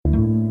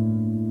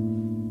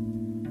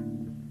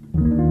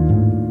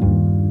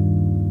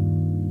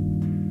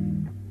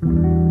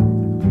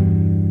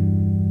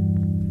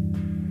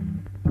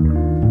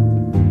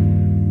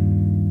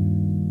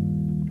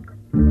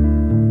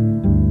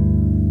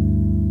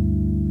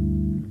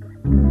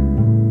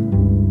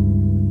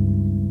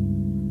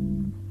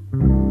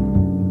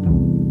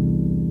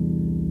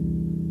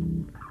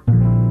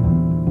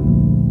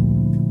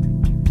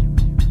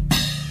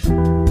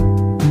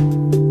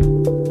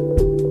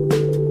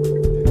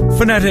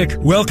Fanatic,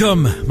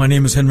 welcome. My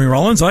name is Henry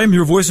Rollins. I am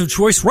your voice of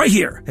choice right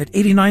here at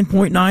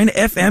 89.9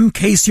 FM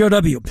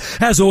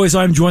KCRW. As always,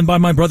 I'm joined by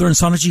my brother and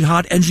Sonic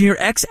Jihad, Engineer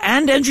X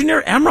and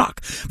Engineer Amrock.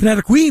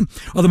 Fanatic, we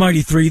are the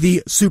Mighty Three,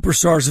 the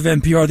superstars of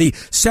NPR, the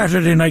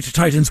Saturday Night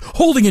Titans,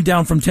 holding it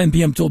down from 10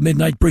 p.m. till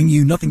midnight, bringing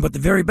you nothing but the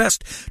very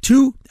best,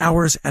 2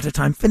 hours at a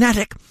time.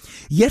 Fanatic,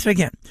 yet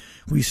again,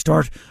 we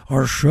start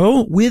our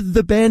show with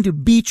the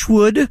band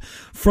Beechwood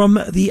from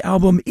the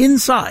album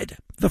Inside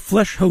the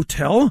Flesh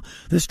Hotel.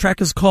 This track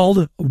is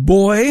called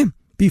Boy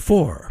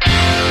Before.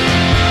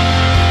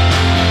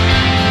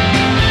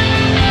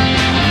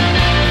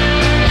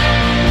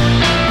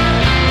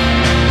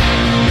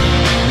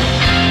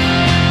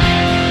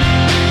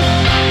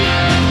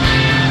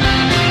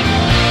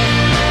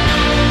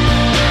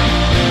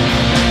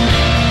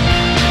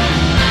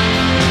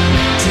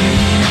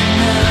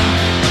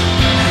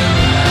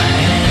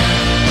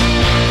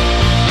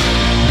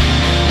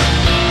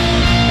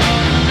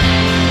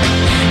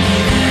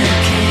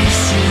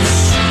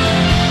 Cases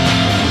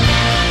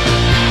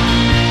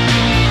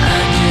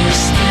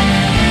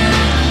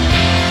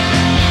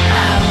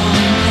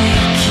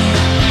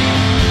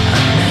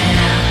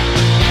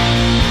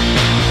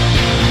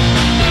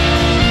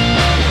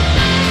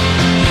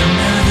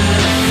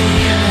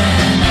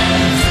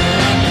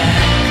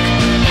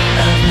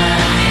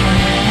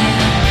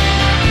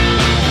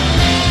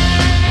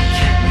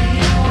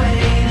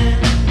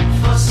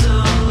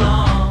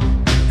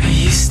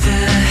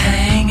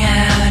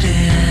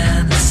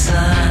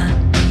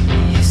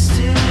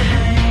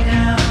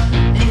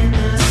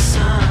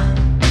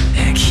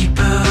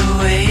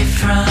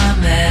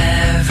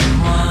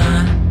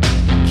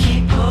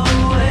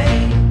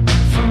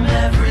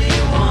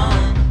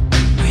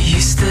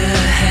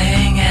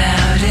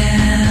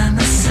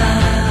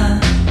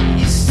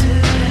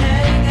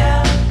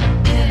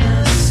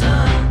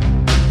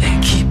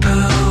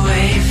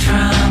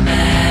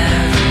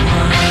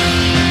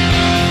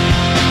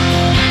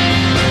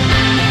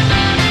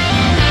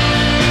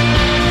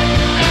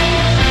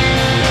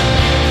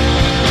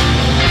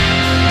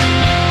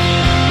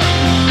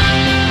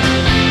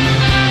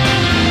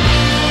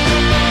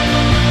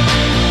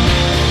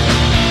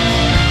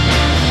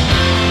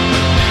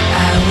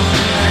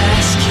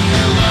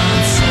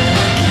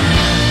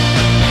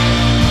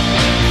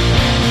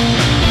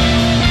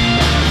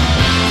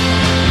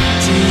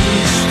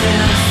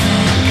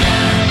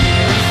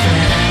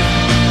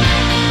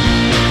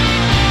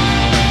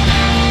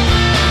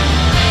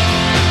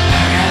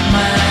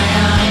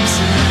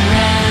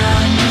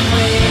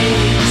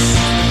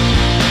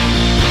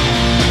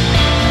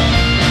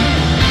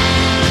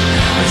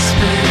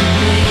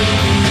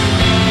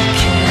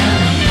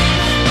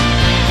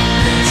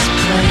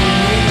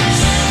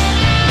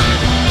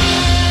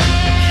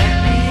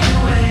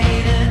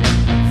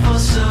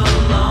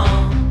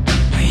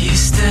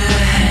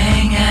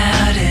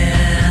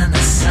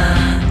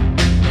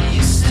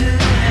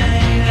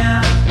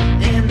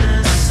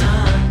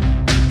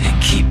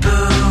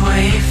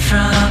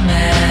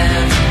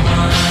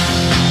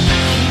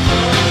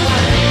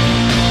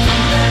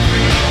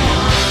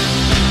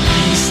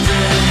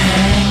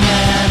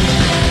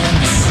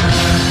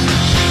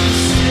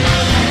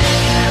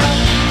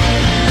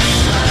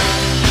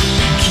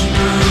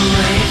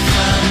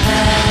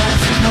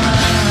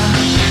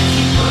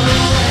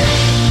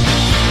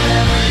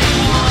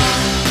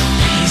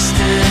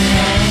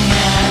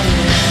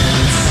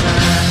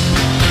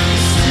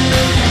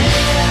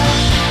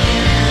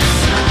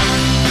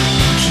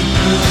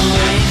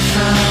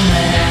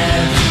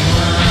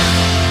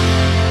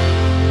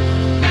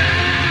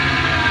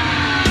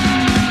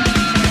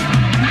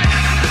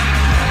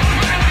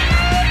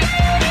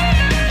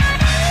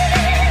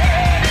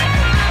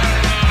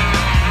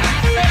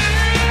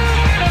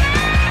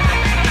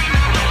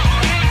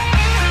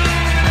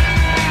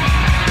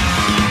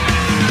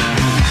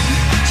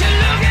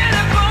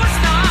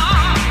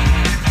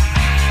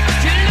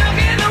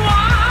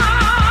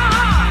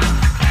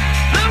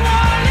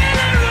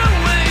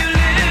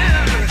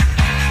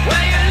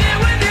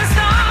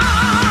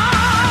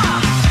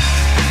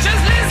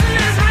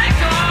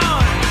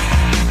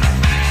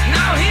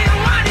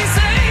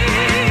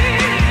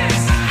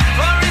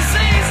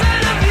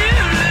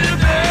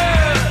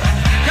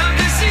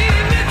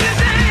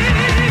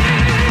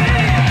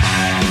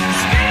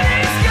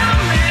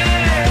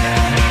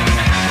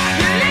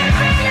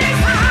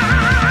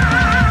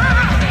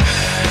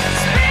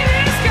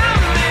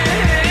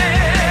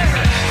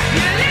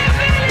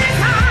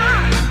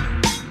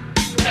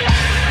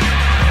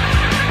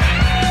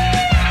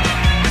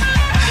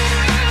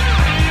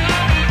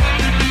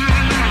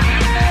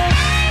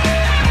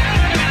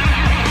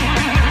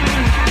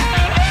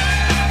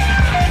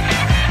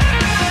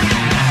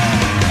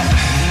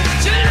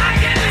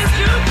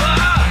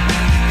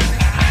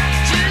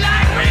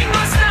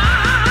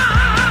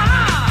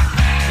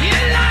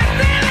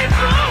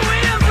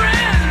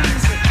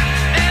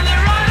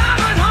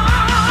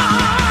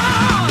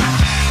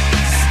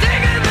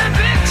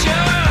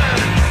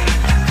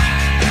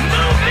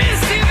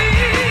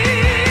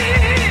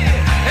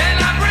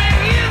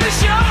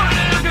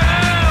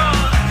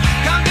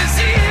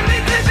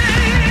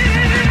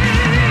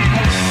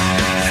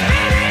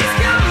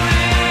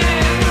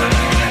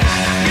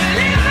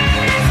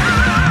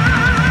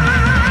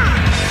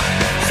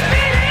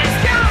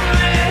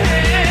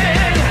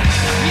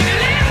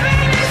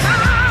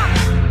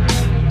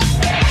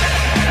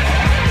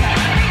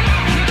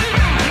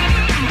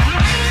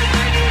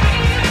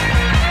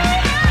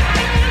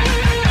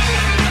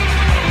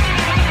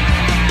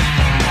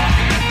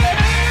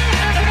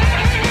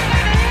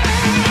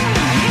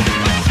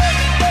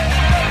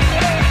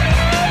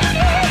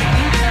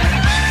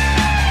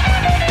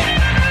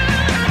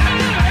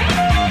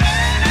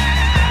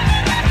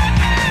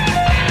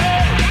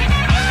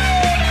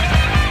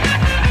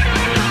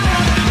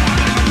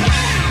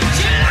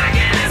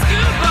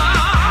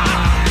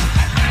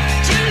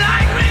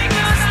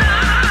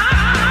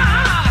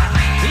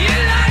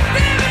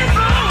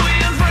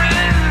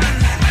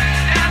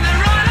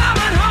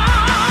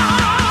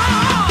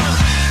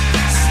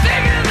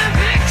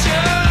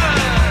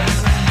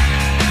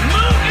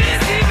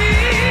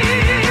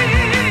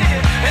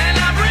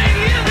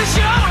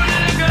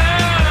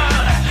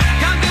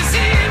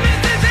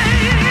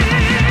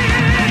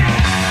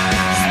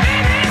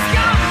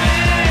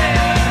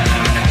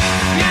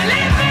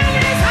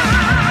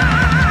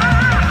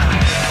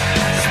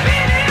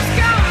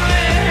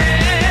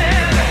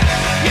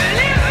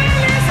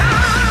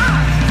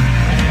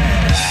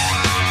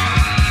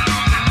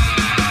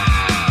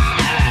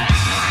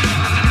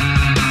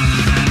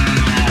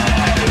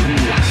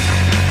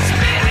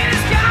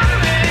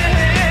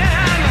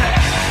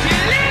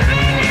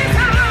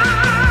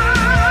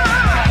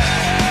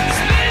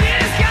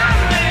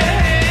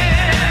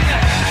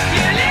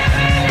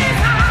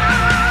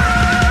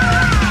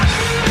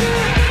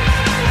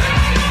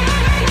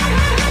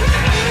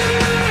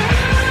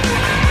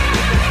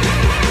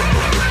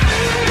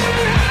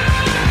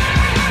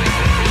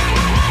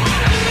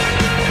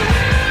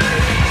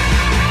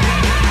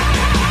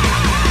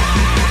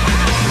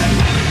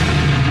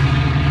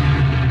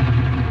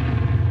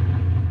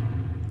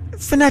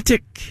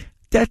Fanatic.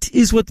 That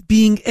is what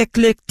being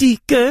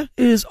eclectique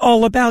is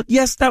all about.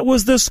 Yes, that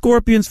was the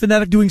Scorpions.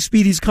 Fanatic doing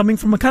Speedies, coming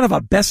from a kind of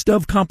a best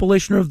of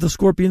compilation of the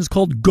Scorpions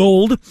called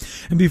Gold.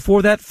 And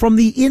before that, from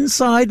the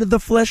Inside the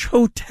Flesh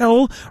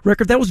Hotel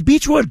record, that was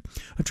Beechwood,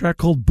 a track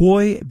called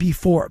Boy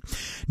Before.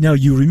 Now,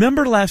 you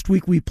remember last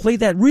week we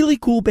played that really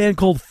cool band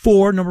called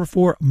number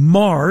 4,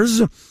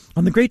 Mars,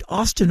 on the great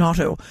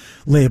Ostinato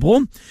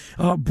label,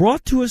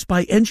 brought to us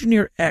by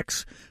Engineer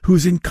X,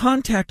 who's in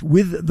contact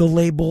with the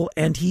label,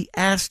 and he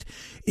asked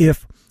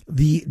if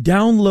the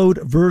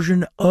download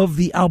version of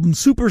the album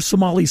Super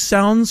Somali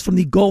Sounds from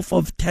the Gulf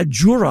of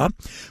Tajura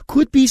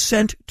could be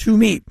sent to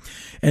me.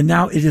 And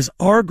now it is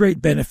our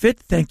great benefit.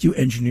 Thank you,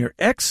 Engineer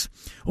X.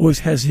 Always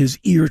has his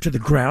ear to the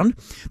ground.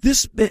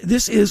 This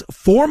is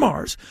for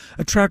Mars,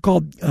 a track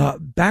called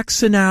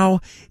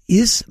Baksanau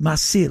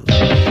Ismasil.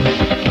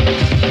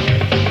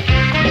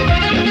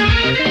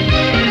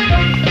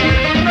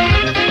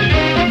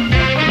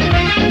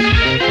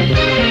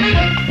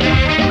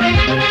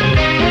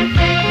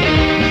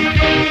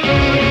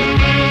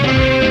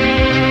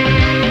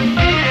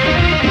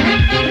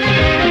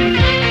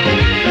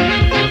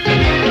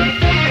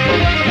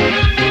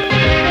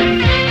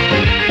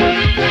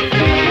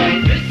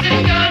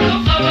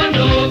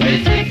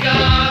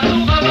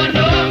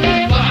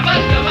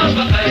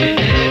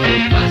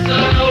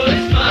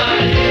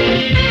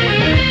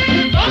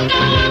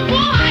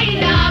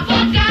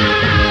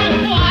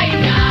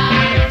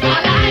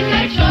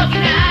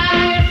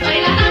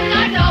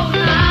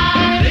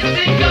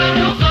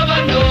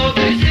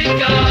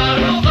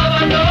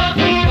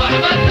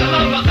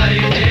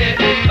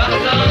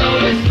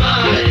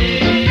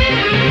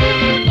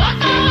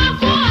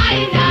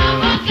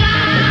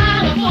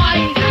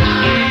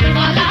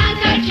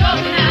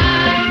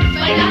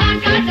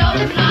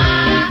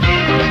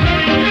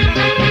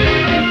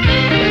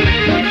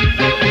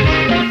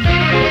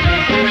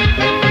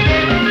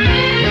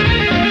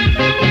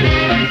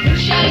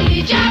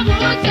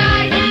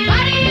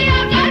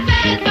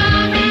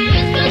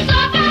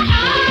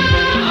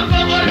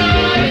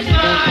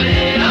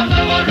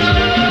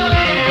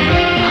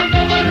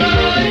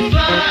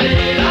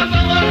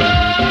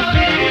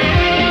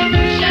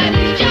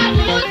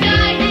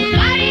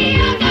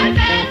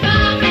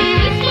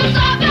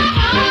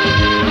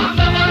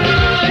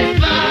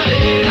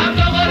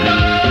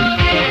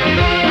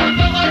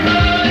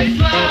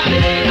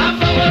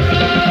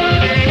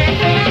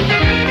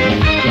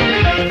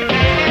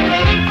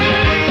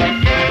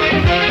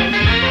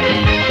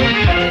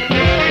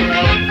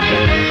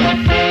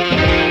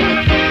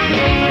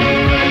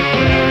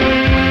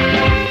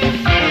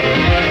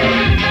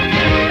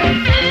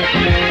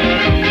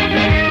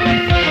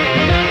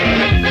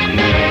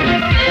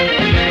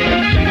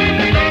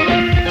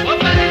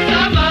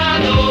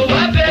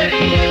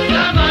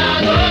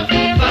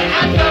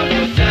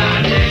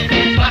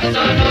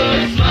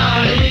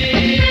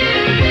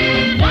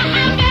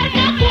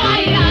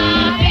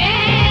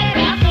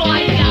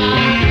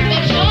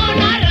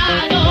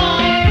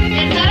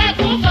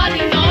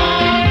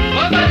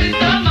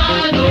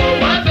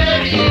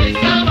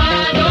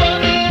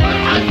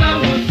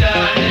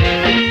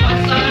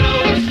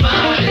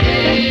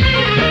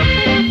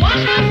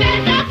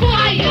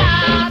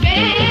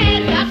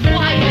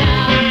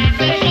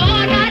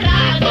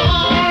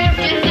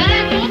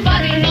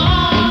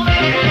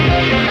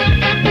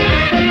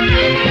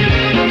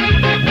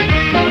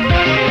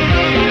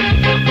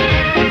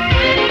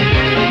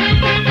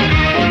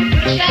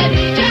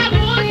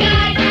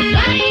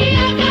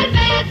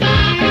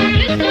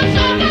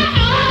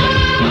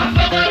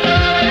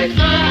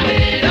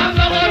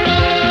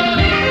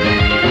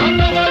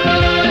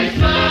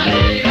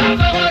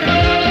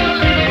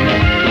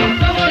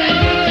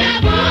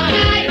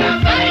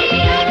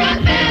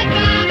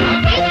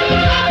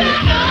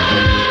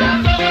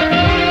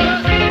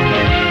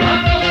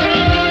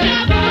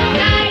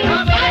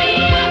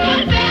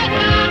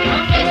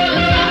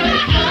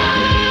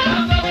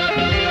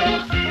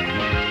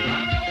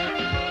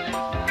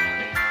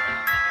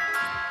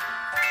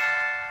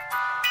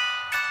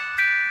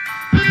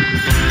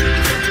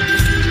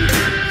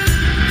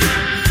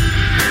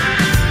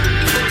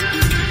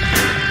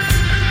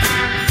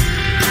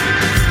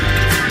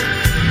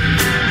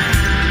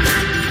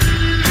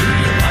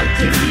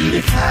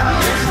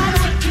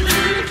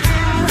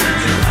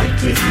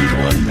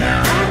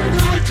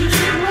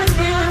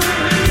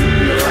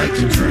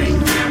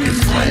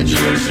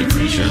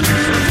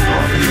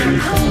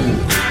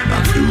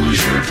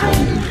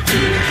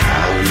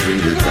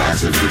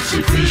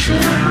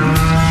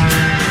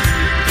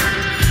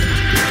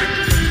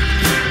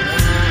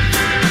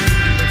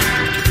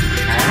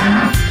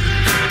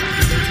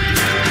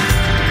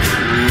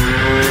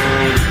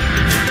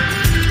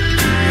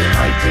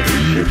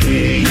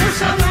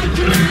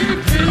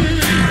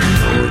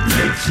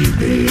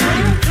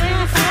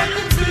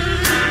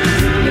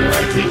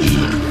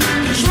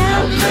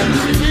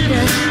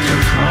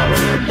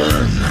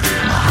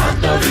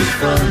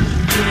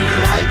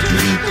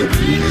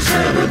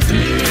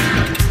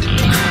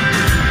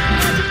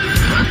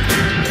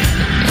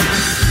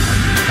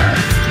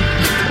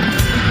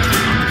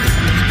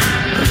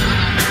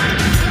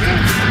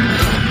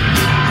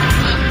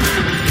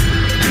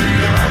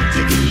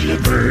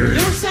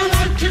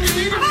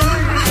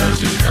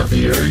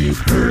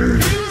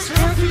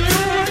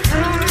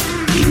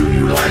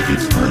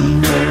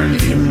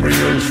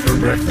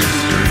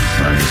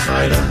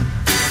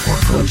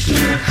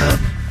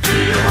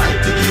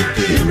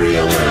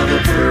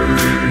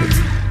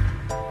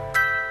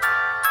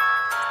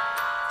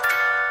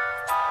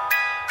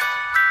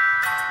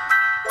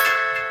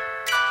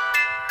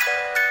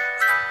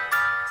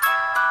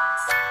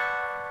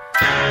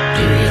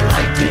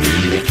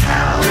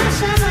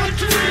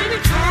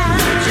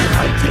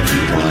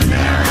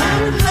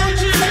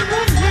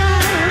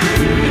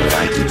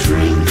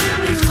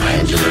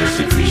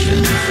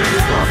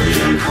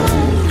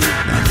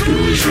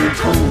 t-shirt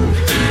cold,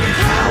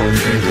 howling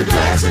through the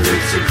glass of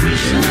its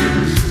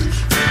secretions.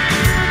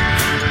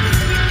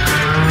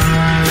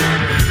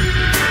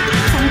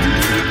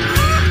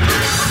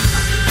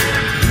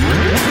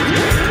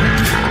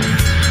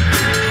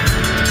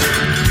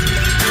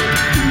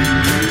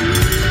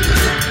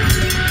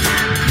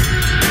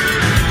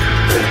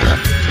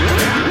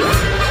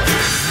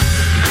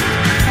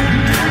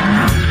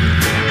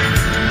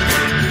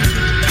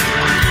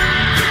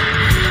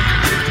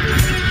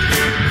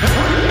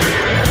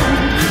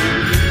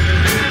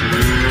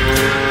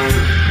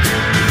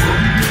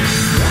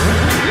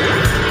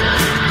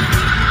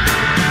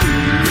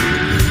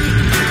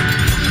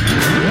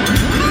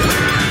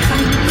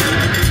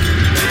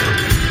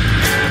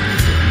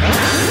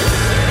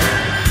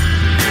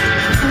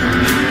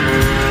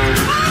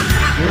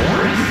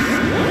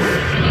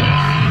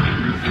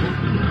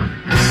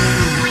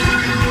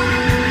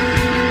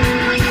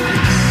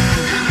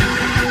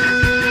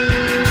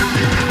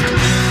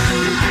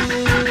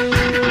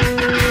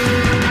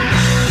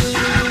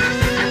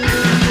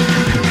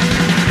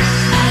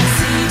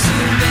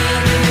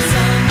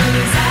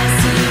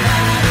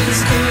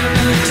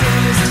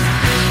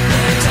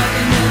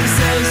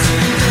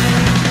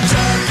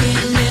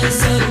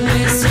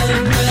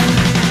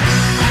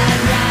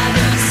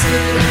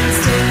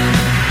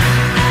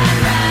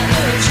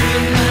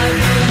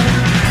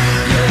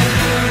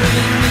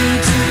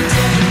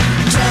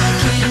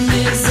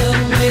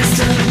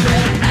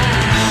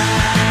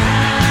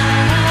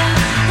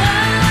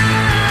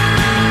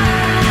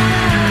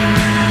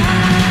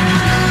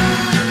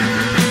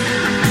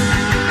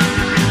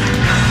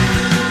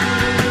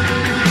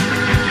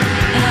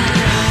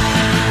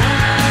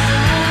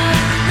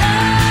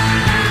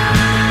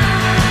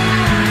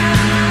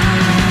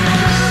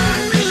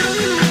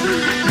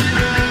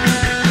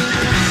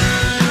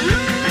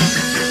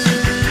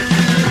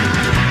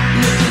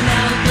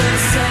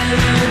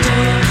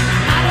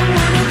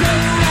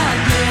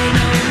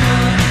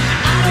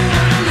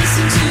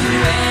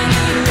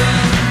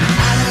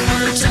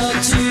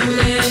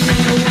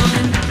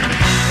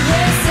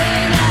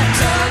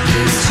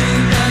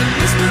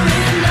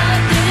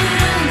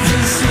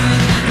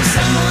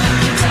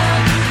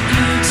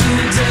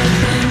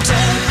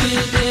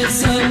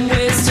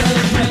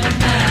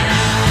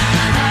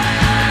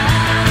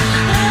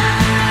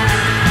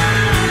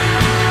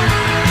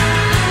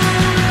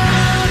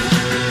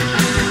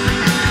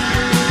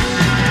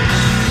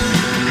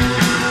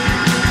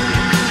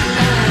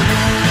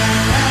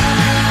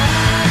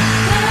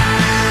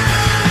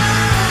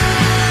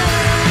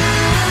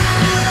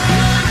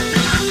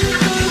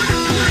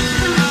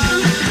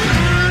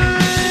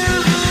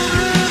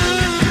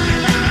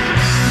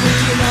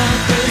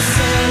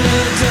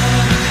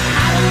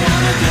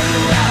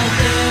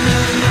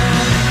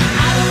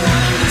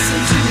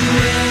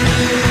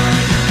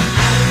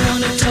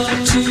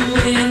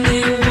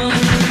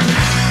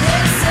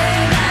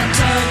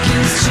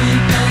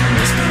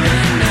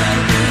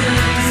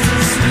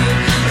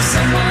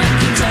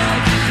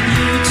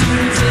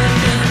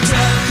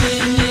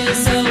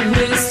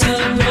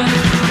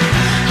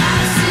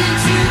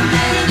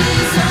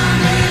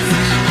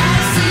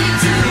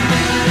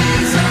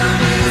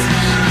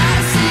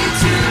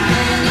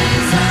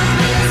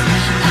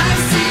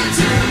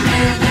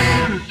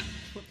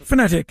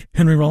 Fanatic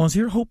Henry Rollins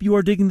here. Hope you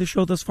are digging the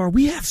show thus far.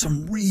 We have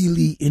some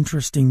really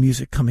interesting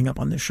music coming up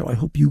on this show. I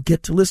hope you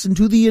get to listen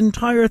to the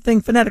entire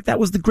thing. Fanatic, that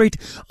was the great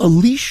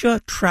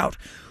Alicia Trout,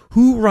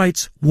 who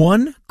writes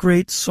one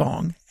great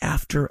song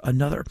after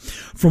another.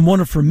 From one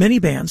of her many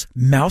bands,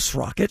 Mouse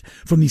Rocket,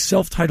 from the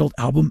self-titled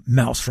album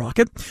Mouse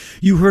Rocket,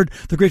 you heard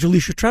the great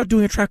Alicia Trout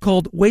doing a track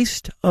called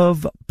Waste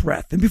of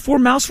Breath. And before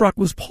Mouse Rocket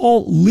was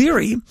Paul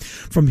Leary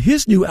from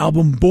his new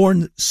album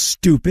Born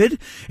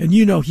Stupid, and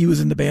you know he was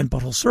in the band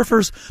Butthole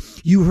Surfers.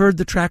 You heard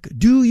the track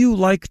Do You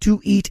Like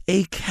to Eat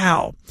a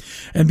Cow?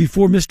 And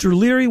before Mr.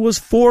 Leary was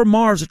For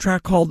Mars, a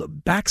track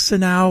called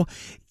Baxanao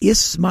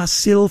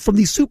Ismasil from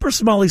the super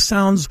Somali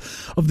sounds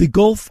of the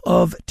Gulf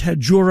of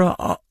Tajura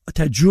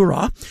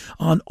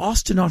on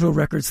Ostinato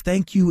Records.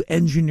 Thank you,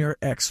 Engineer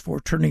X, for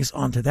turning us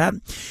on to that.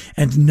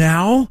 And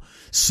now,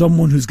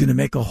 someone who's going to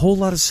make a whole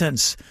lot of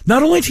sense,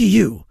 not only to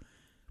you,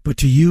 but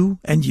to you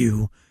and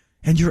your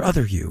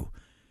other you,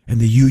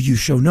 and the you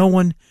show no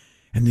one,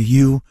 and the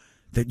you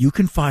that you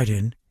confide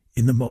in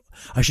the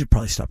I should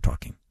probably stop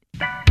talking.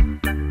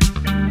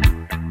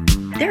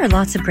 There are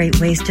lots of great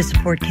ways to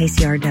support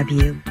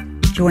KCRW.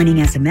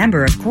 Joining as a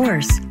member, of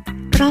course,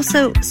 but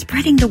also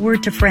spreading the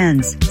word to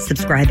friends,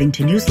 subscribing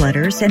to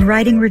newsletters, and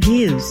writing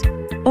reviews,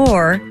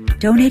 or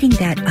donating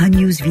that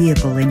unused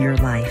vehicle in your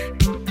life.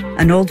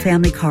 An old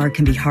family car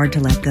can be hard to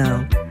let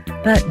go,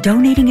 but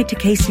donating it to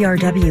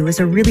KCRW is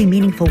a really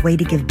meaningful way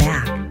to give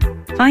back.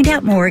 Find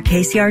out more at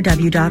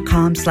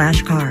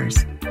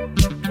kcrw.com/cars.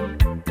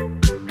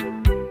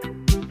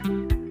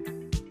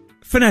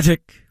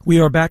 Fanatic, we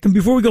are back. And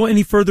before we go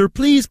any further,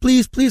 please,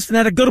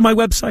 Fanatic, go to my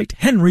website,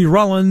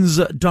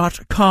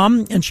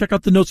 henryrollins.com, and check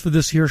out the notes for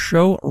this here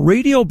show,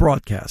 radio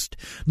broadcast,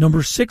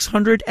 number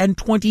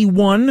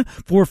 621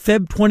 for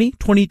Feb 20,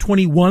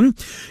 2021.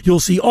 You'll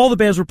see all the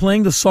bands we're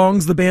playing, the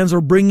songs the bands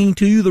are bringing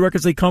to you, the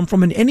records they come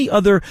from, and any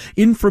other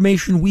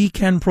information we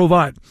can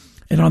provide.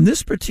 And on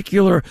this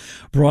particular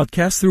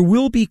broadcast, there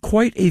will be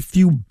quite a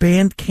few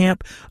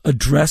Bandcamp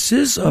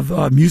addresses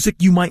of music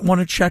you might want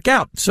to check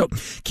out. So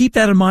keep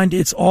that in mind.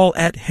 It's all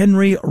at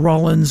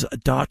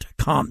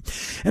henryrollins.com.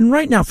 And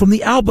right now, from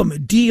the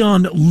album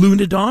Dion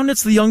Lunadon,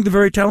 it's the young, the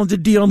very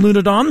talented Dion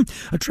Lunadon,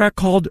 a track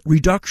called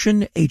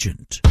Reduction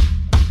Agent.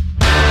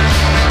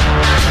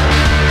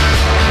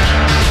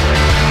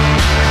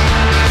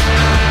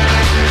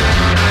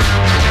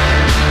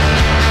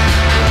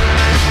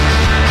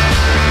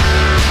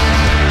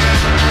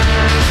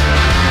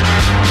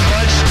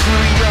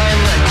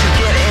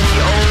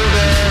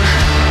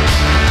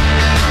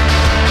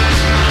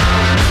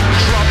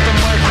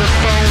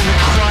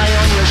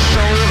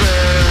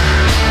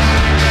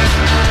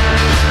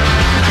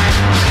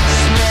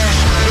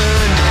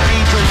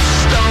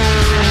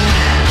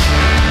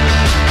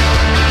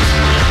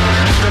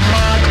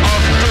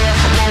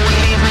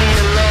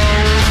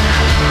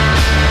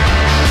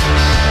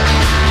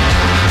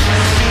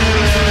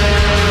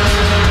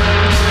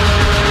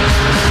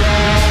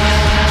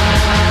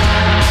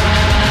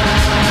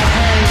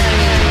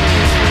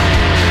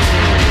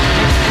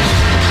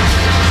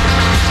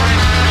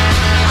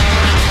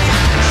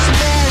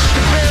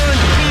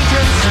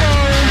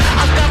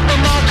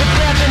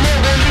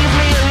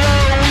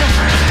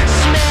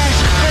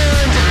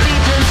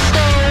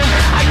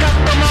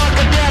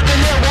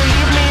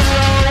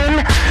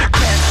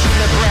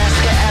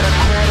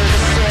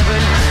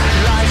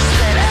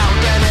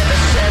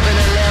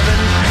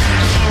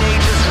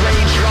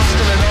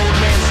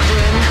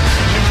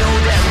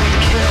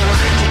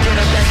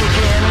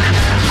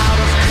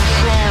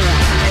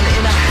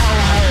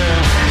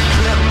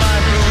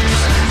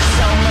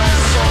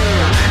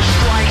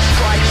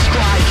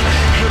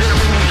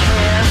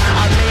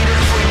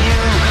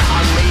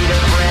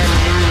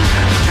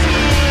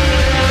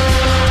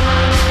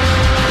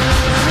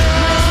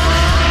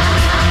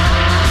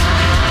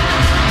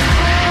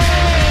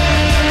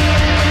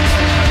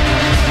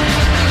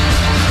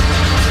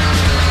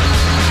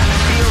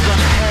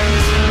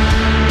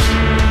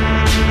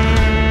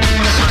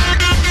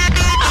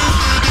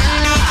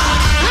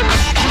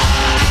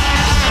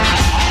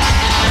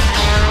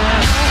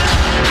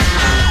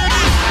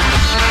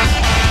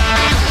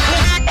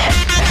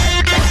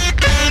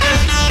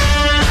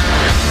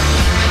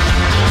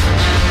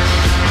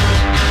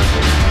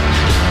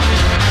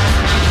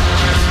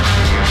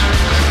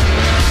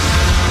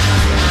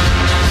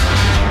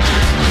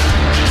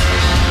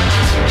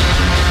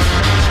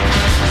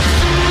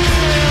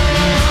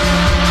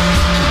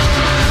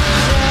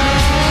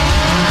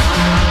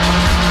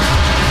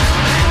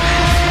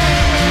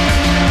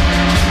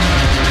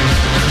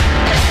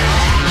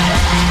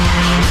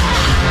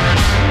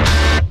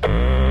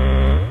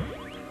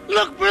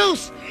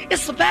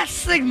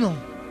 Signal.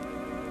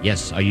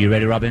 Yes, are you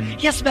ready, Robin?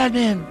 Yes,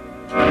 Batman.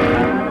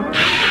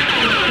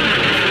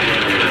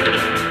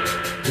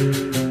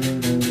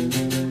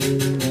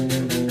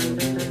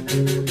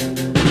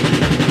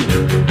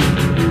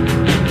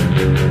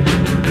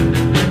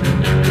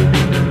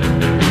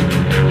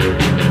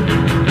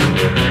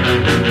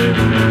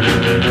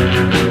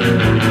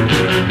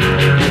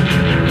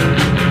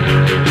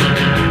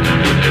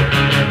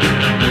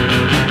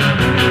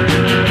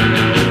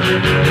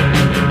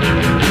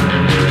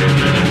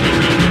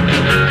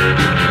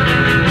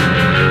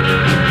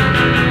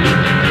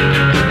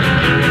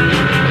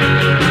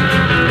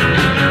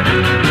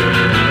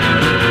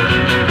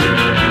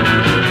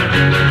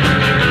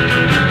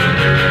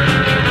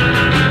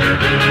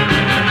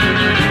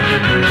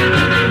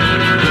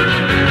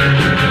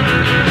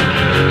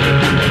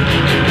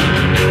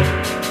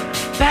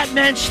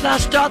 Shall I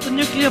start the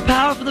nuclear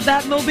power for the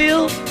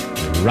Batmobile?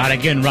 Right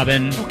again,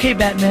 Robin. Okay,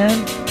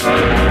 Batman.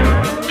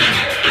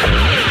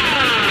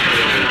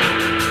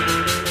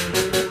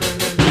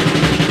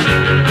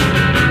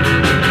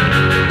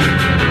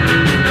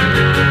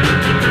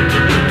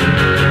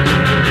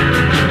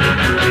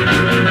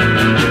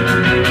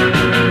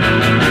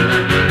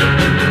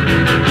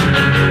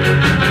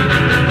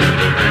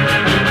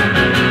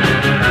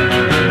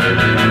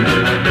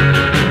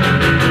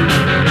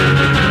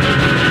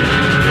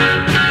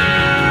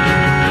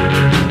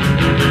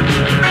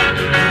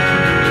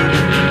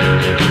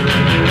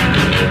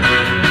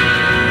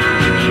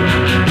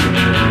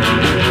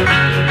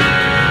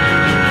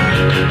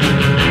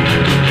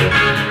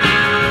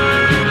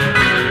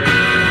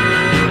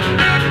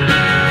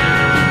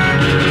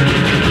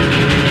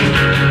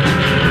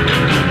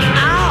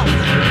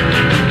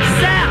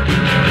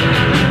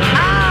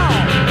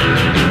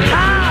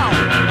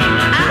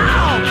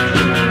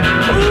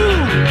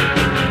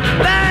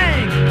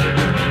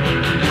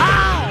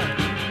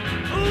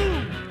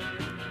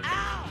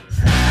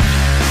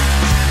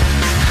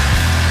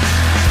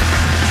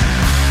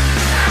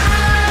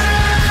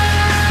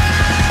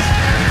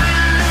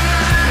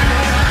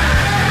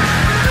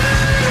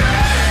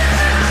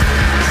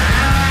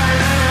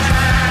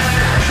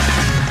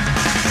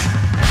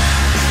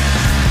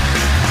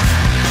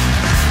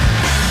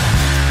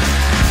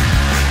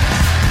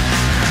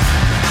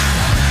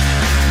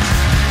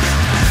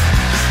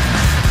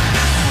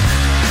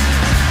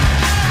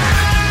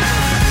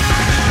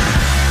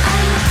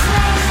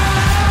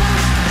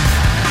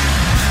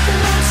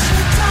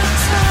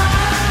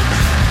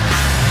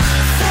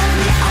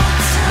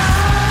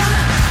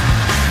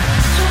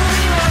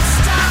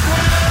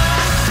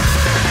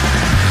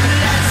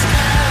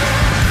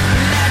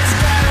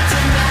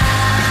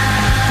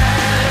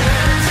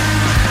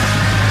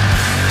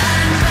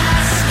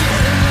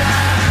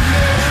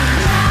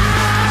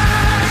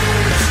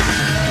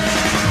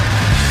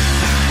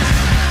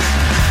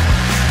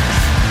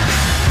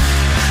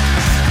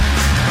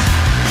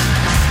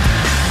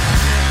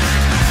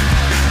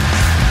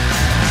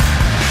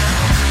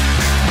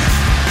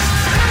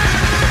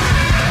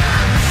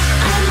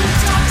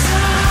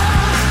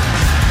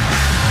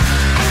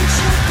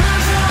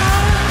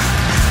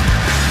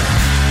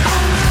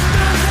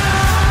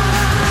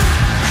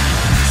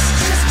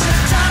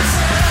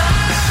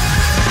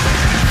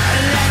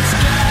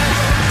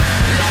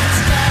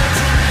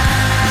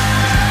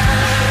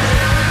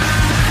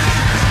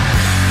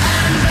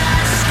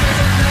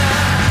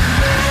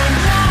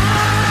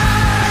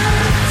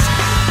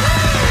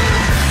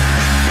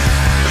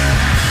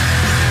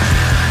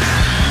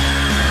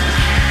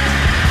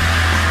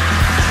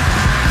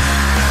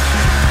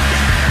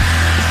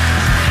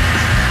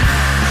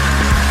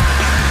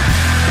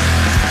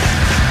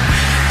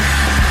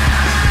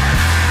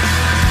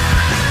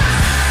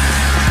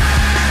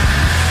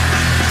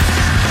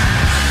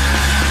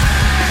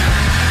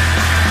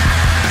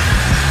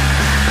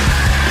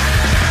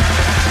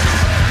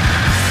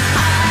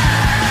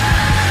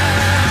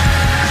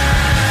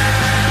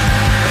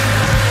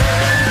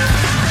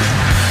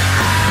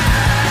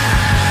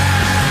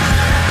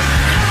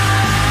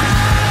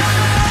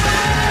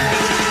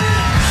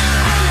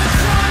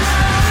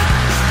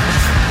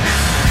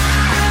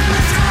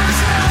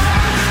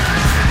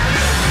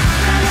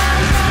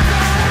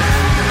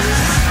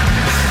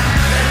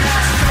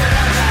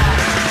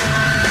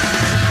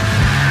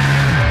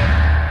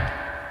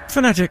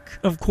 Fanatic,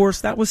 of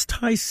course, that was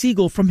Ty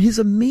Segall from his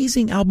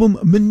amazing album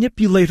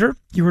Manipulator.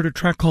 You heard a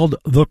track called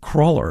The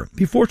Crawler.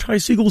 Before Ty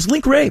Segall's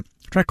Link Ray,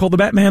 a track called The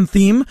Batman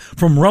Theme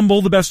from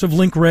Rumble, the best of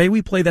Link Ray.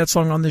 We play that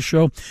song on this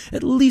show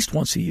at least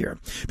once a year.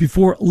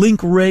 Before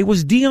Link Ray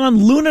was Dion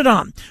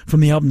Lunadon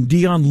from the album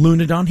Dion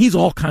Lunadon. He's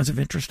all kinds of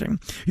interesting.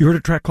 You heard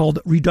a track called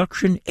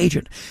Reduction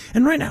Agent.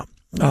 And right now,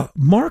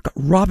 Mark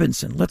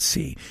Robinson, let's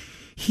see.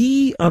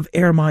 He of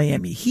Air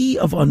Miami, he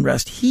of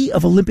Unrest, he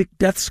of Olympic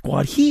Death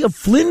Squad, he of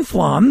Flin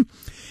Flon,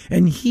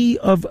 and he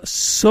of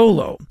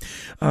Solo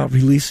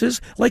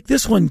releases like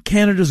this one,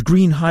 Canada's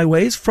Green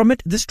Highways. From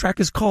it, this track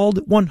is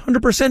called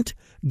 100%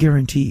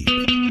 Guaranteed.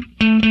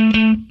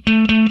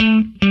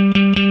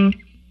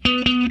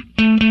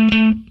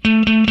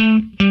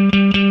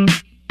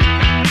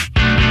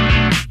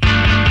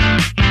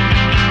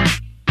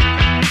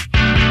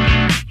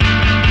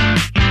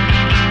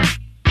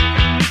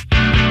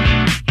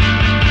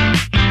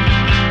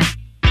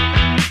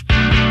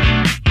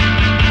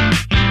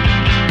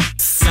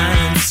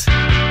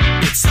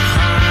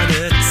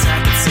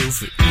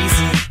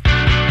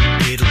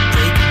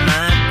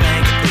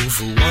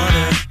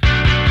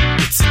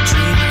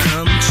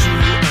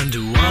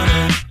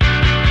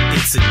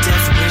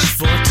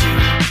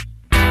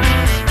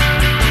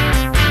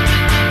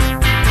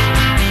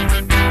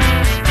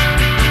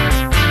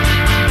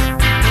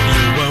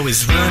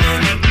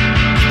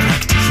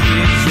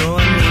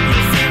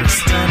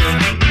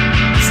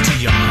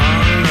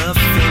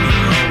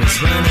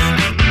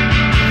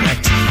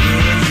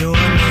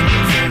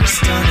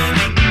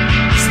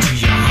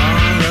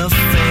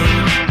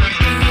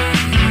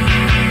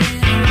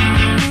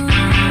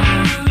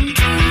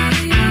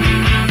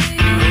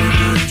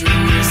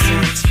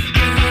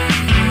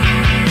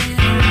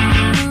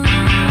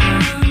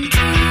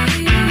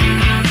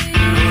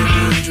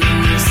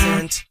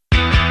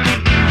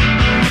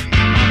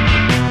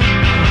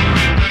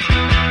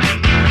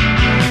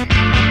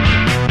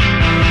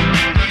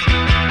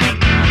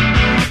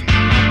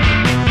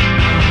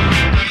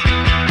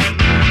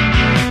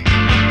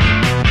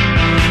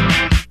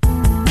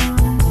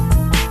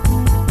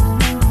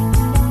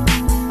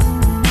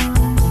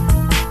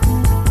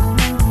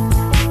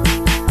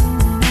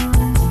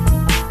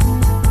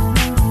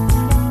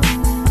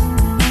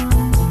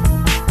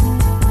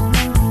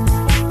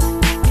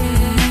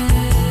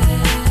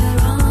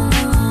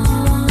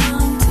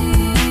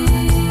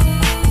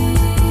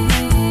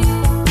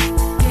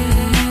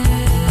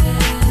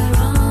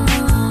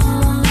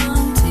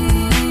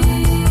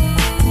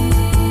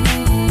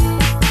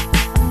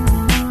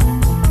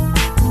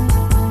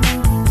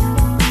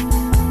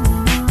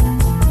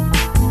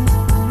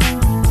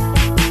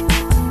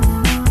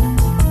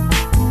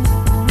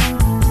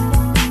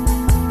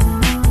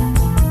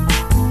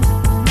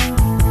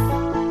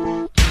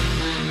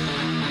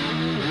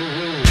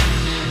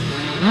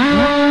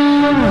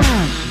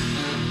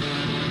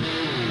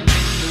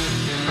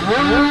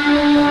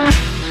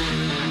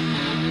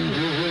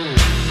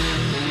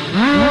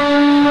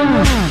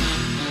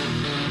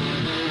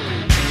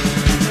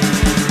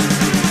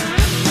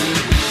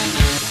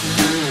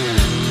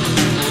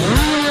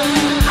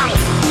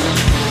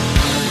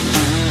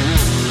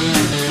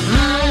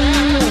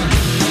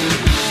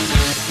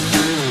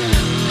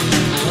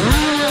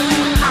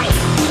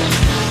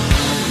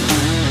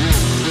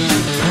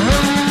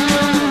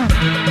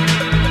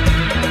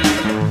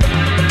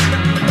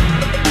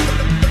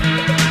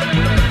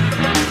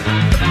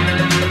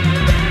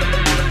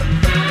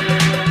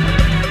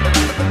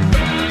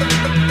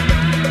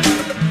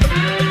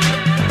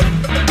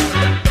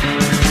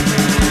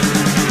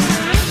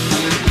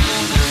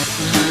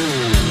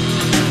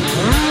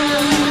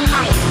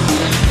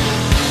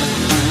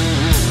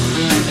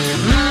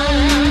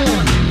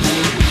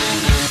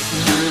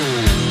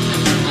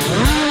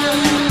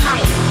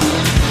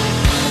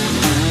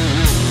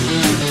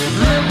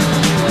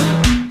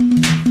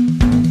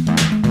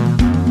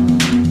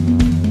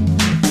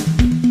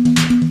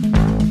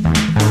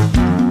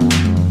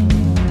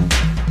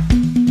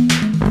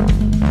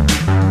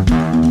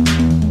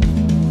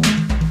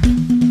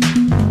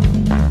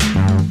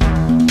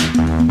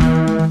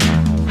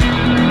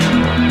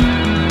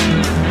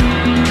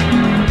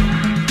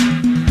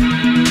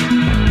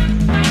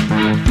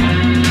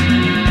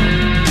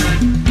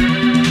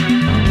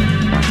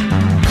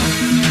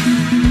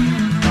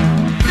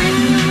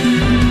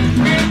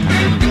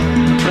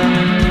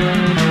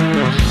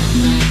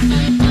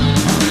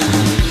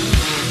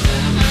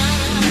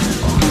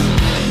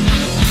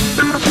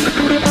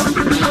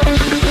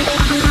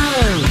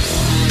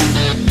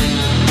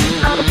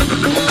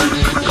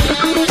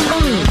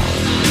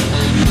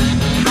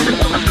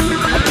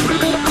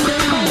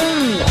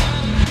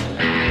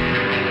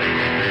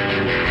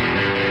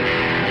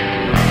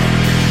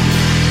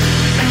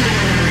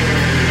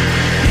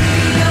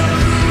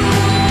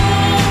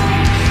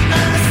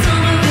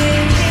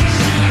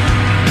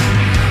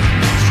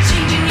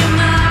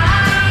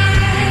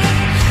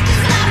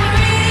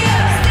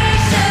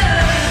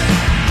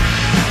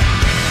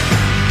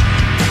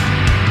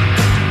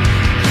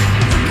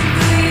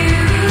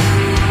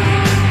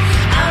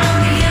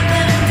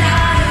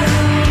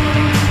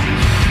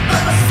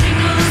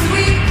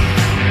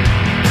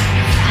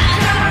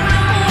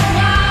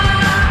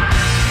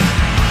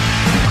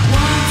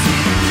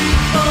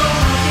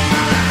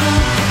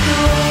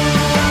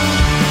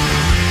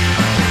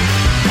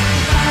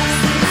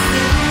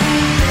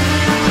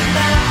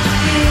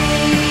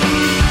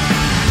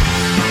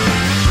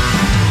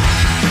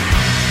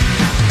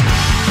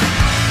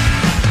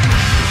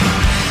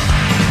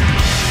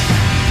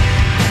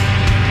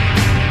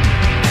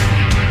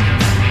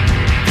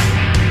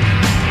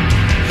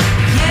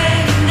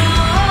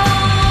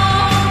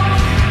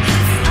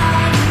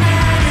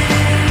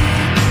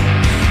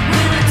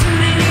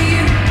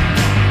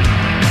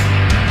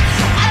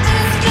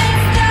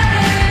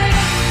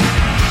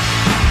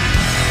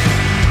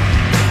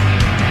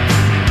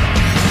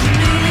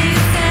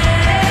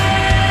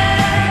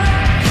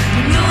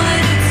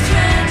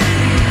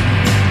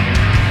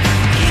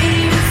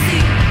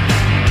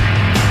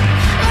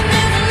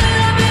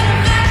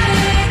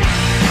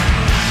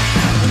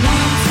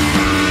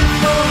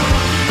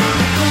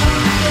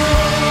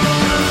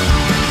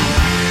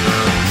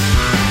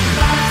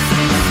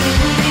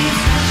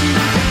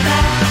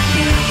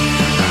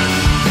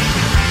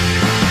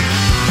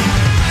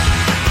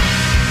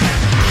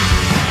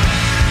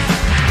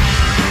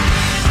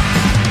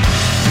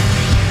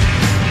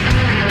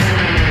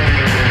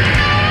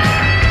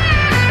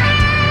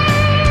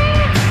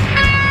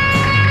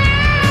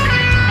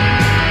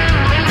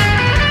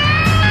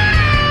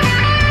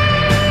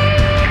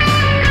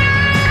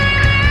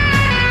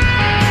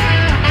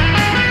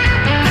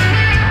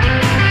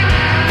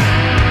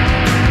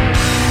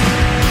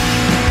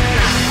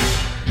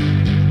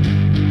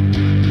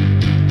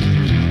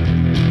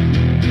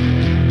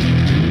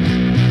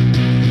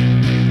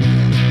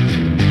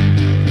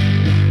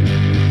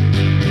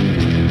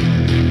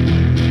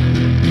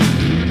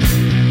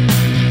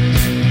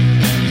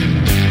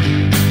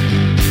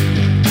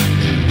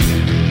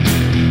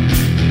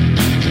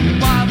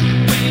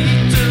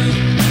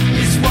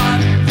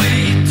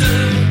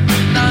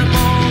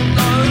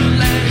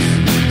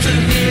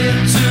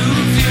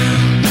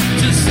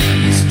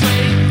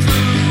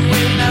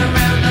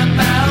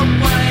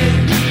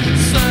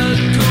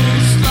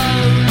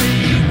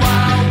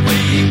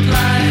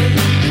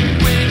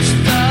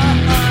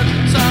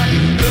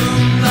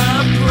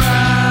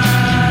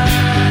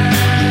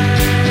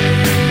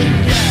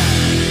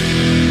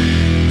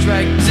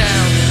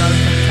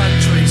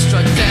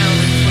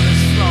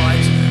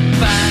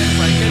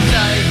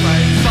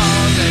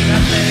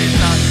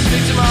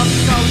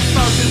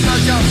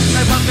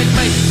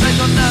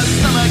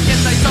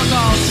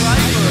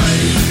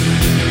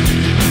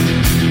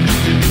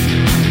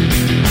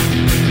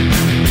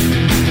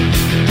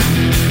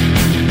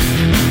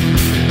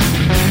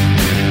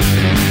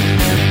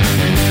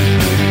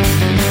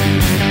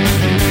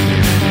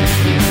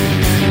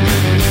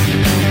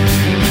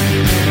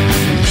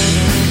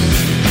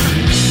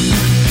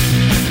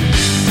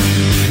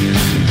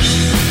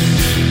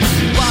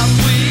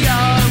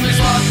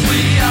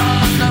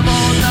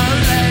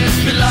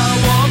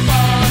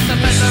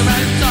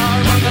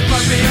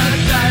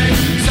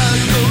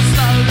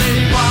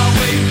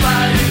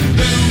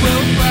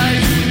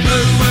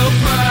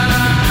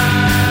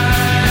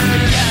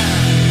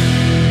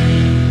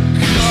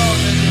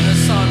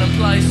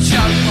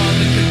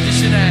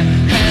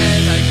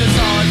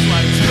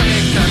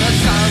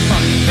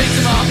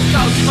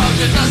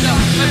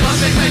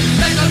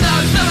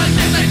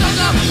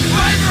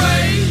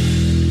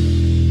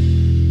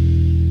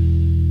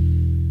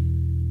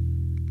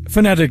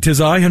 Fanatic, 'tis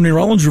I, Henry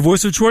Rollins, your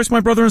voice of choice, my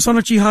brother and son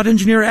of Jihad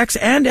Engineer X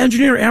and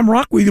Engineer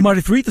Amrock. We the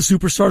Mighty Three, the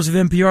superstars of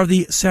NPR,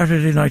 the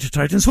Saturday Night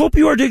Titans. Hope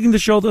you are digging the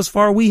show thus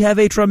far. We have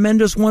a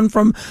tremendous one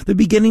from the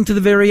beginning to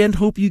the very end.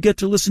 Hope you get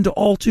to listen to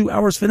all 2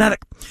 hours.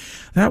 Fanatic.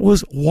 That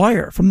was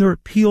Wire from their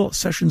Peel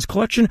Sessions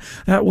collection.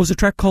 That was a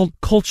track called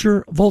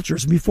Culture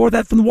Vultures. And before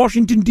that, from the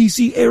Washington,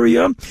 D.C.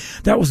 area,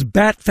 that was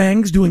Bat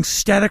Fangs doing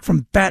Static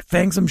from Bat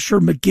Fangs. I'm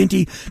sure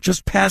McGinty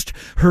just passed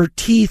her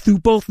tea through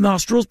both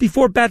nostrils.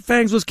 Before Bat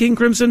Fangs was King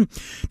Crimson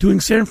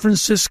doing San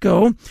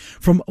Francisco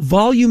from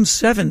Volume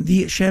 7,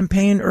 the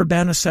Champagne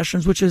Urbana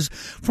Sessions, which is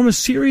from a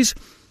series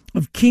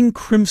of King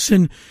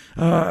Crimson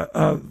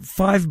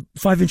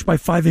 5-inch by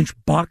 5-inch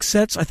box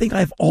sets. I think I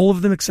have all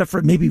of them except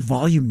for maybe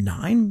Volume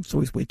 9. It's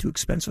always way too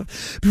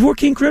expensive. Before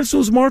King Crimson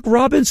was Mark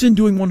Robinson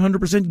doing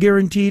 100%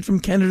 Guaranteed from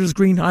Canada's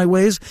Green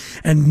Highways.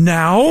 And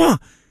now,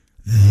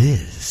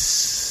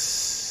 this.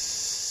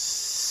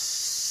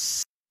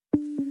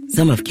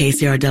 Some of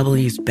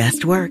KCRW's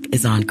best work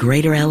is on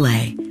Greater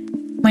LA.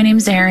 My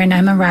name's Erin.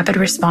 I'm a rapid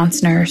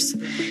response nurse,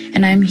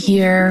 and I'm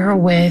here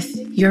with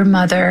your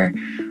mother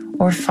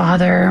or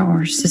father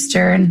or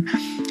sister. And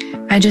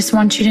I just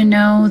want you to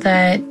know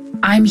that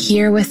I'm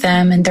here with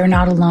them and they're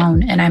not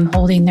alone, and I'm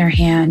holding their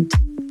hand.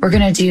 We're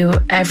going to do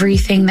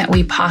everything that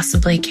we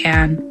possibly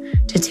can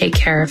to take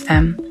care of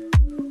them.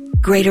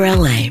 Greater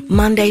LA,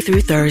 Monday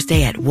through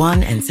Thursday at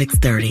 1 and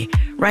 6:30,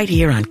 right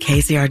here on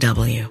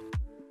KCRW.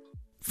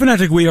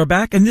 Fanatic, we are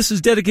back, and this is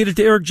dedicated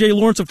to Eric J.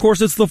 Lawrence. Of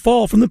course, it's The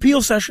Fall from the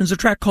Peel Sessions, a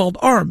track called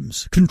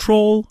Arms,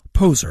 Control,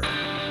 Poser.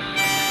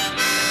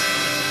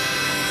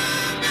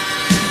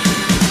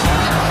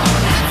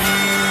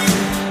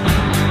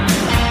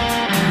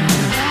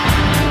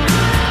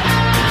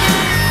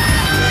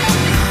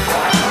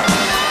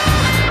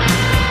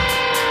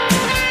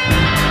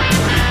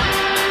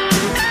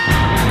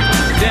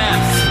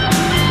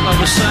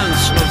 A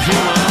sense of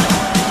humor,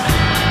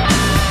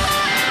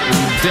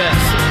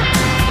 death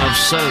of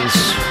sense.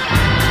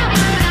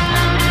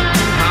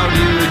 How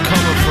do you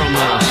recover from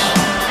this?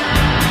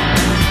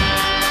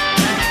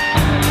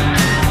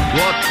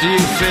 What do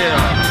you fear?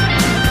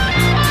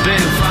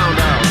 Being found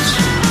out.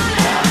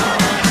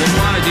 Then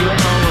why do you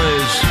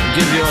always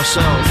give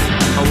yourself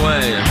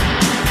away?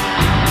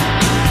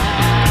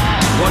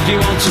 What do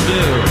you want to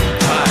do?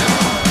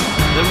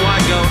 Then why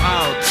go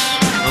out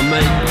and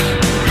make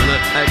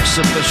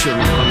exhibition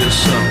of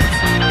yourself?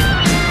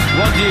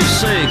 What do you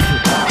seek?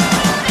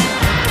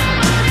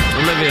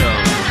 Olivia,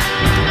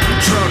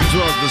 trot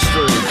throughout the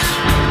streets.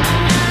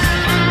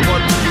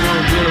 What you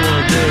really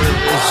want to do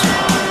is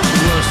the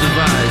worst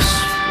advice.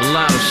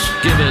 Louse,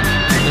 give it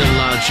in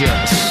large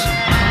yes.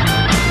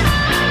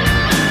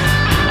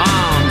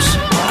 Arms,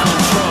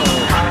 control.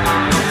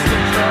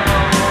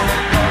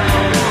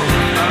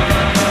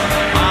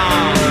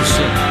 Arms,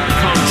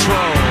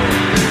 control.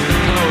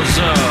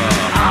 Closer.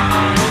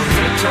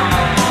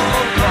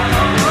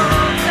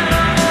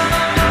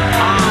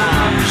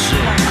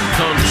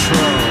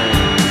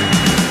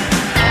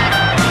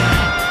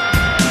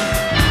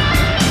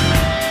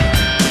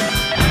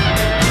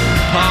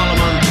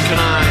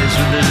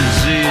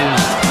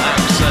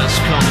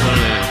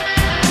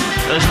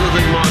 There's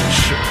nothing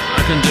much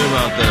I can do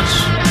about this.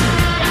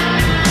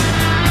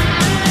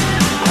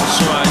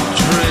 So I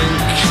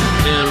drink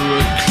and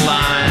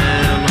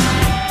recline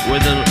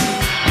with an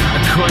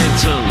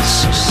acquaintance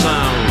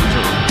sound.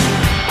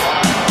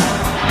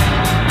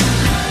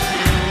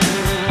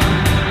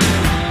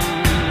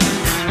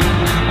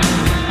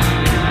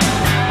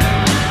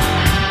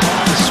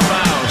 The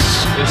spouse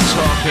is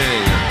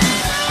talking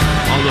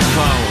on the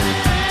phone.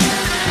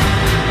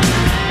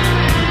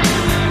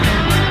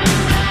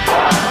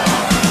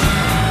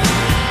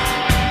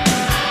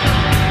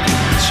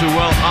 Too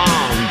well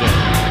armed.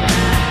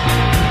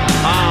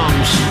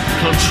 Arms,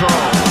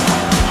 control,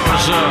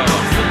 reserve.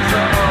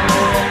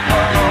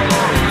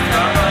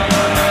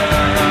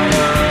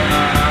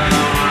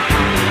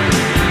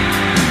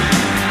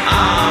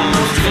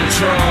 Arms,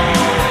 control,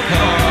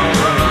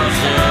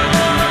 reserve.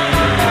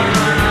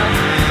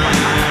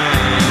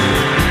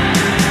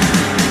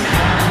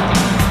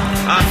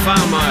 I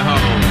found my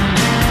home.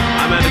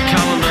 I made a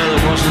calendar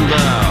that wasn't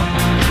there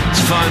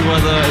to find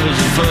whether it was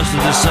the 1st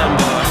of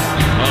December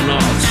or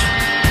not.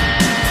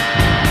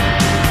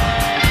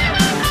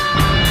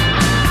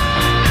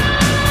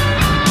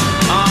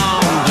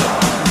 Armed,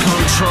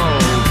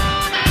 controlled,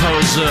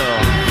 poser,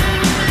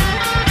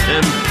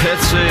 in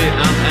pity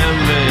and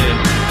envy,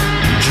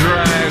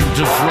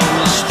 dragged from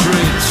the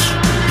streets.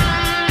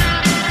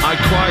 I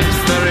quite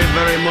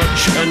very much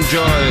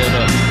enjoyed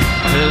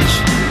his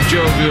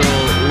jovial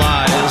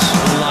lies,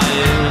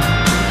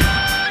 lying.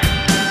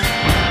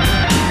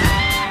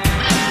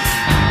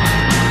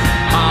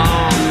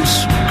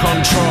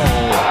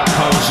 Control,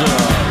 poser.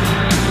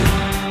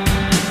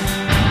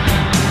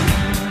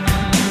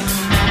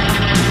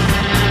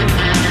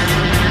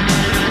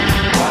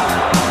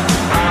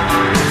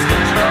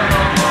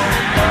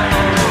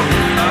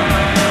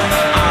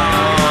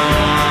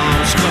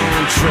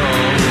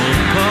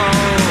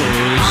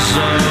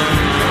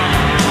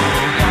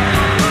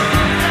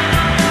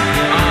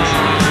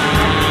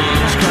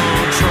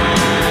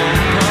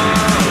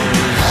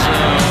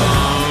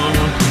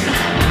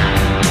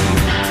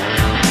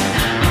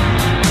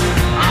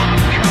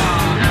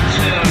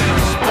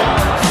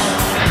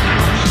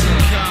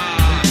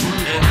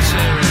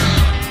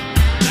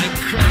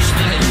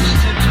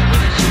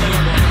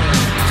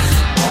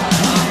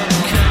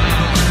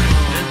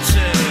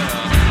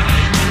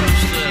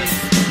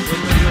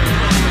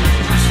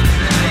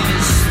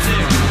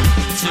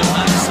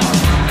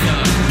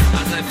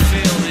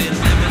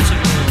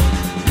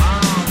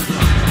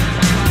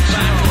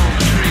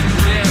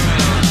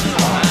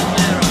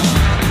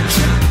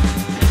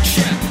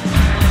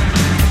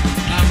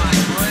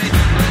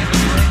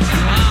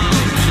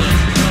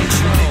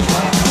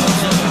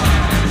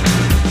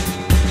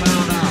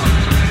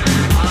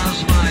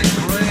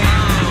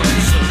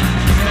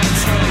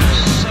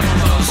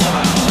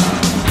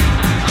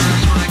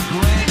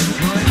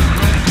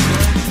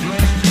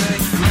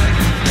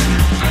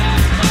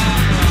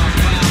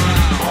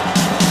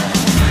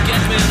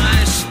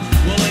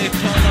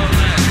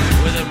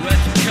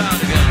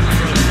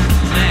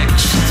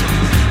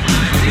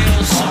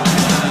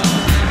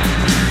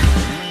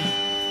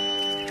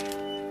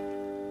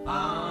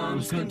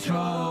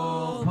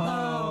 control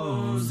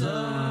poser.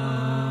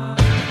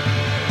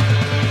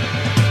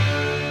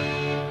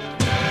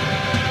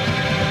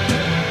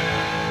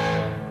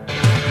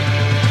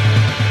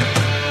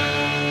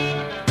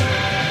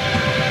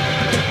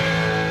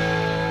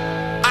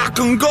 I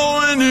can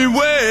go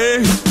anywhere.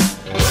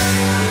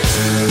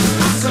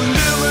 I can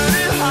live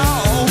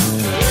anyhow.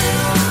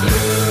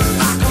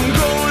 I can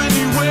go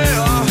anywhere.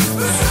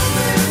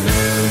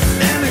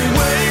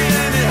 Anyway,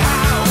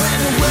 anyhow,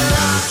 anywhere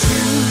I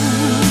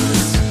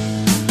choose.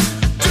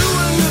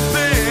 Doing the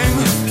thing.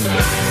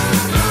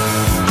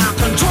 I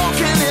can talk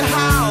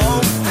anyhow.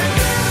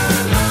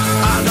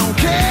 I don't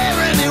care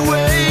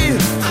anyway.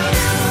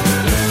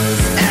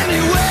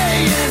 Anyway,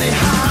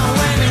 anyhow,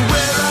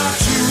 anywhere I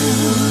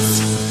choose.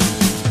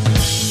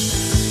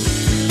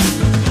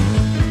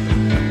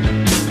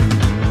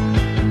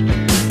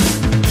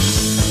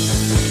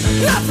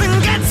 Nothing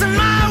gets in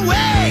my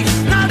way,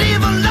 not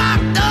even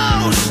locked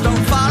doors.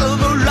 Don't follow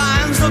the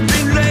lines that have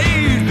been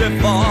laid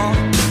before.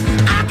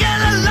 I get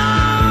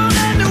along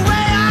any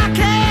way I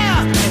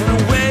can,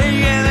 anyway,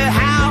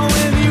 anyhow,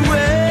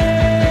 anyway.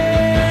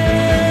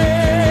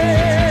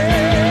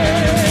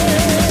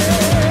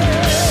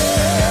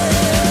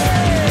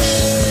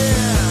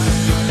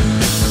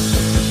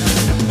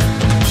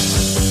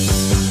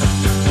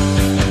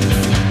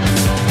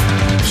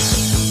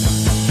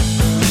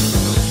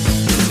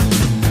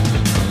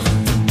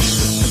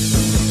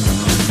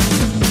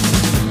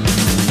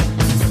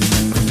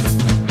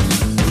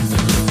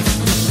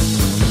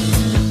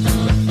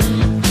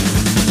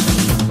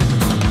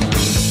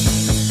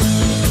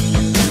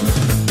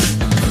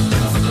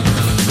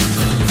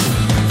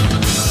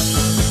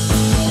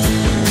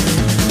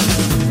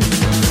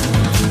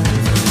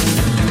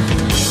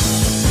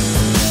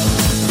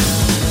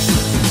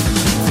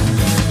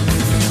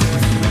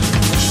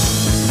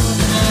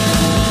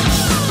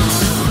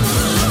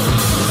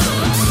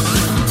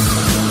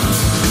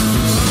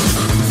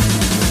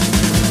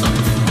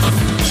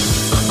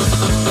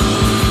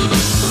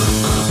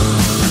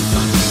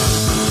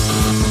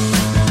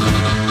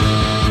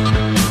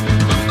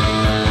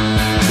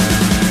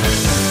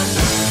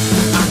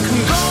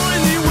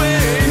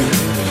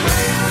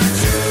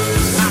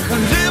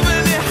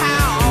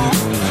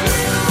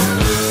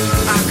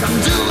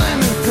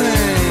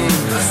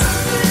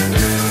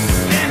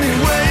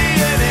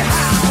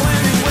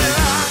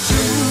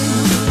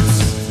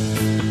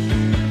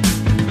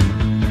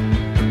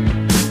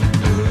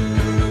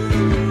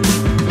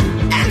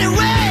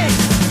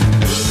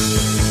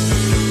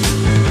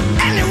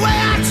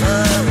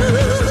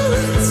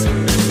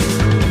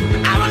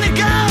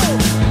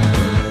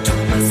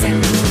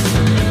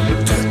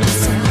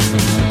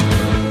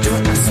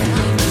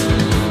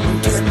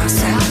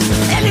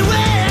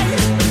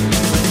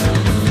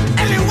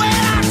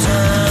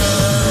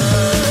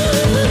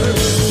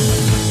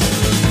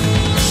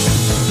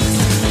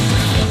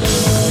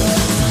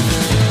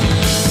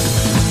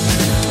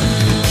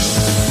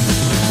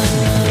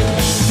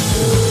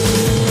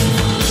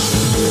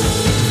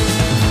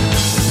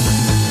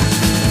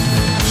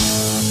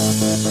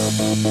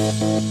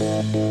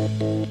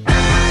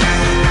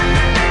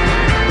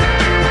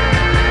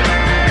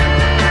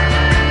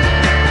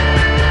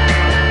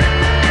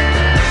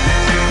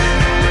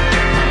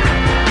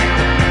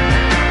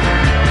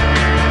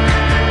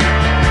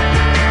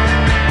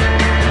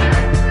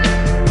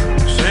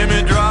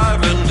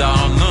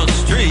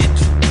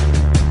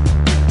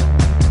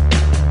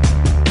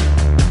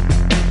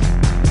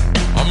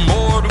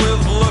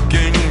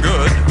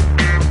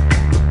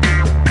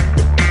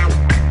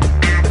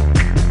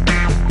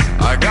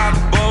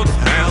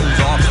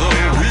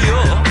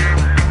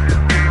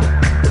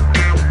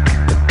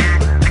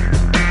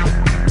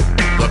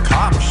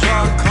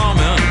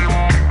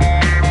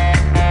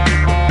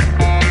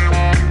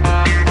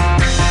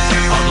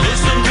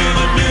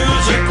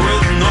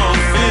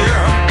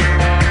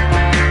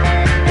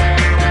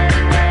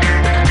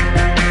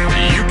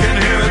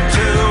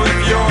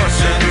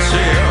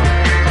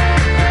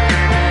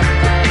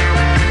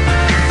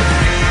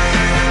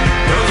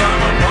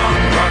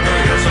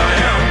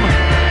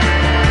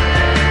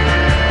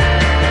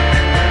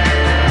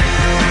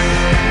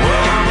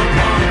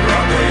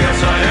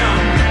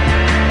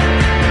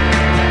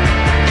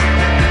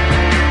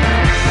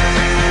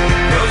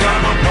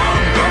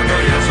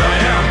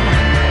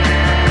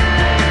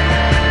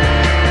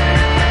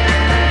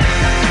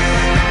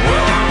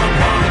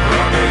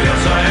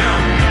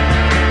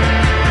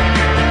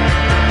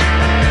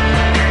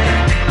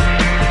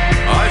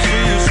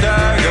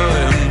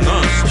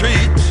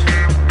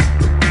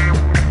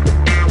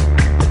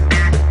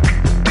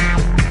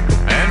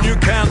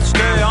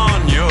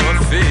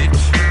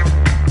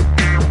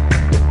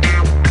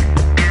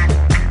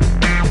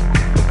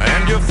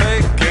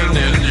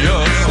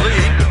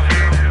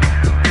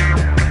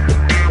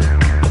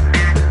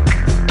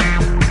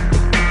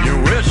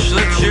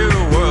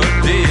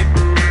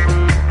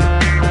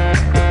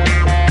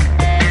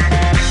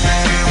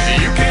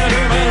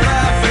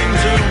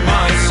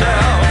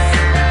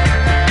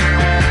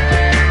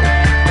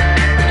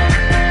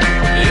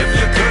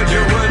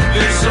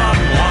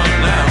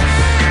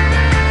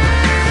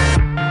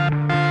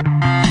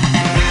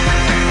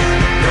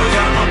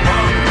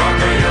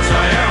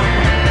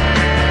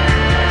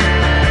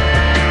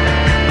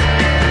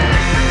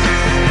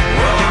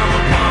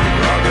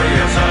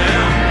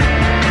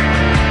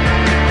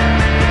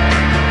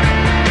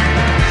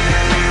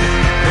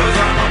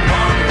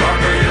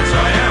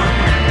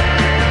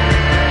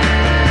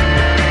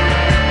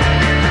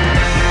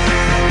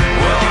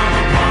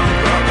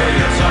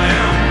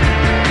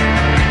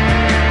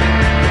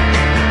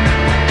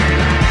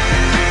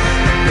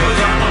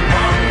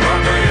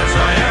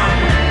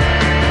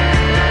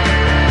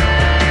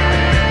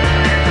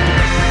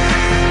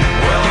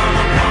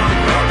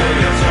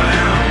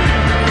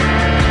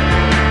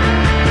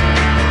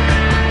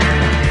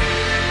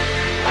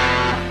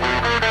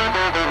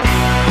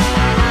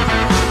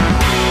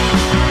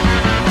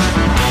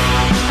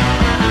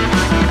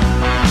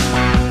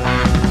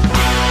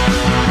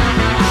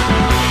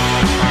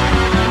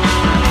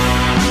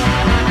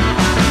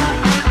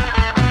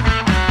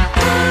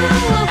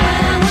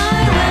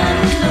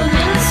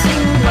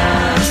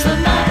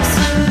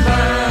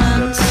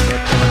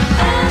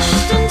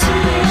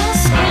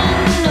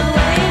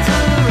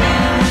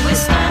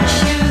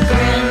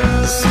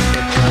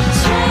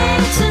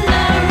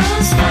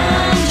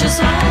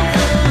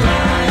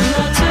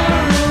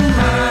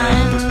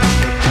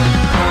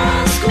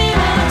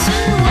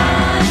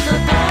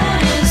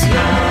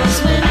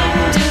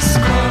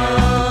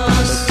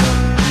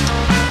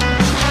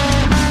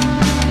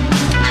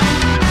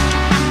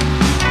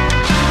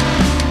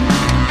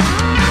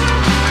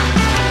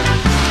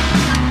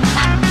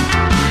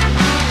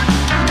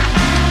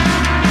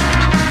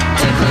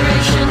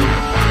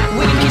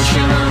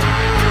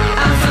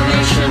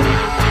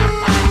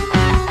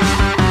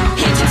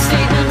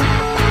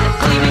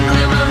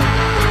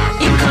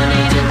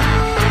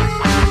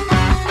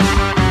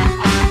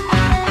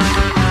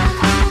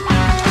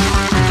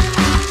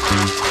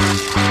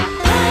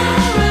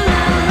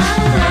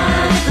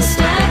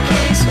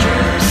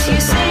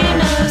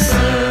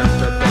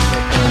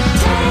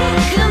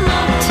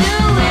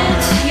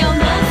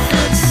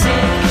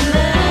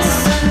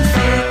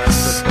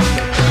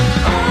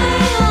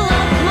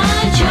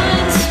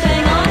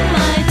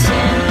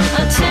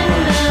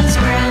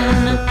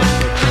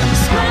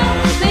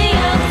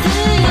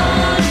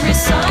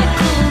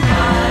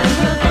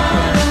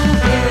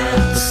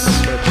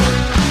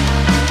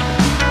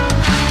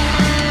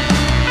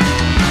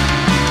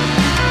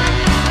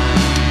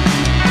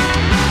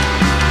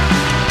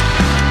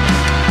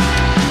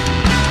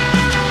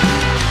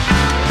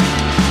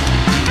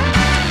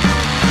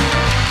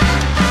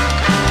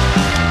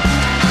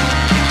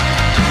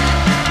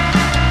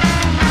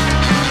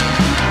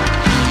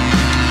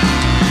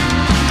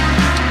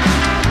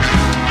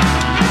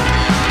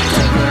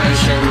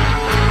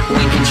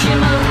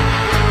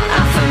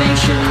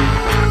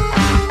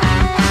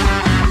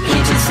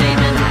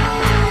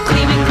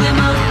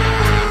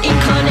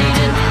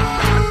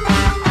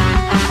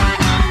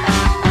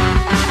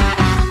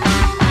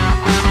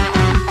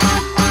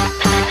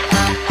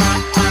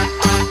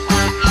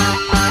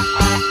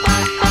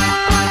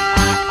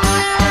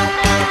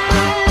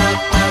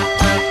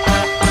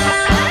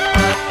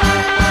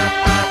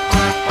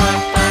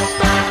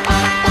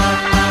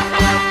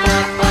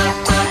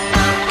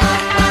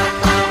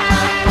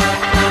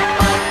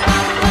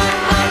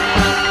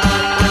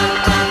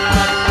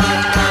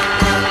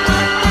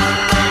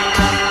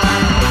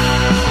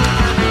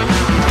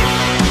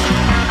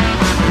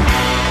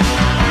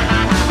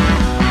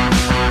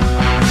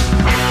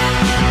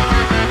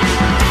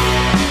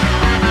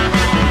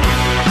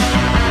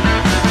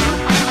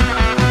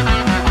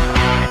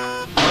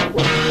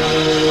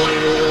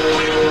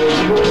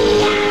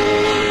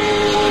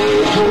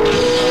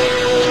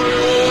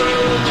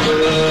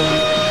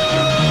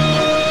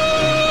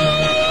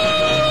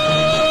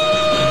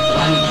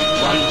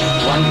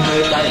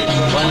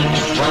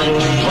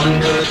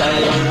 cơ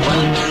tay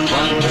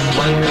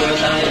quanh cơ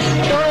tay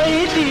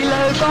tôi đi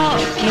lời có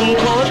nung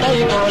khô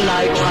tay có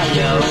lại qua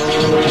dầu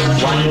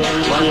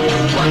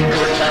quanh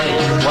cơ tay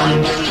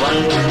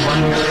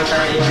quanh cơ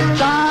tay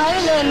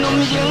trái lên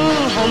nung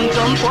dưng hồng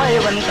trống quay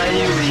quanh tay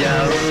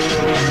dầu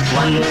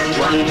quanh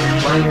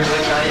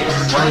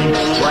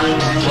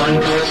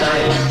cơ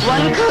tay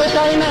quanh cơ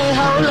tay này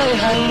hậu lời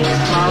hành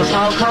màu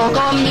sao không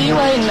có mỹ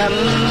quay nằm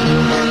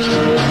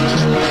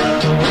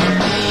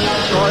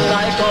có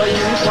lại có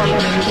những phong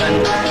tình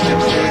gần được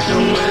sự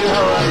chung với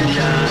hậu âm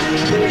nhạc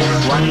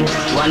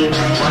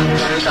quanh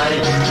cơ tay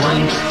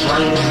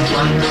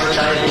quanh cơ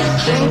tay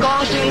xin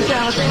con xin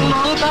chàng xin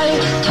móng tay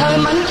thời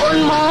mắn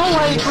ôn mó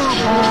quay cu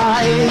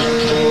phải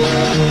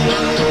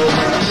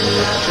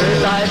cơ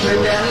tay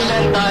cơ đen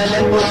lên tay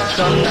lên bút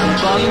cầm nằm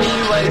có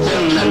mi quay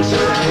chừng nằm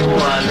sự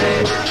qua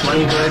lệ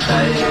quanh cơ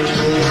tay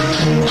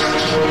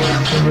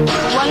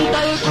quanh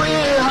tay quy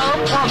hậu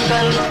phong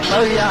cần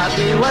tới nhà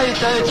thì quay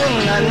tới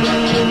chừng nằm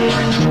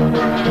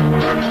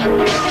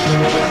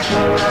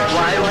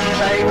quay quanh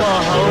tay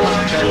có hậu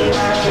cần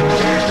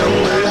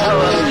chung với hậu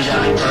âm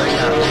nhạc tới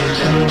nhà thì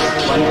lưng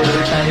quanh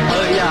cơ tay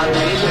tới nhà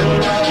thì lưng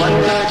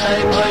quanh cơ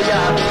tay tới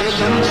nhà thì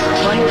lưng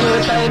quanh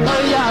cơ tay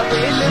tới nhà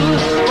thì lưng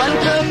quanh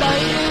cơ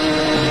tay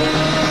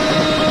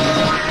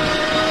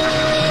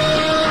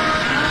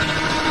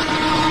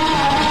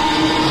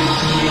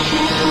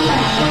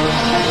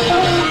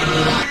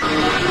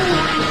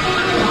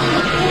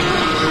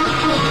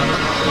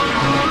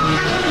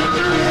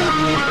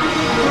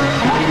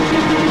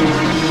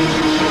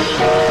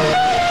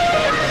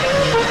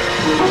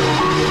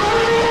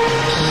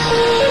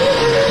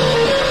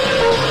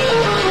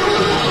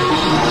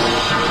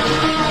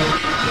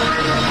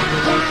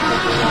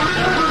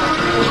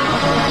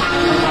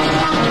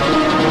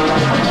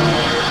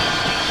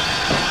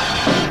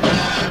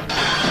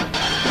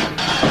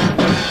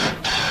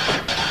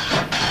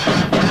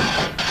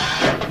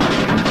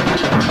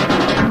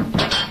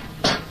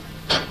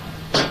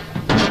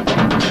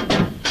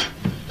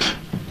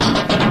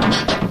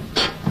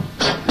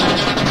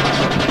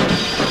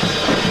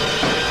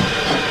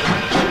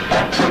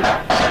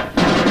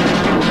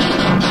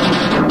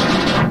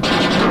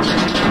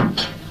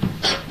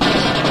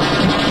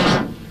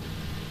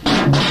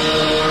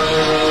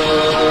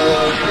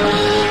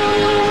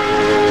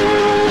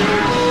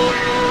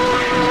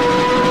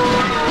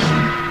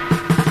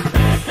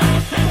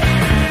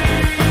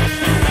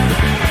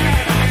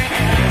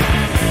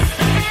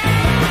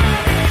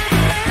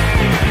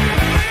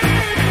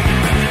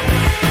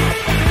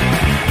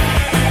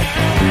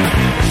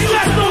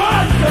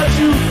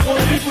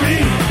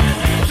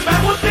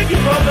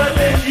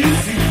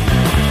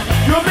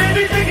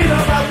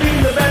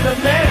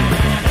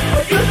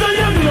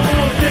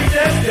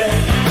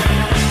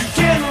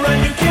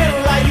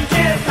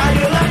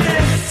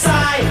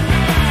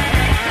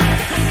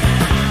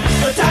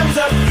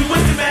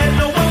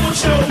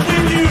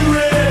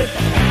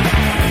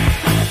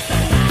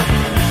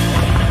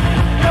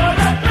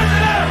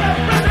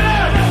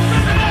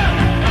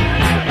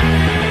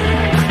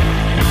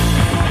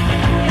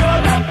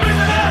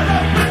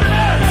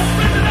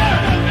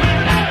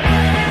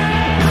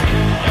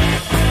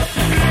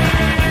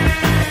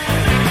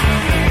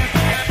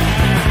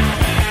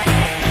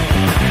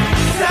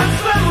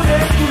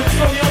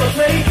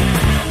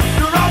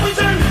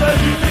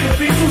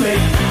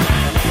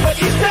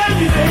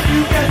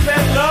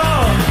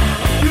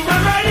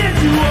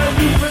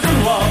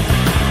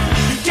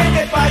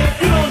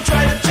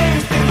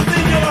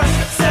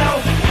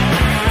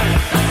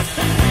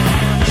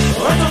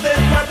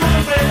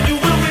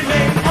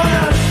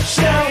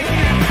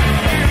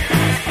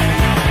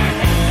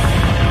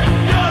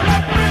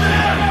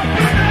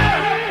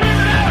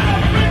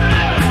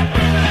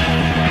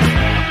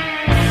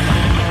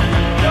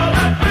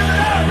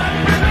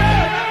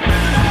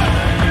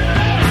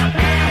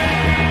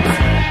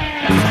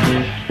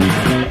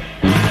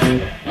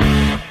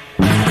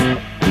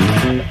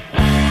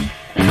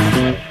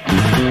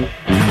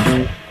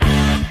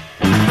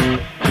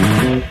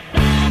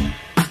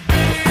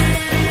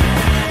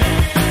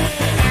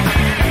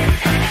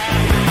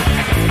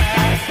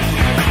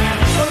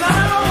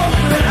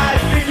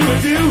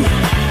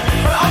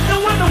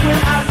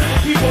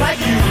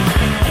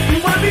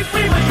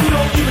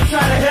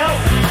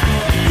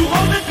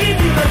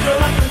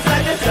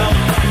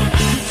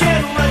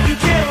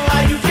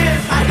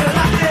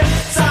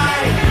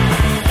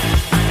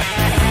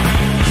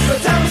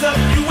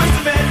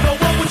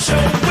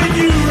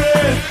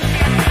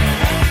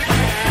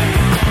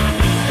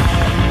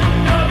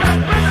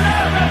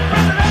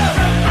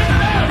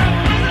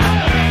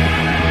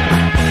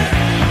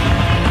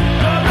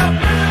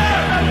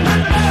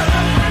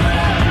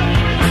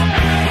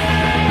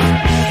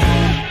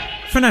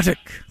Fanatic.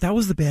 That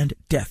was the band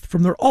Death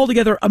from their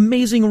altogether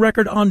amazing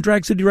record on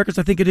Drag City Records,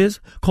 I think it is,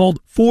 called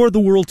For the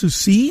World to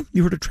See.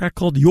 You heard a track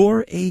called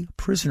You're a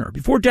Prisoner.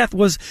 Before Death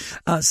was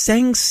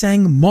Sang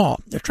Sang Ma,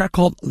 a track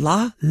called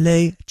La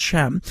Le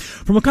Cham,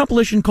 from a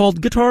compilation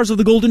called Guitars of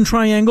the Golden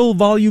Triangle,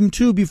 Volume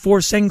 2. Before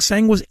Sang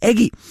Sang was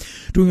Eggy,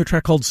 doing a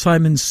track called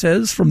Simon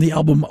Says from the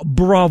album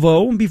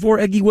Bravo. Before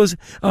Eggy was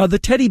the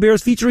Teddy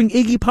Bears featuring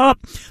Iggy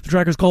Pop. The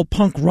track is called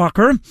Punk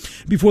Rocker.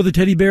 Before the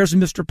Teddy Bears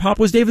and Mr. Pop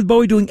was David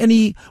Bowie doing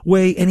Any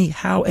Way,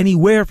 Anyhow,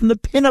 Anywhere from the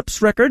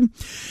Pinups record.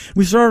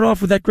 We started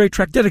off with that great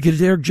track dedicated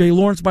to Eric J.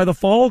 Lawrence by The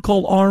Fall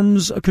called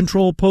Arms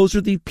Control Poser,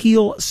 the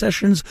Peel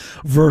Sessions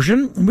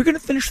version. And we're going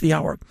to finish the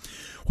hour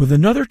with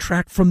another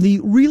track from the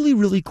really,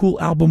 really cool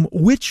album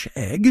Witch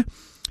Egg,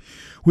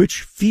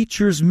 which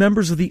features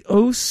members of the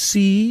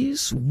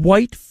OCs,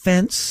 White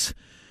Fence,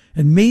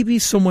 and maybe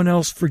someone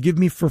else, forgive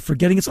me for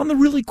forgetting. It's on the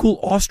really cool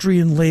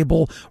Austrian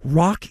label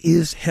Rock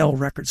is Hell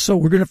Records. So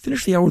we're going to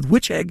finish the hour with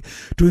Witch Egg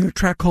doing a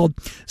track called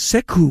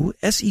Sekhu,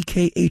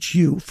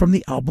 S-E-K-H-U, from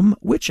the album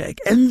Witch Egg.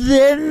 And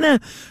then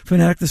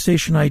Fanatic the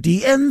Station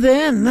ID. And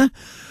then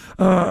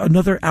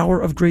another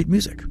hour of great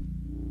music.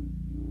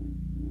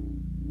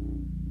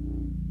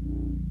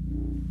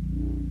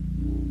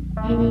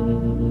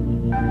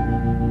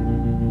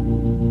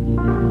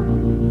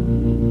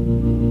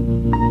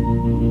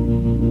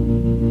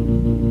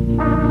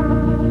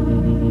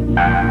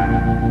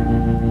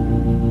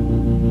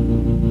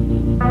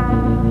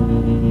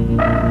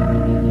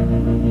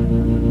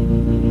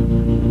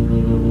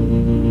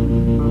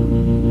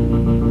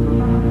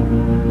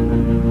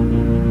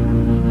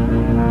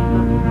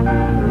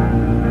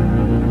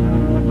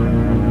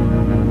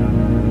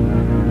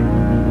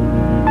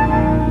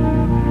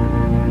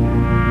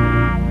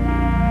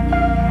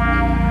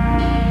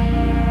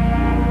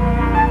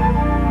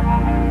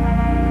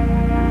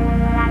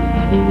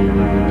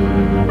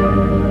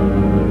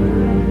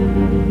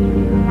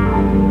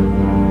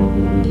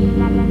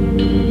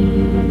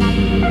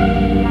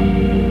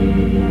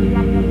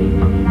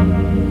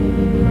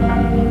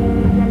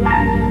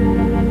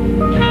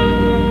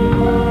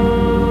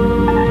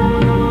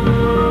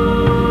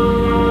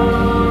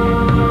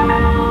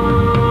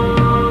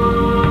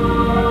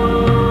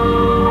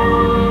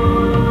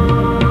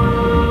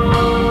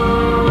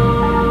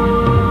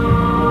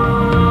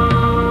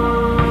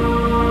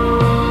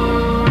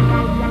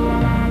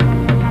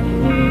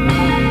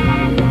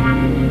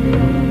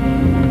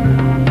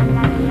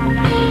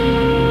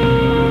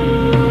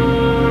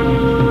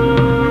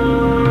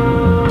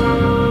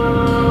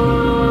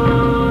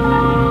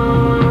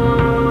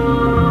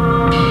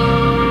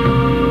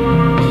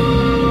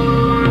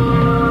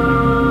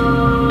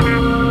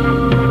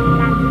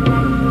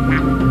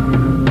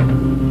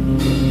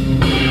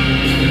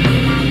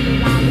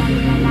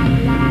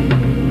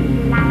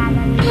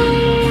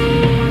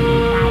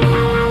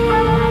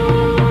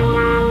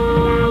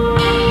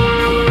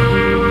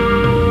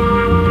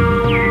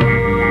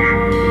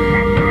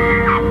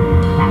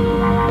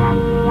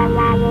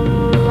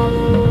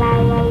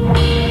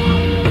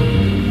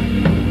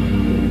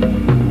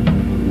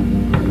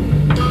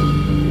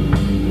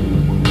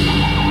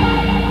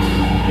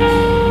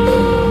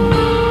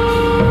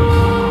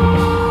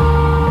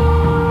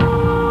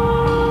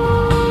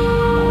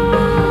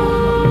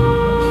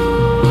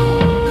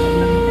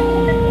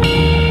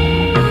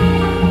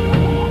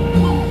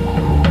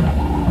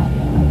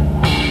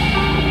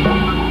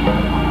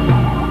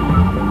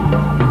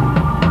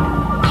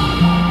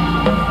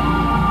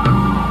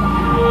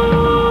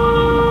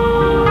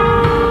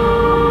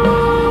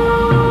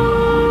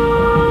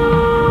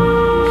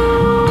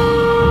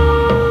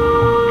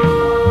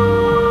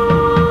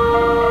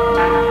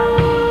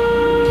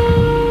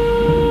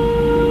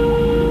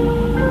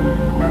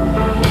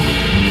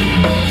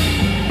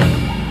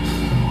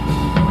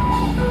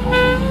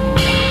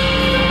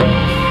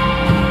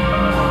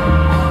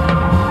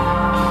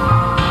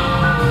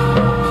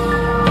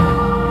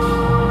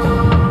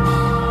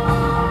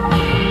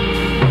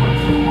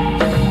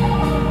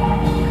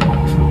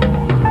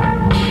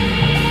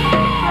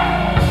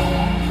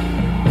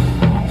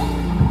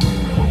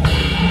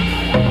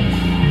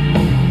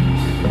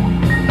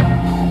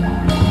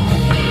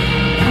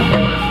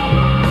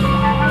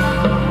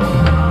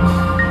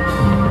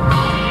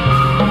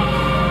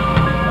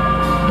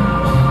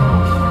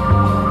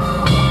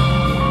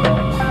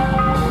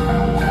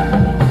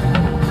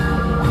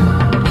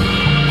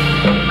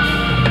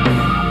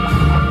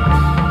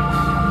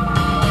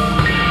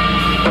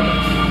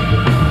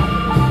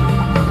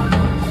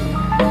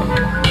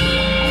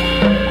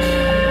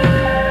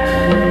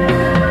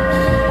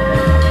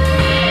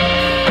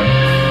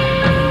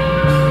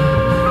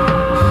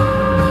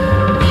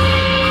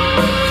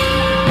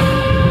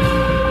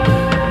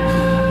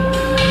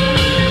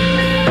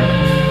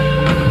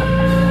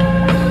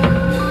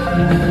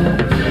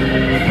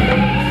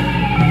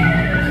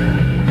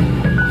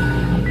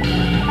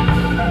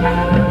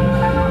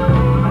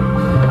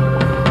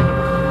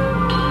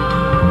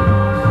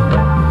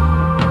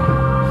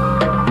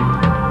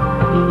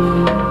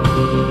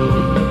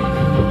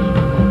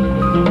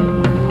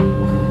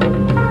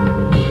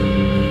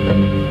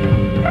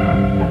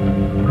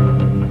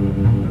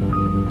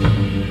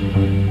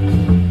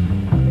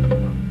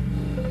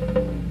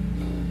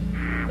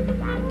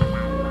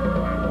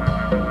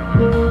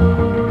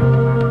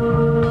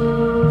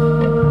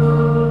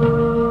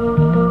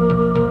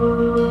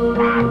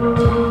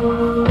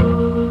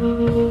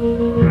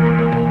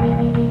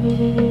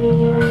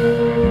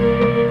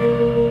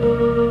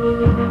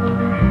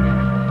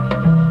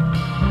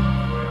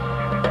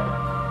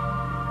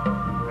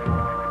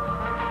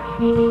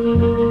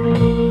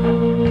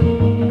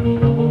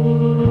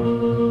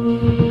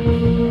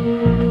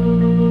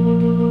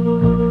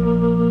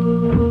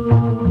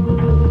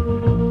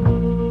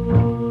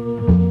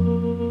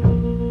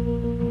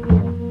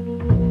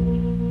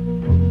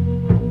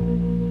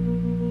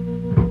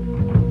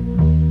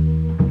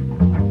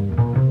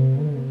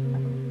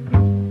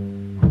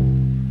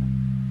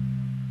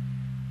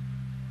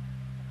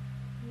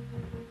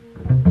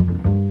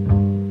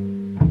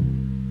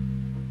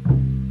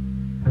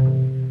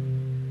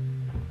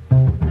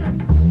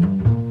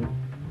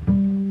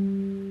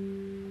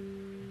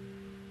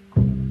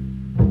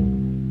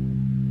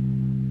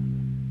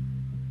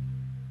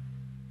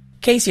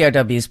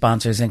 KCRW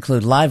sponsors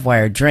include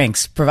Livewire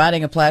Drinks,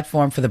 providing a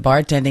platform for the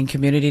bartending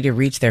community to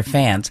reach their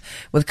fans,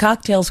 with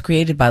cocktails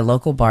created by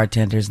local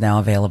bartenders now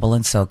available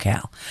in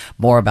SoCal.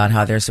 More about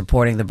how they're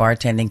supporting the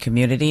bartending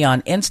community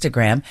on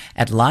Instagram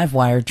at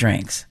Livewire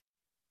Drinks.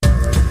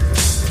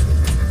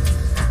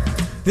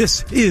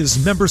 This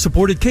is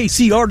member-supported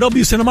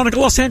KCRW Santa Monica,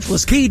 Los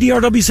Angeles,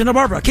 KDRW Santa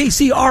Barbara,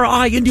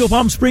 KCRI Indio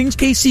Palm Springs,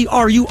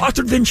 KCRU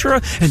Oxford Ventura,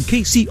 and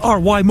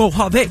KCRY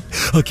Mojave,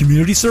 a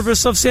community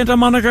service of Santa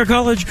Monica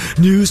College,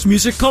 news,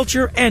 music,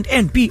 culture, and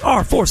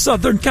NPR for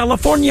Southern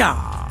California.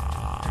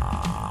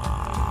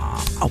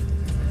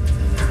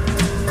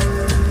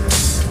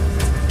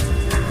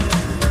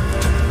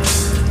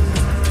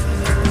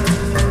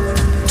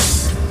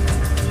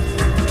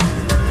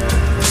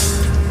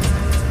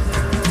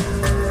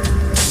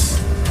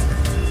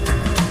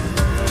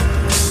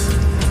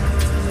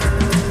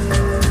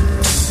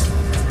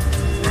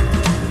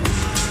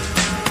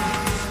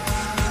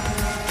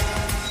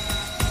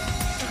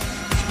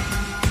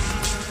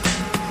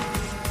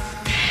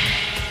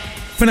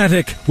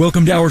 Fanatic,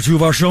 welcome to Hour 2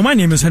 of our show. My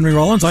name is Henry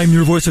Rollins. I'm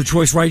your voice of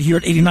choice right here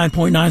at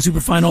 89.9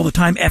 Superfine all the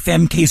time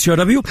FM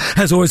KCRW.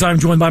 As always, I'm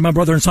joined by my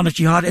brother and Sonic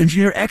Jihad,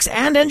 Engineer X,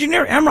 and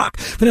Engineer Amrock.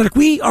 Fanatic,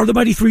 we are the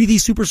Mighty Three, the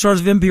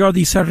superstars of NPR,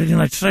 the Saturday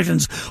night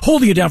sessions,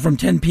 holding it down from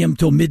 10 p.m.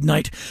 till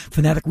midnight.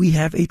 Fanatic, we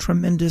have a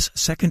tremendous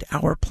second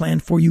hour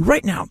planned for you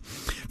right now.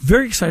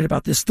 Very excited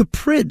about this. The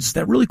Prids,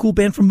 that really cool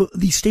band from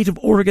the state of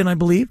Oregon, I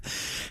believe,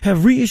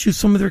 have reissued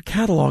some of their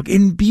catalog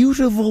in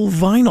beautiful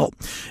vinyl.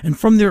 And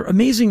from their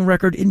amazing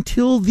record,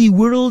 Until the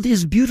World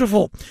is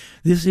Beautiful,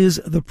 this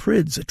is The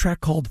Prids, a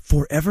track called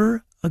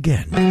Forever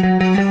Again.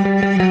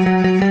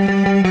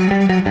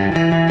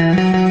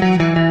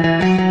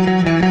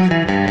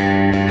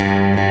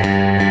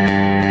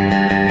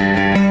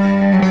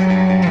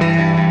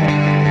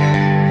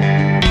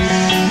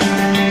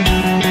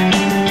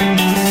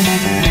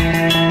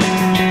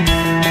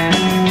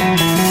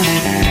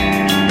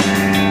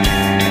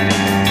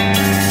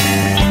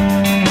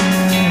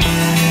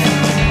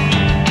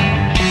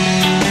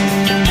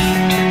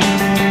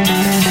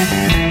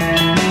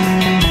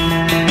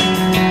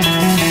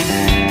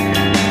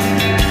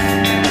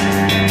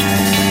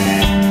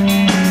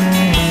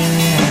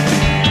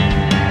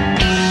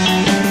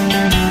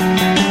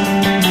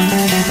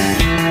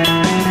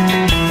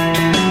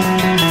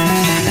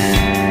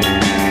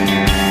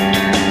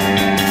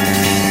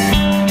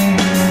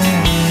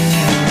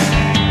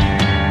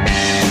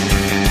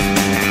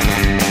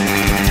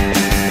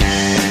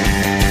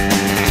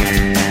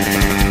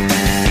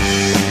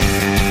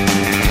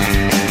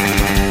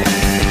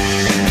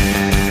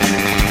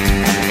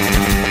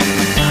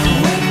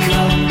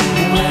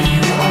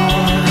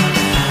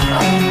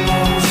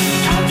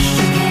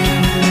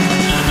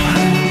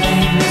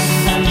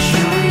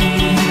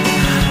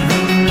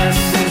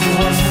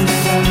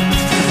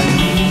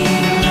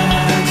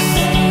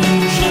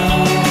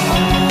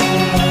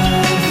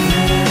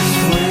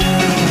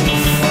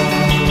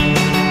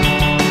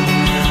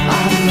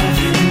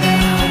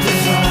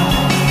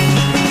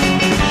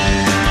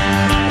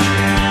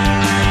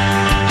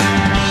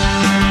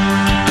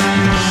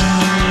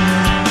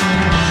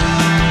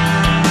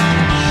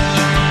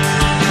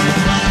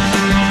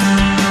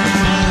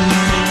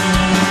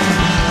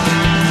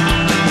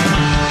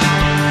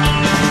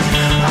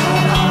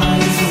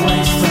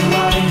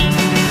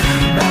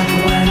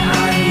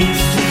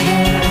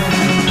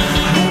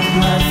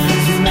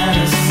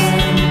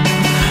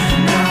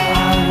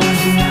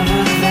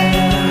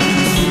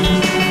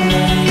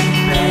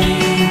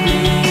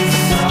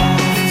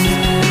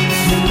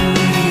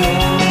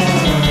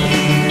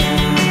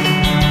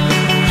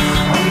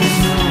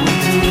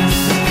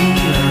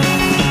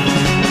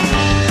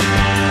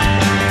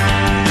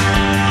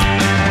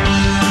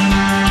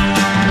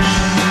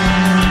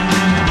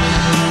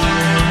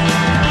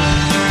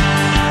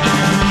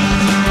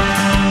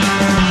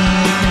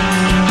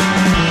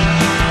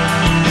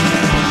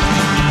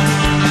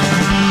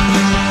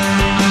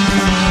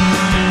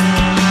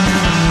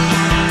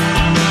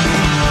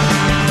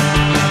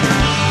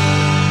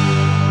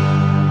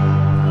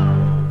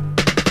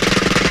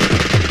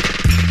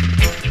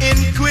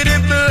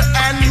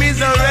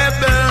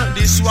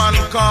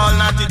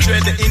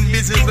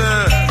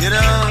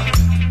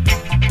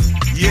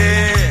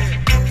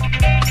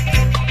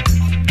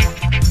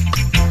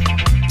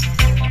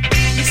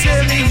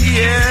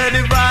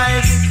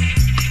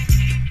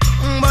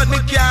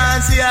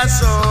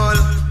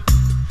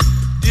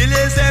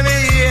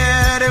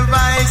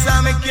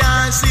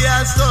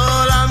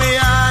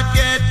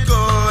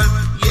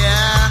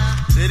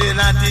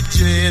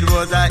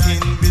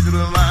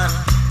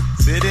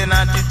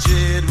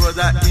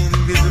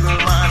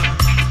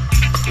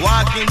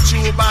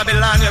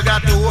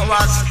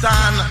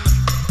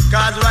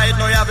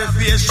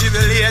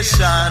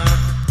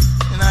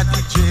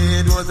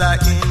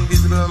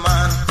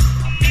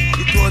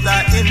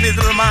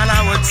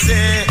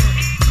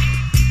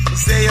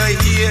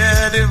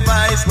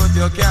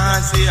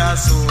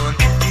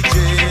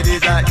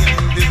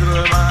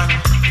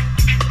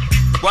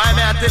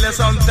 tell you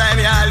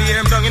sometime y'all hear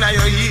him down in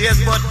your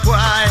ears, but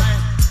why?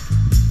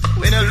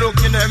 When you look,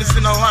 you know, me see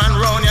no one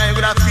round here, you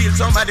would have feel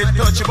somebody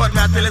touch you, but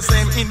me I tell you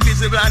same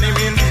invisible and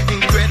him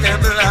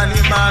incredible and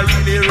him a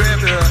really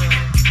rebel.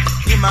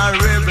 Him a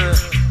rebel,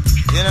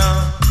 you know.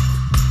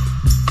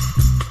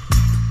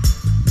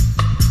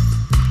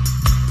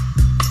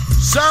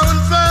 Sound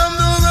from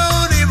the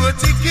road, he would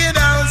take it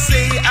down,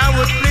 say I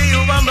would play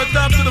you on the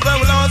top to the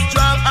very last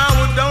drop, I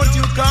would don't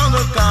you call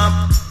the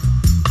cop.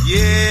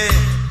 Yeah,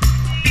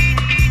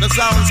 the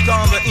sounds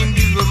called the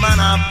invisible man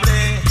I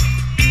play.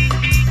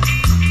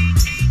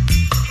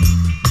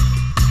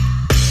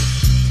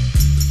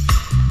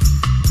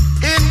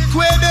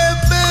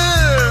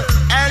 Incredible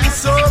and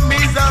so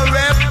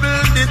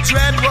miserable, the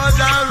dread was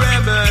a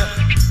rebel.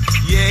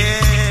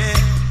 Yeah,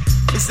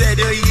 he said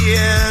you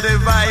hear the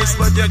voice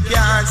but you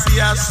can't see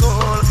a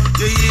soul.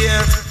 You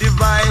hear the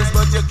voice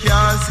but you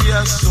can't see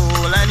a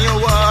soul. And your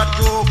heart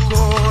go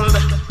cold.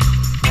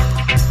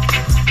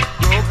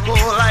 Go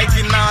cold like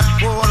in North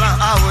Pole,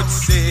 I would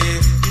say.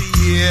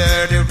 You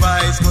hear the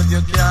voice but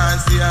you can't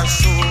see a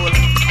soul.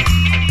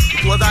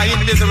 It was an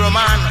invisible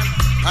man,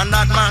 and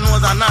that man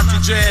was a naughty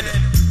dread.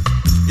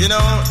 You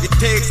know, it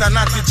takes a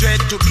naughty dread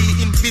to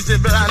be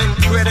invisible and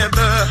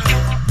incredible.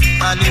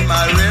 And him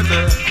a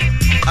rebel,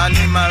 and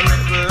him a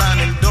rebel, and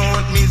him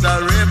don't mean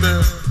a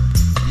rebel.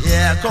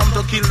 Yeah, come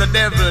to kill the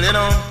devil, you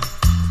know.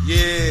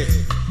 Yeah,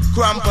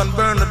 cramp and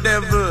burn the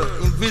devil,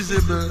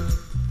 invisible.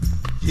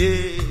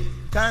 Yeah,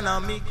 kinda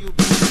make you.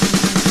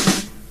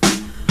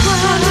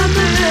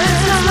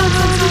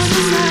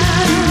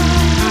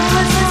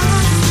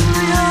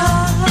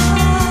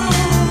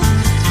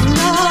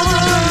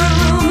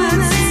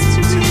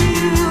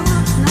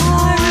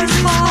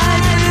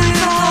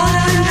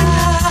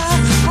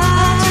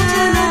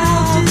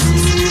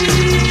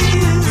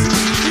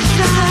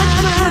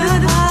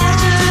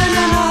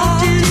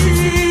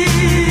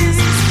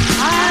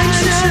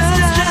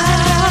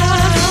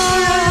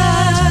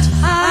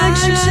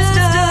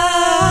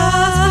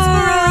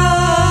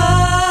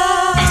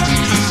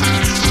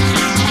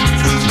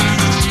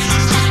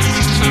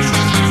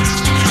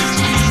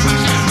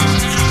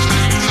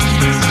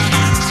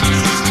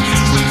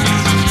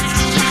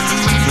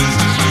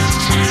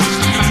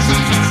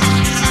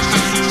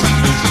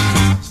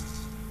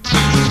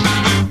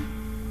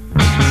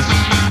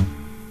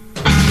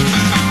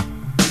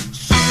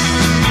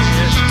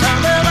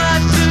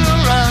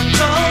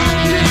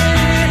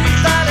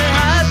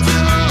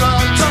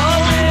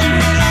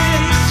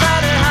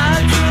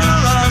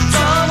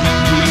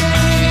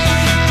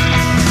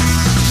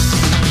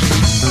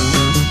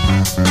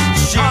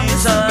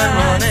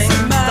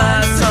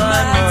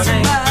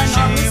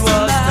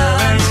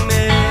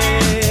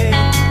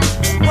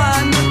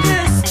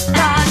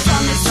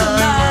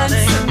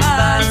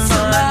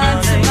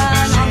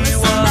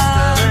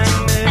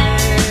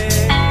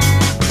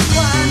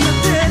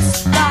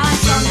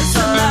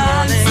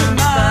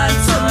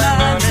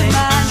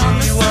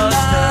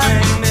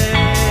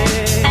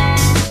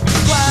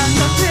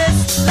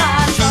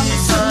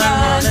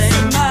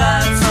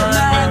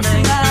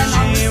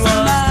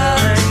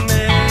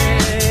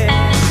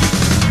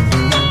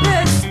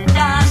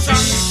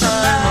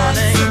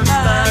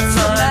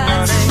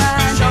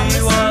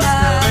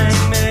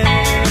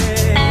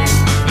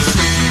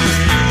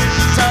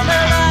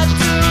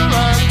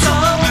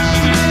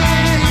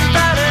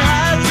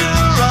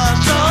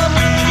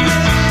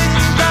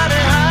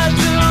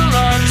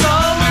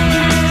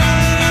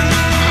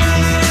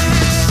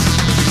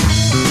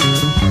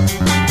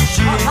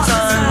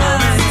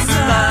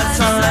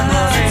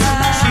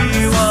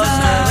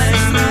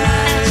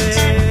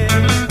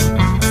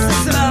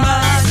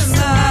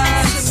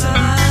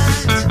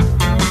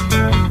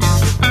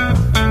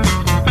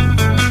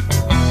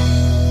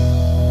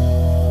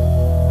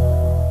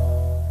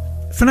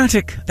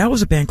 Fanatic, that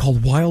was a band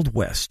called Wild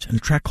West and a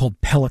track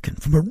called Pelican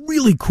from a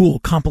really cool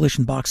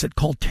compilation box set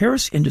called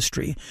Terrace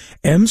Industry,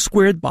 M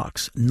Squared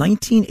Box,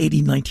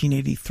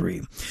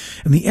 1980-1983.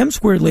 And the M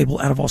Squared label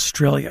out of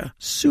Australia,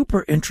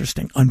 super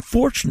interesting.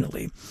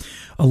 Unfortunately,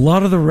 a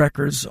lot of the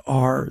records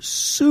are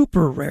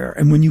super rare,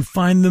 and when you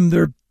find them,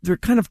 they're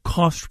kind of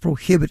cost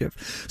prohibitive.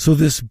 So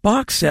this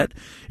box set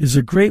is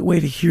a great way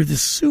to hear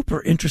this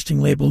super interesting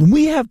label. And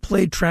we have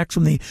played tracks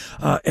from the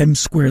M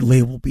Squared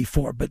label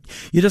before, but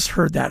you just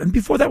heard that. And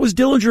before that was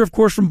Dillinger, of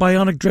course, from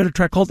Bionic Dread, a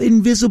track called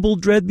Invisible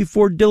Dread.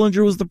 Before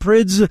Dillinger was the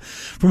Prids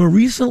from a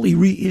recently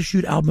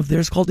reissued album of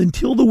theirs called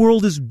Until the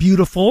World is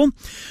Beautiful,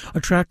 a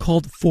track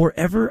called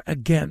Forever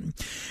Again.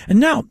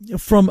 And now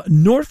from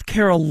North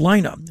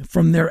Carolina,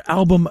 from their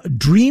album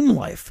Dream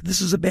Life,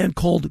 this is a band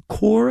called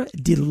Core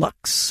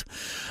Deluxe,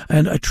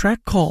 and a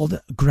track called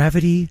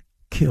Gravity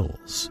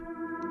Kills.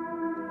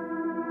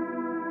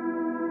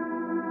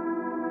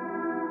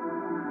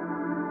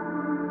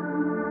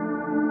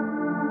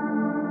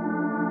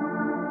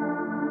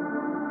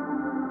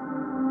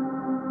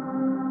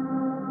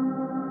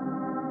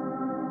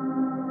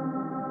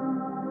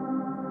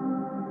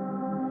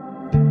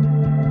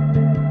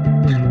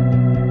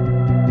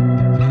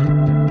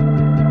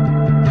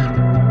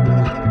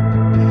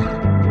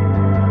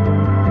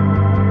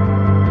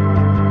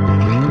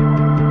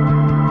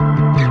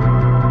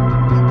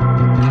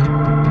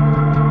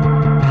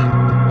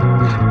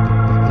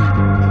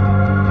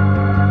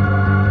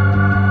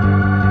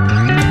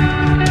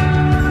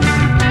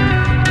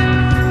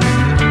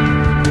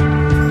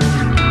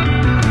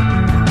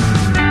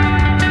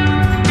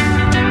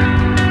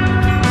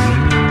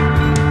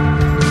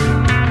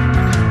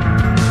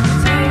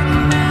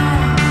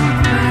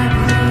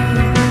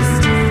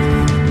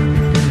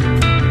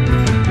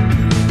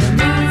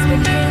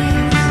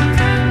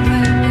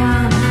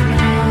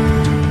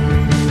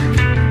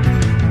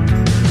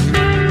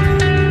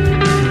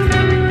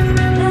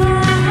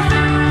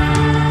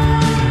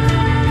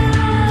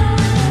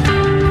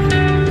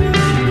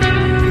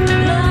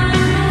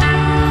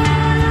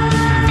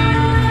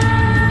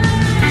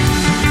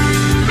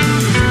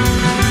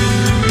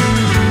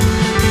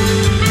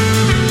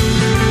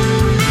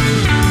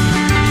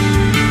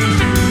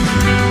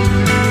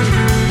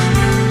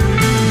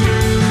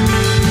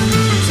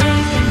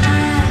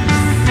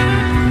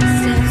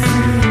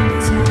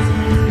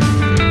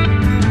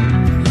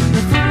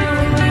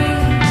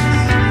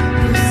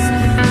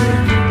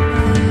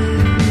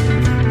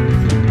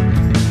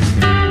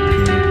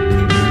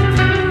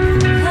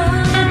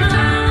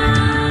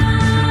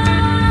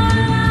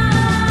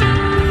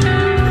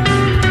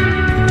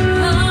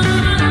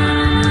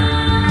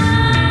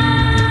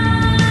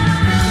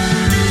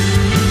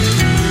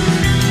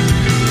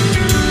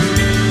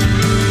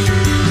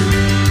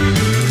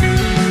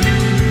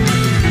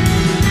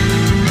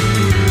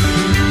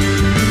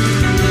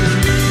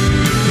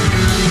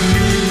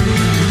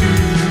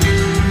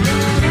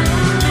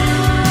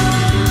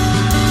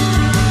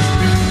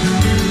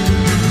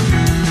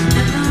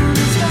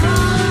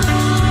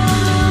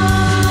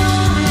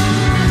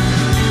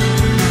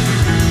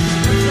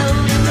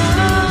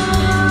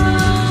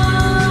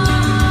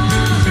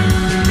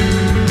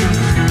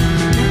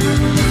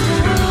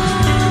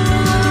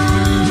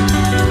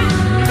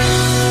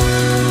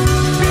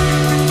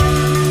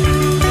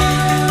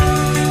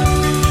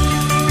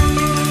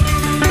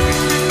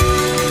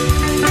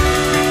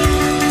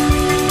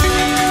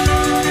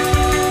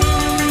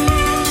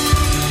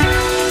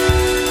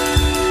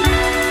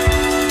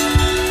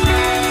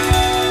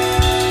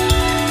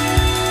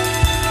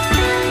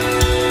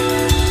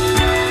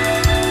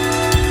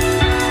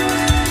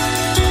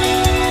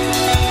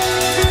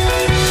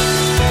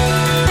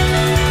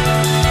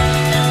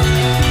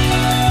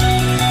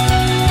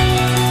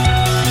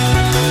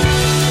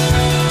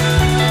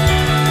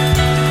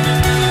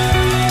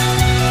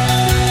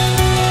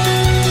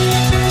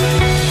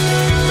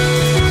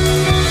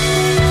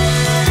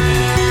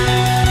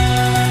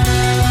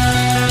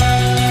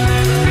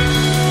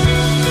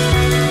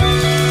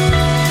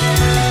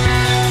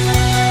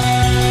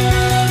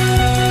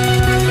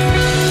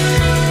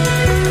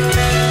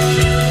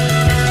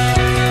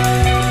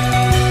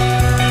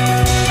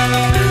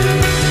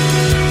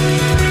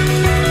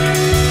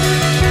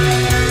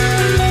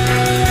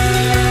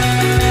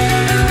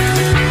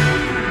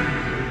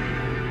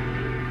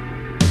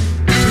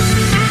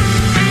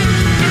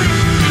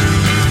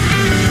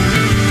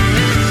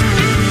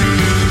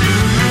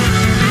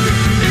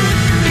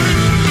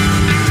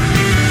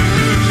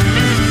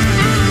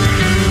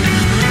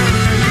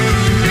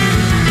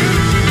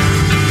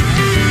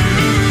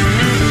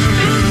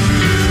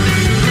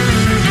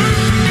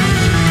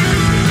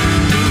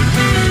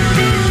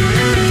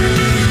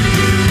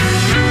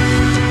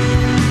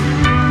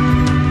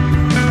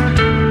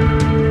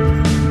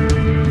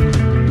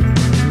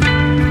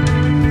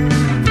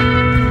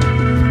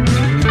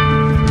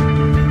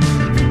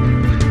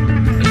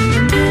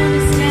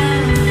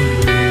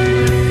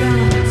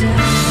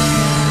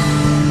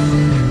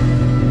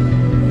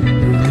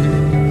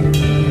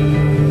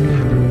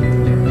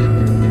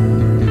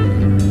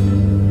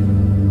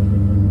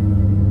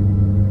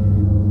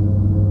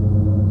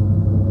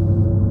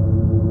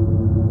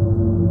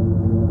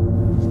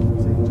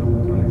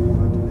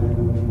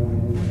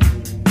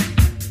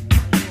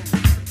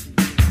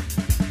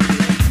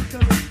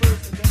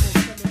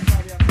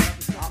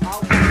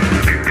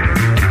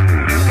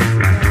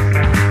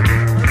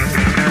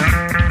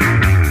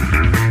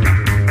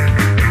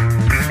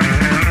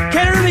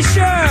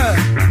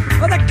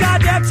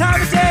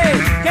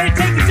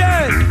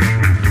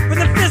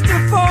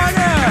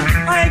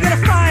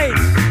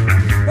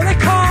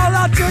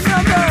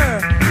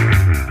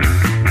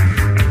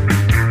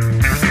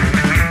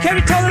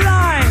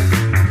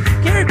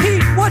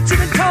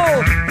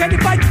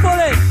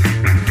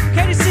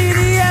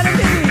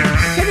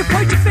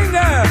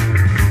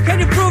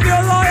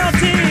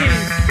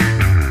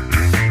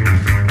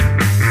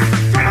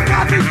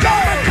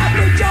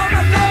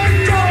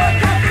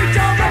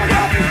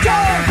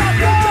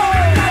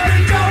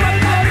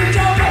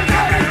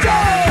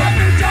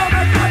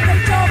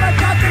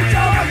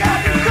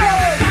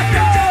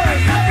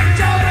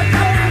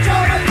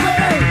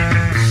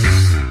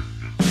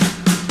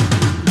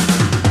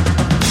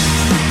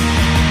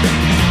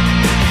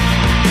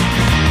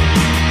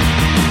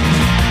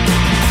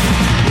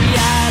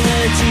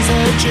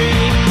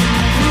 dream,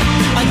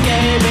 a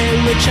game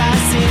in which I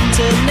seem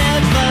to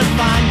never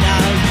find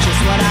out just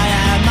what I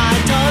am. I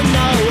don't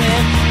know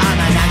if I'm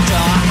an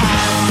actor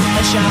or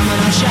a shaman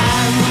or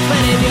sham,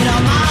 but if you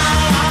don't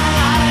mind,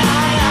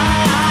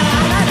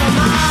 I don't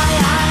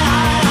mind.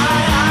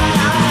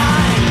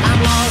 I'm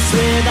lost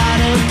without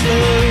a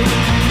clue,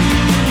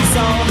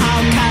 so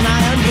how can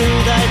I undo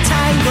the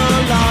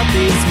tangle of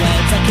these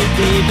words I keep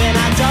weaving?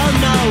 I don't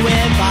know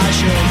if I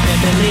should be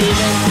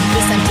believing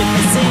this empty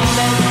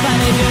perceiving, but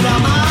if you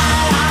don't mind,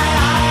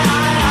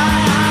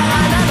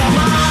 I don't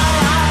mind.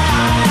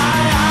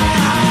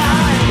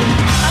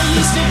 I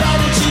used to bet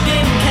that you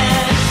didn't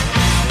care,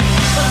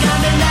 but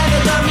kind of never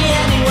got me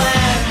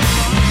anywhere.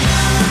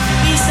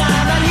 Each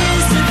time I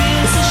used to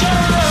feel so sure,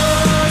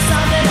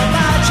 something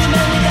about you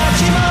made me doubt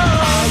you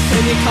more.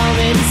 Can you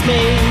convince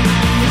me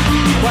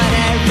when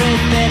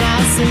everything I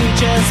see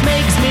just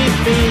makes me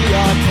feel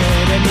you're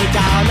putting me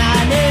down?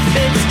 And if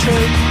it's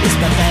true, this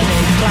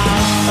pathetic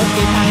cloud will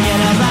keep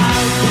hanging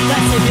around.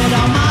 That's if you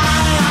don't mind.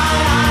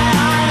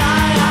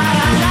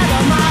 I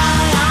don't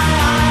mind.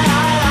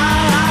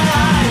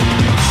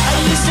 I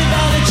used to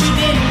know that you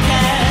didn't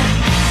care,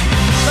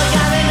 but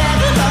God, it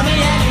never got me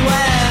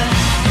anywhere.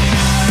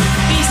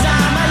 Each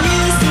time I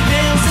used to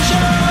feel so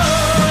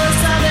sure,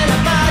 something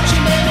about you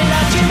made me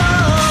love you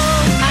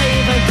more. I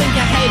even think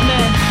you hate me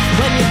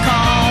when you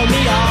call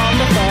me on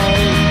the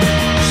phone.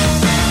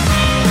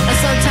 And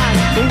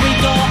sometimes when we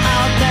go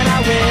out, then I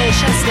wish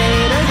I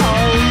stayed at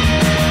home.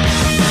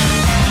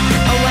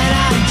 And when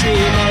I'm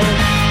dreaming,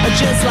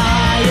 just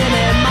lying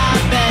in my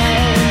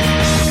bed,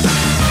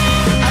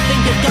 I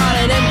think you've got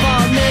it in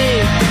for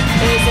me.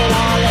 Is it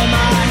all in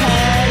my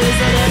head? Is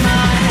it in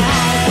my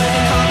head? When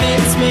you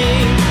convince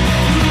me,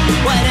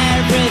 when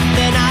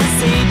everything I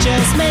see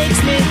just makes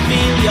me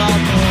feel you're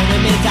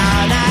putting me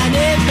down. And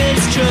if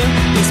it's true,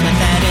 this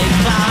pathetic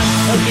cloud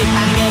will keep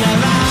hanging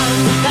around.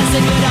 That's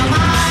if you don't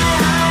mind.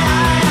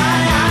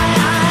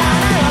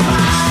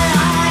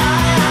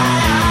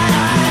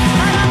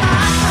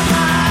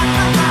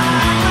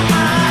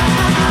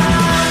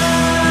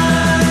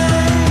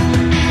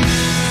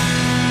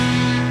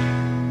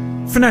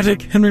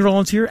 Fanatic Henry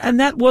Rollins here, and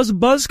that was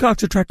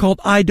Buzzcocks, a track called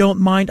I Don't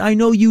Mind. I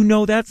know you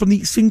know that from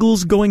the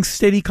Singles Going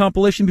Steady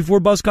compilation before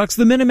Buzzcocks.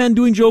 The Minutemen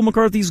doing Joe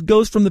McCarthy's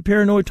Ghost from the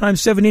Paranoid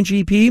Times 7-inch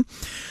EP.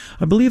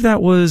 I believe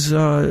that was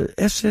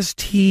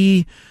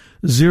SST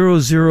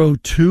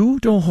 002.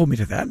 Don't hold me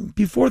to that.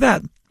 Before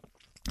that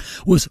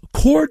was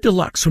Core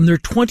Deluxe from their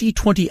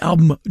 2020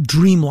 album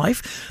Dream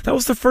Life. That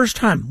was the first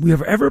time we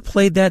have ever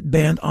played that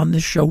band on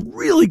this show.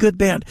 Really good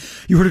band.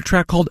 You heard a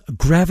track called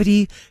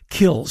Gravity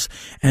Kills.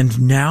 And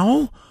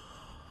now,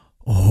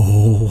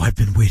 I've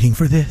been waiting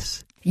for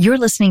this. You're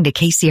listening to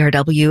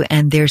KCRW,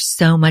 and there's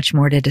so much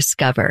more to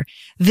discover.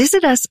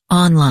 Visit us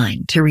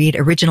online to read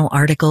original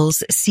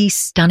articles, see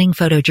stunning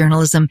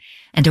photojournalism,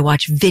 and to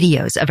watch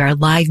videos of our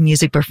live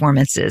music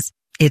performances.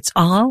 It's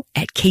all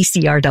at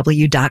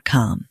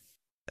KCRW.com.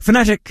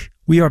 Fanatic,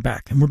 we are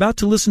back, and we're about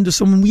to listen to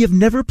someone we have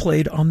never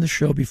played on the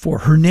show before.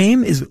 Her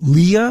name is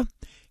Leah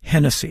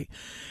Hennessy,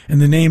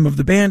 and the name of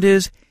the band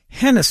is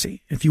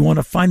Hennessy. If you want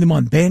to find them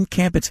on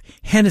Bandcamp, it's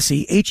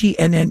Hennessy, Hennessey,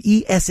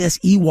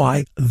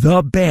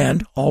 the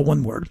band, all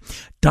one word,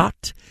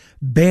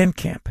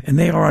 .bandcamp, and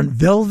they are on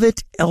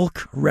Velvet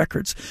Elk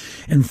Records.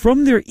 And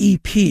from their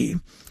EP,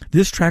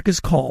 this track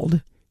is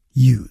called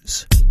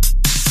Use.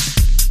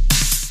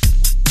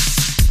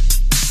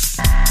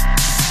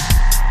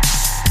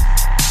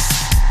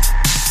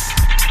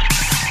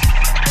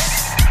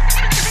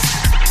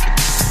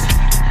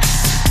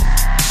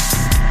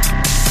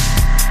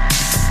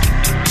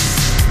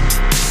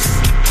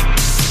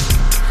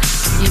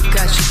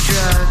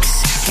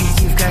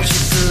 You've got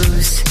your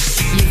booze,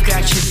 you've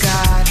got your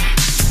God,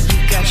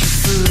 you've got your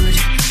food,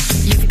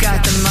 you've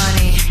got the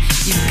money,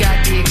 you've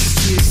got the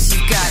excuse,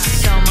 you've got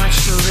so much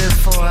to live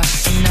for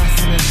and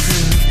nothing to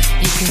prove.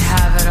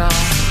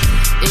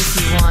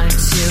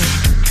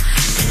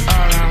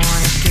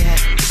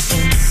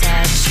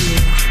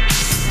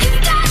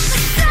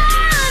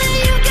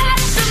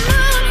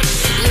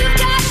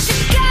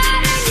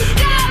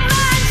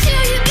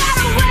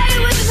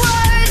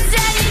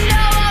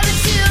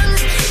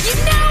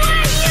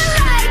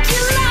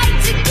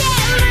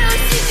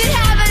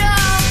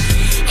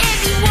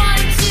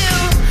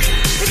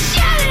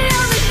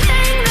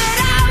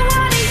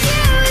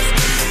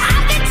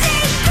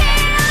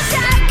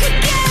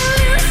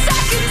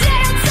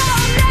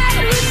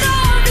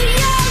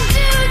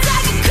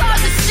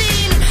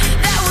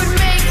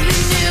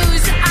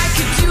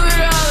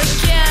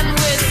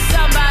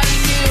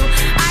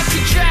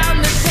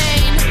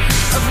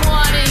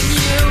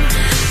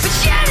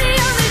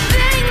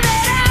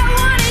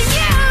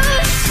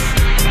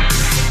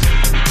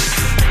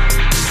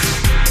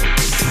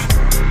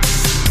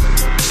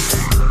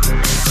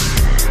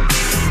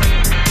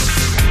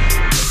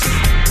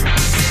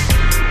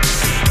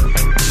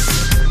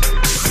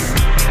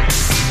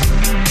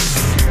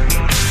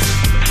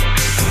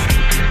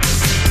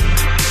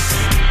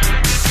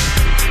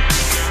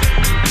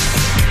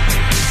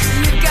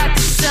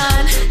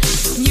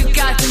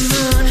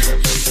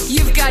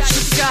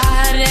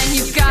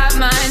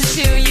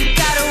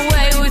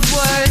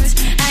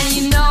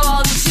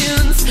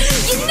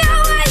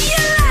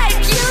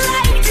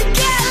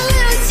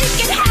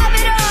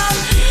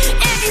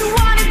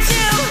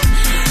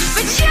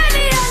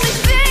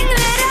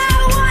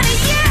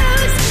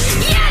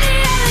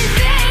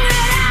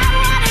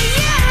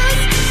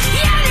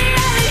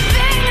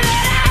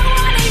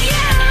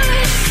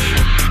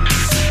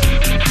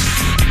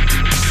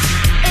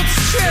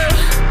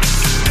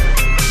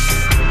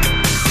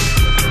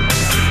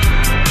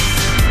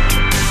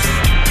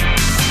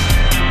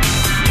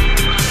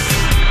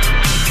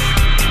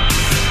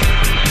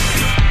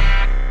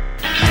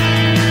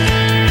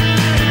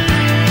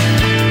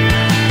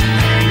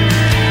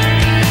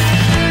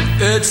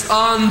 It's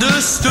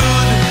understood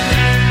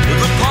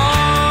the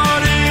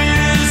party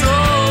is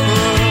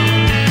over.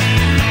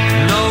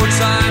 No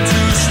time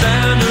to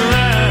stand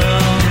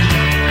around.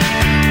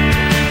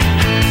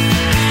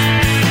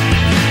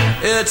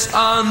 It's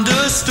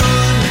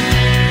understood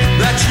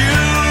that you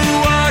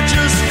are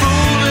just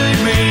fooling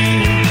me.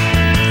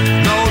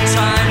 No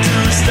time to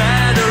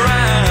stand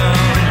around.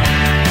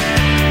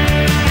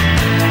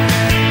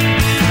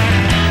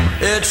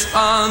 It's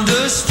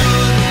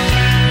understood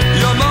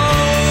your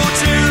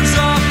motives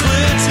are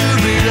clear to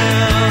me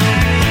now.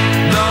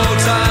 No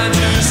time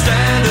to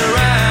stand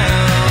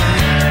around.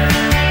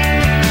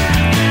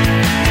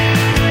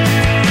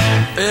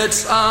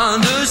 It's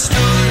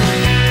understood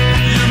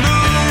you're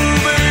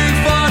moving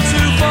far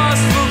too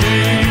fast for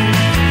me.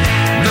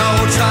 No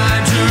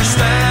time to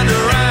stand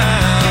around.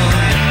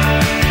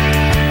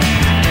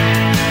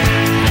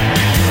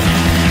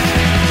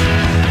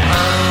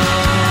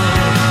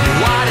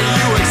 What do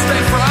you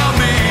expect from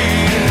me?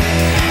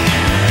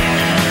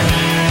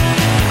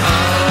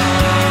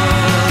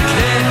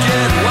 Can't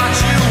get what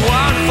you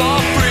want for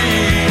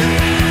free.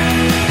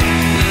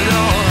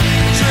 No,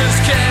 just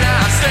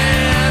cannot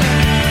stand.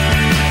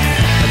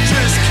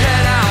 Just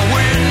cannot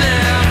win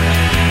now.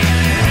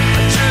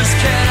 Just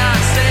cannot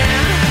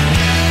stand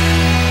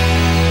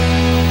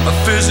a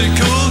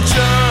physical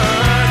jerk.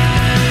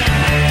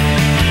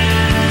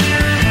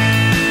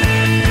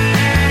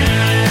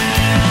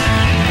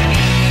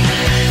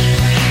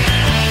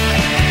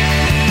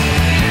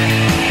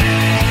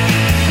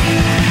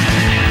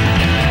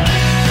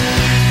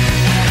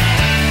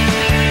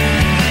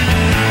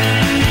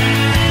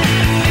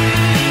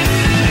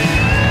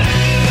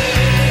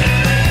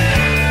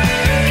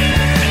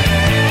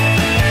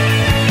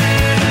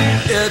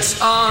 It's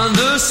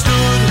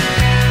understood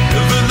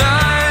the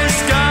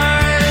nice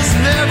guys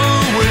never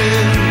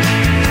win.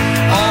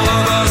 All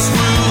of us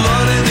will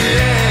learn in the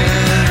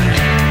end.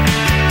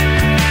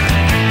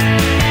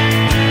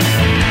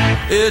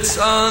 It's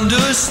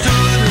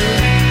understood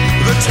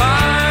the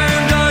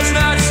time does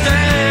not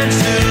stand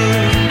still.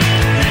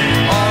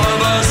 All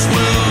of us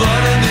will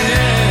learn in the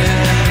end.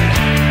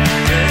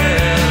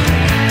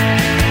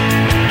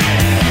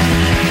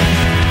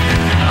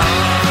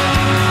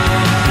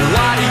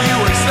 What do you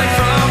expect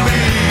from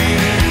me?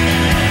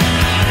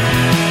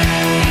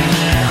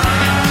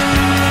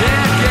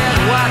 Can't get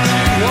what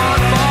you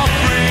want for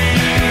free.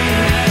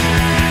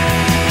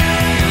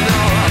 No,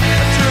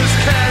 I just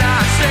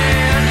cannot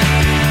stand.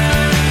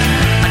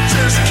 I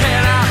just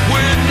cannot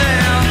win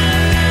now.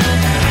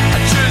 I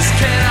just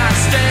cannot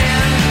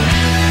stand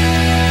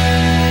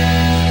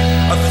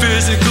a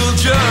physical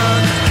jerk.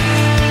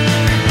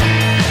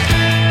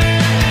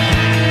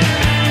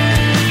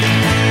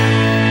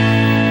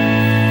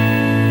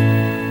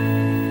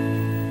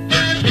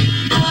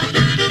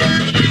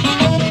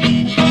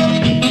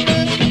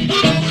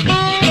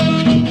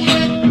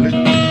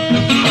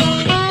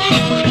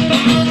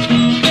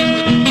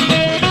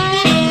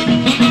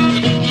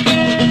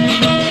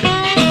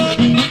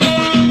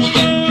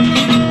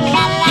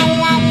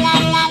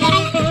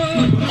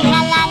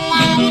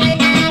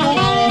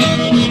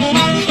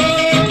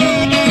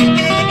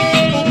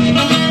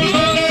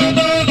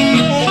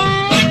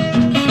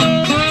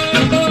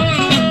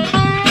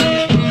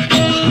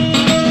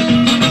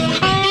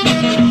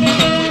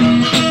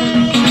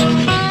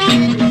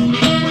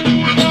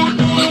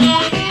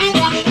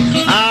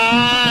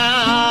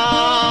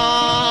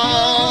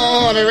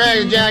 Oh, the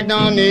Ragged Jack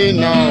don't need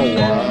no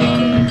water.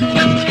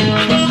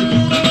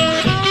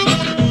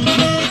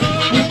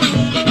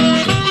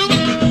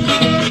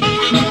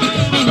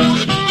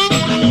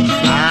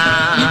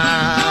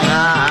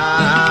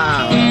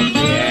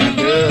 Can't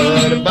do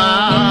it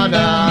about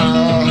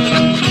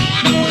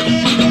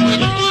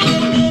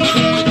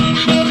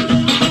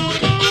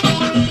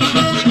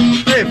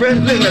Hey, Fred,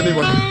 listen to me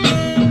one.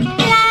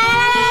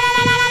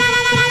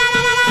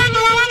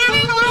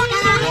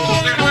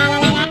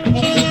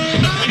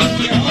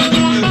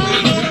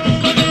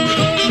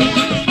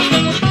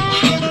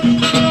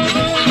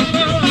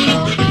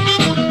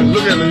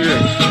 Look at me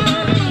here.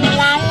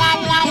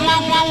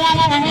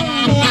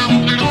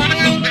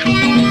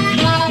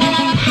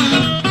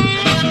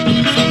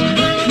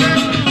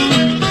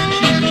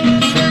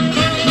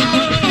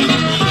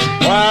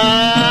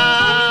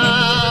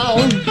 Wow,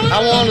 I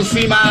want to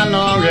see my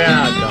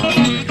long-haired dog.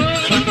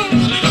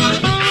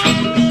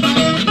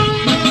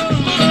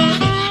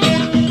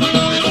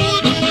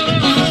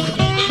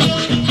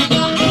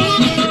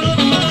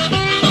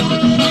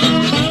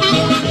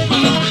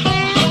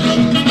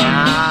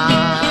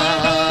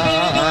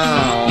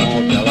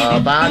 Tell her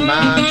about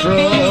my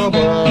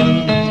trouble.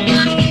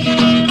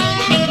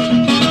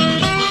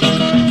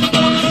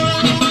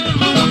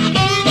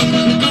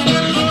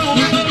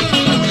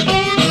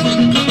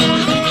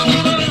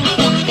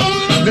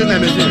 Listen to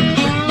me again.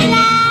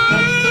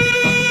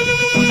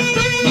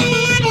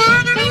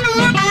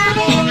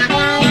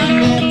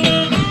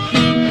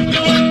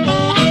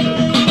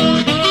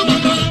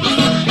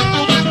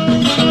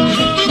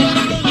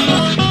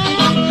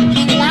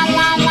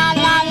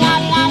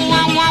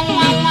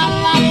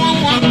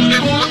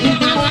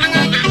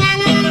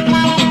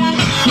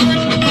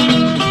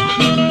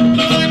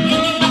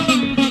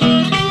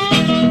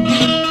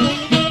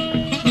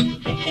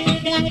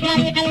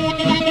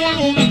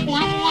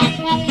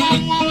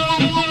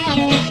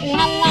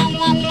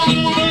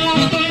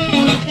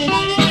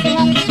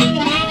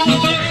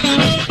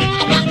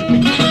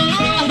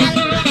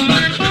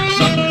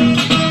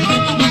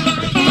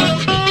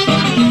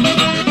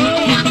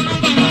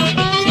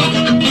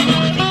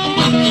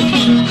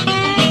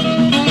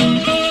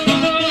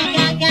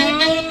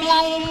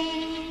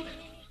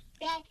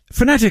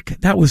 Fanatic,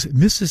 that was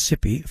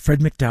Mississippi, Fred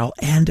McDowell,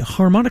 and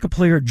harmonica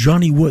player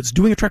Johnny Woods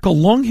doing a track called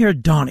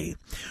Long-Haired Donnie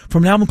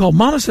from an album called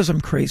Mama Says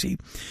I'm Crazy.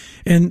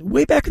 And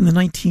way back in the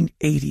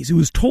 1980s, it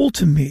was told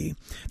to me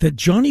that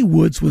Johnny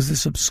Woods was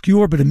this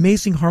obscure but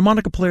amazing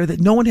harmonica player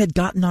that no one had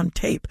gotten on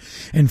tape.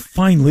 And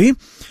finally,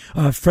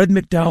 Fred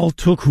McDowell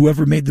took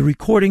whoever made the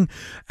recording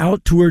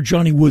out to where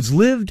Johnny Woods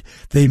lived.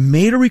 They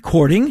made a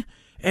recording,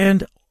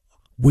 and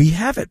we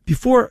have it.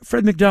 Before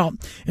Fred McDowell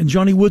and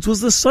Johnny Woods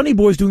was the Sunny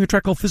Boys doing a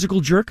track called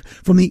Physical Jerk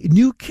from the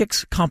New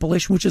Kicks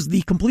compilation, which is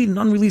the complete and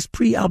unreleased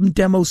pre-album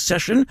demo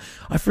session.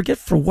 I forget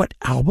for what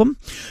album.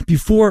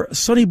 Before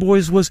Sunny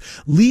Boys was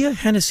Leah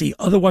Hennessy,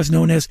 otherwise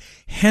known as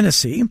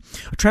Hennessy,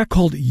 a track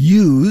called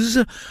Use.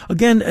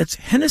 Again, it's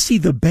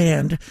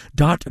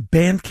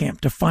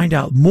hennessytheband.bandcamp to find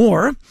out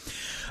more.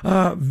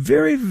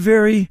 Very,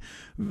 very,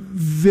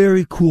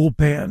 very cool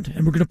band.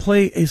 And we're going to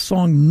play a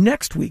song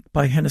next week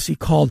by Hennessy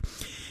called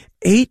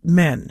 8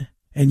 Men,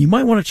 and you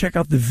might want to check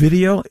out the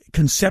video.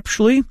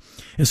 Conceptually,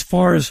 as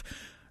far as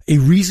a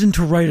reason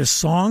to write a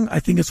song, I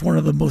think it's one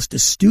of the most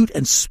astute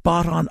and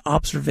spot-on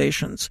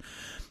observations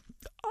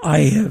I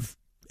have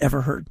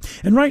ever heard.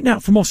 And right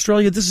now, from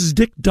Australia, this is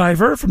Dick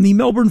Diver from the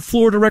Melbourne,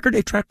 Florida record,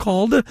 a track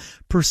called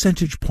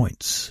Percentage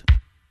Points.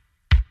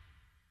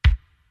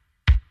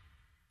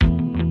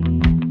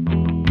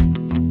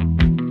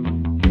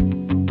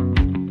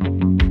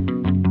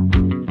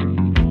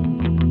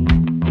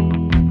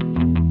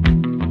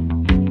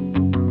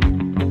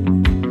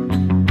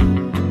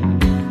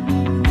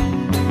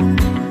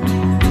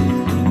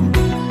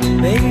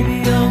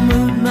 Maybe your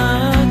mood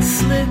might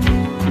slip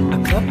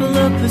a couple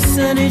of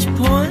percentage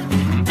points.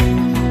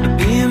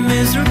 Being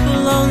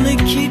miserable only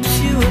keeps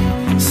you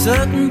a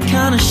certain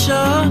kind of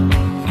sharp.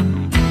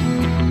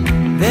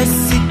 They're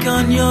sick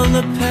on your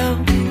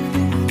lapel,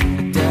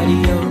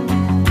 daddy-o.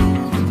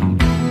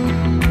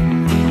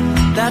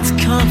 That's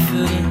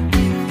confident.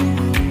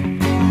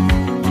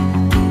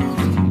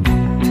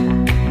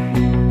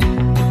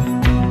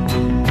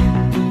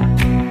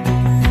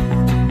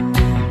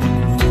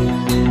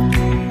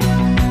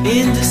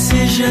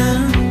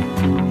 Indecision,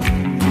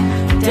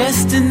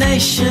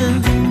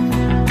 destination,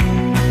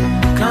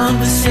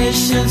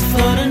 conversations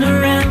floating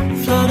around,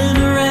 floating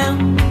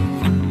around.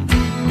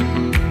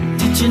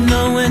 Did you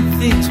know when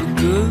things were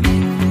good?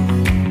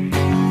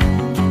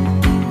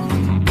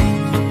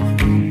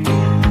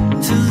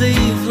 To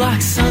leave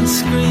like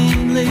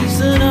sunscreen leaves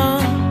it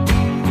on.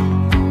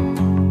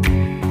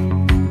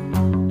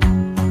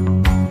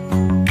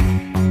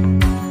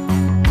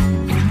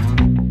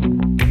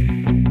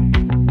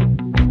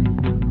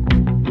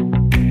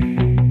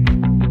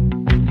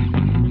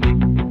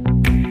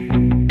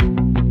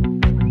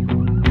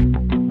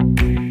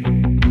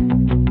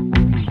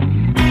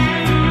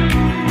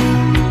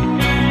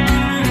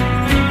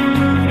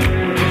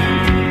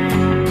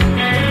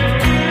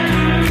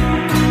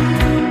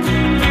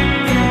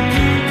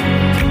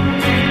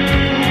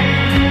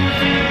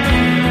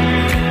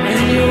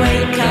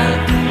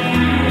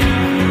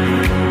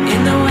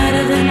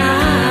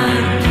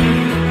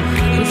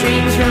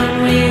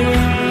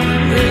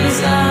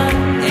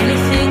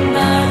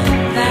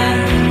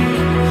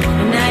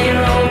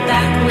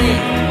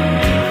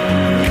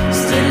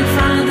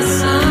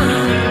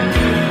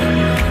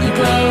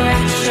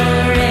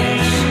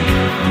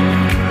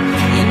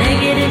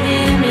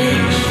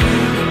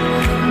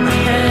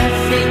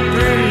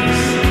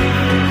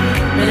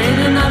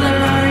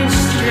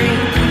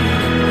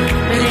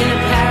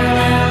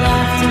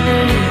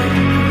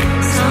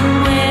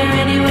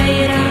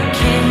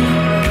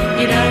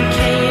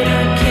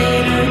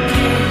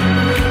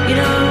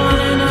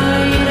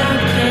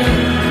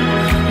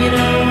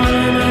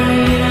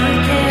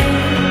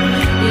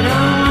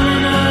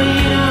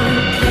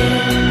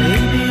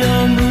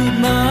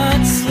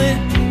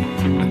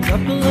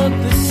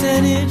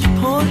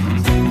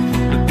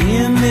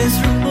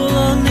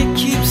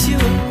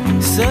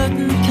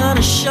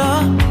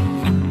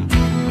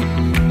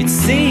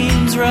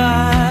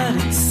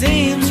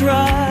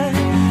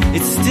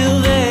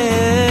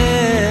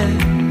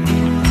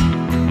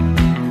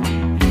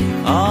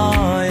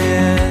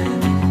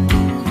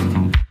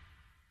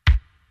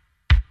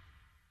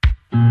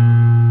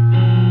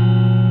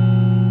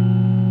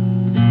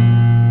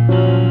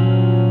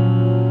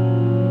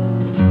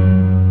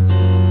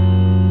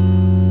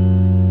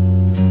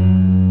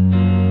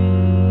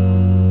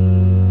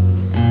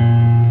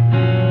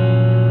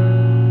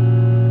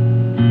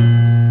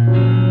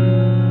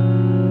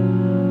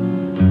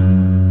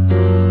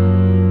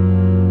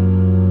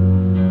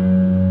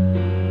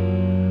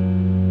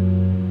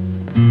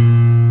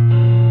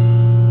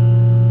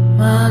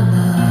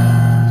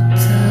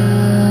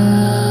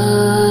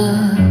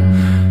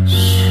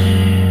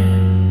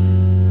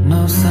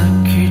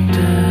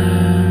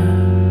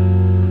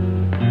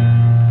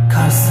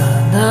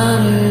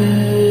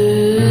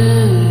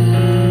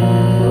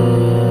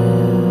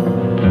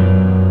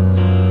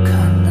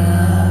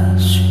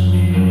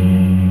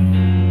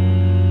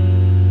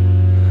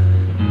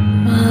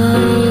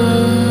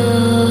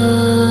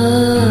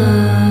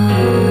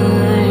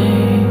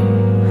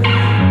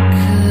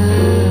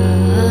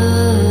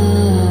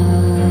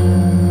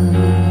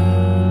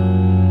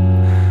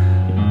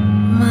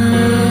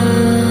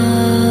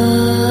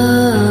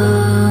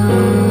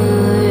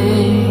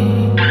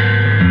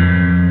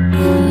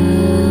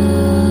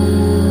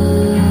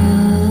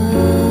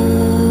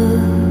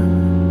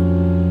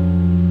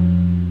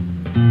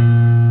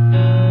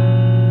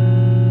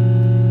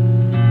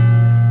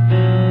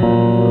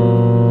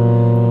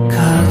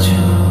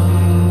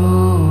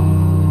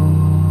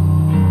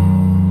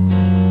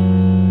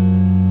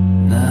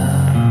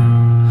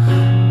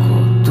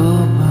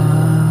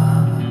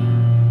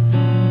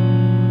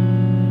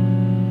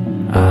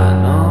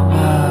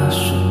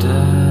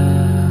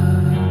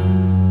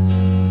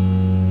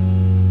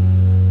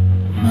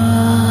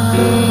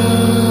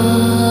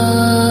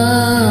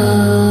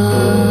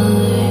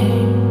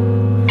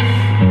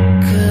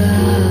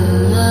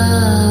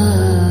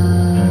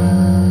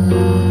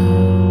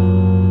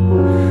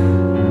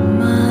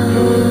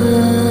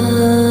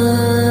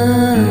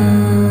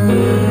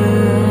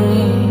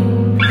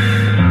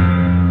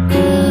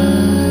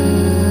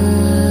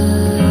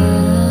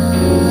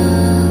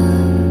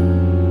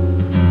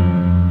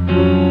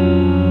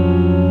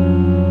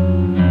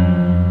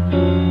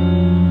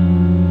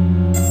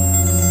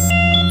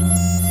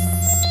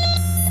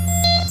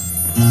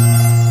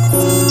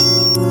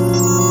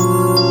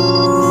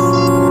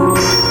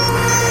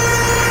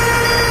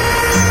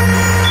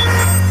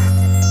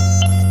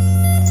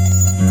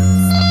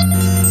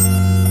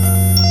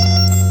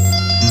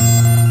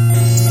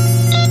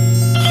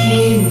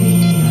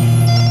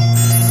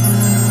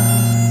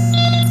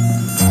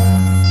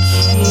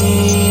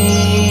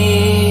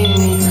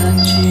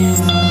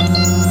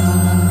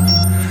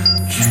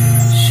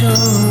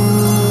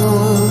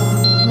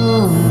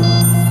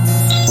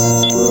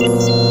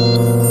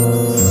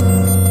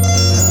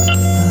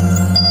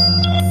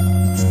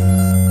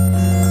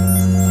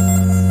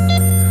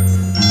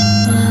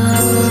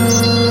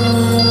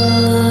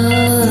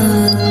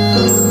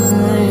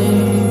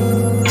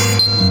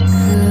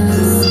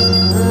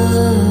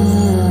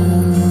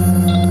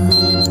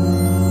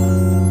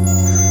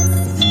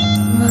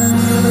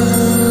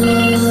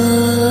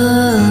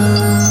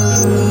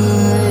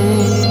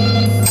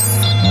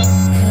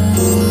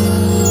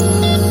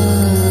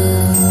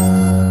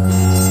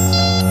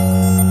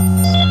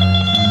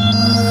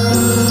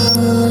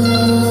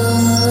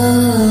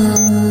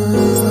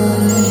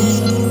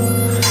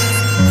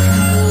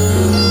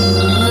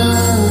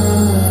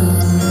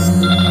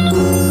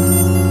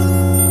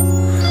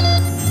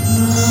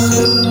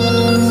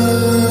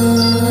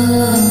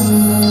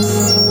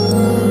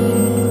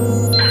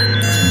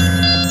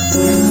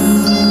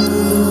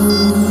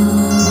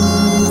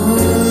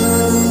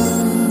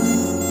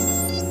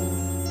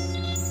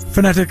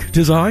 Fanatic,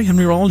 'tis I,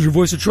 Henry Rollins, your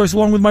voice of choice,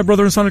 along with my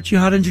brother and Sonic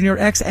Jihad, Engineer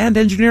X, and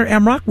Engineer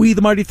Amrock. We,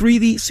 the Mighty Three,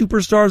 the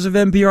superstars of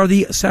NPR,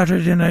 the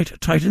Saturday Night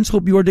Titans.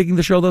 Hope you are digging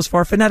the show thus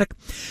far. Fanatic.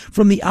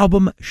 From the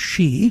album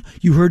She,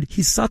 you heard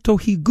Hisato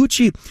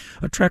Higuchi,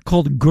 a track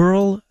called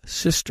Girl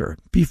Sister.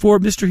 Before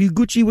Mr.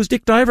 Higuchi was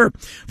Dick Diver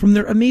from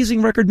their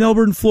amazing record,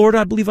 Melbourne, Florida.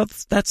 I believe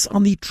that's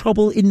on the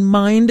Trouble in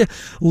Mind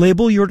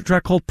label. You heard a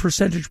track called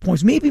Percentage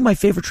Points. Maybe my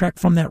favorite track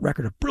from that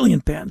record. A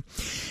brilliant band.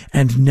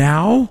 And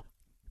now,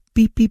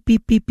 beep, beep,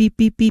 beep, beep, beep,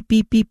 beep, beep,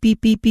 beep, beep,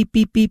 beep, beep, beep,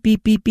 beep, beep,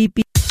 beep, beep, beep,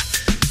 beep.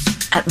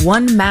 At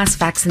one mass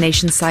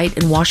vaccination site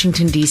in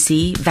Washington,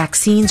 D.C.,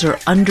 vaccines are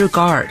under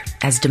guard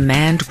as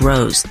demand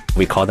grows.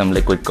 We call them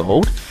liquid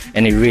gold,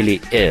 and it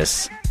really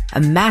is. A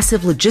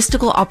massive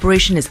logistical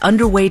operation is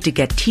underway to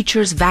get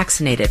teachers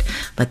vaccinated,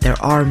 but there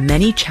are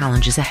many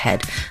challenges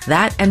ahead.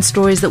 That and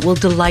stories that will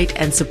delight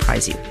and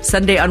surprise you.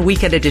 Sunday on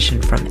Weekend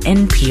Edition from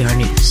NPR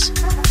News.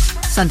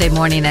 Sunday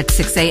morning at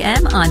 6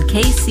 a.m. on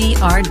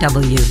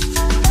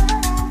KCRW.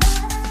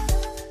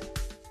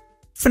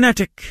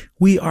 Fanatic,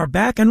 we are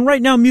back, and right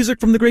now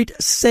music from the great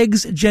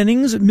Seggs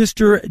Jennings,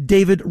 Mr.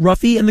 David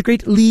Ruffy, and the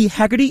great Lee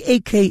Haggerty,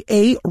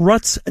 a.k.a.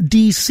 Ruts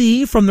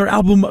DC, from their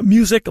album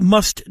Music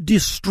Must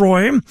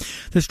Destroy.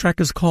 This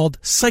track is called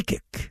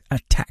Psychic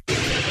Attack.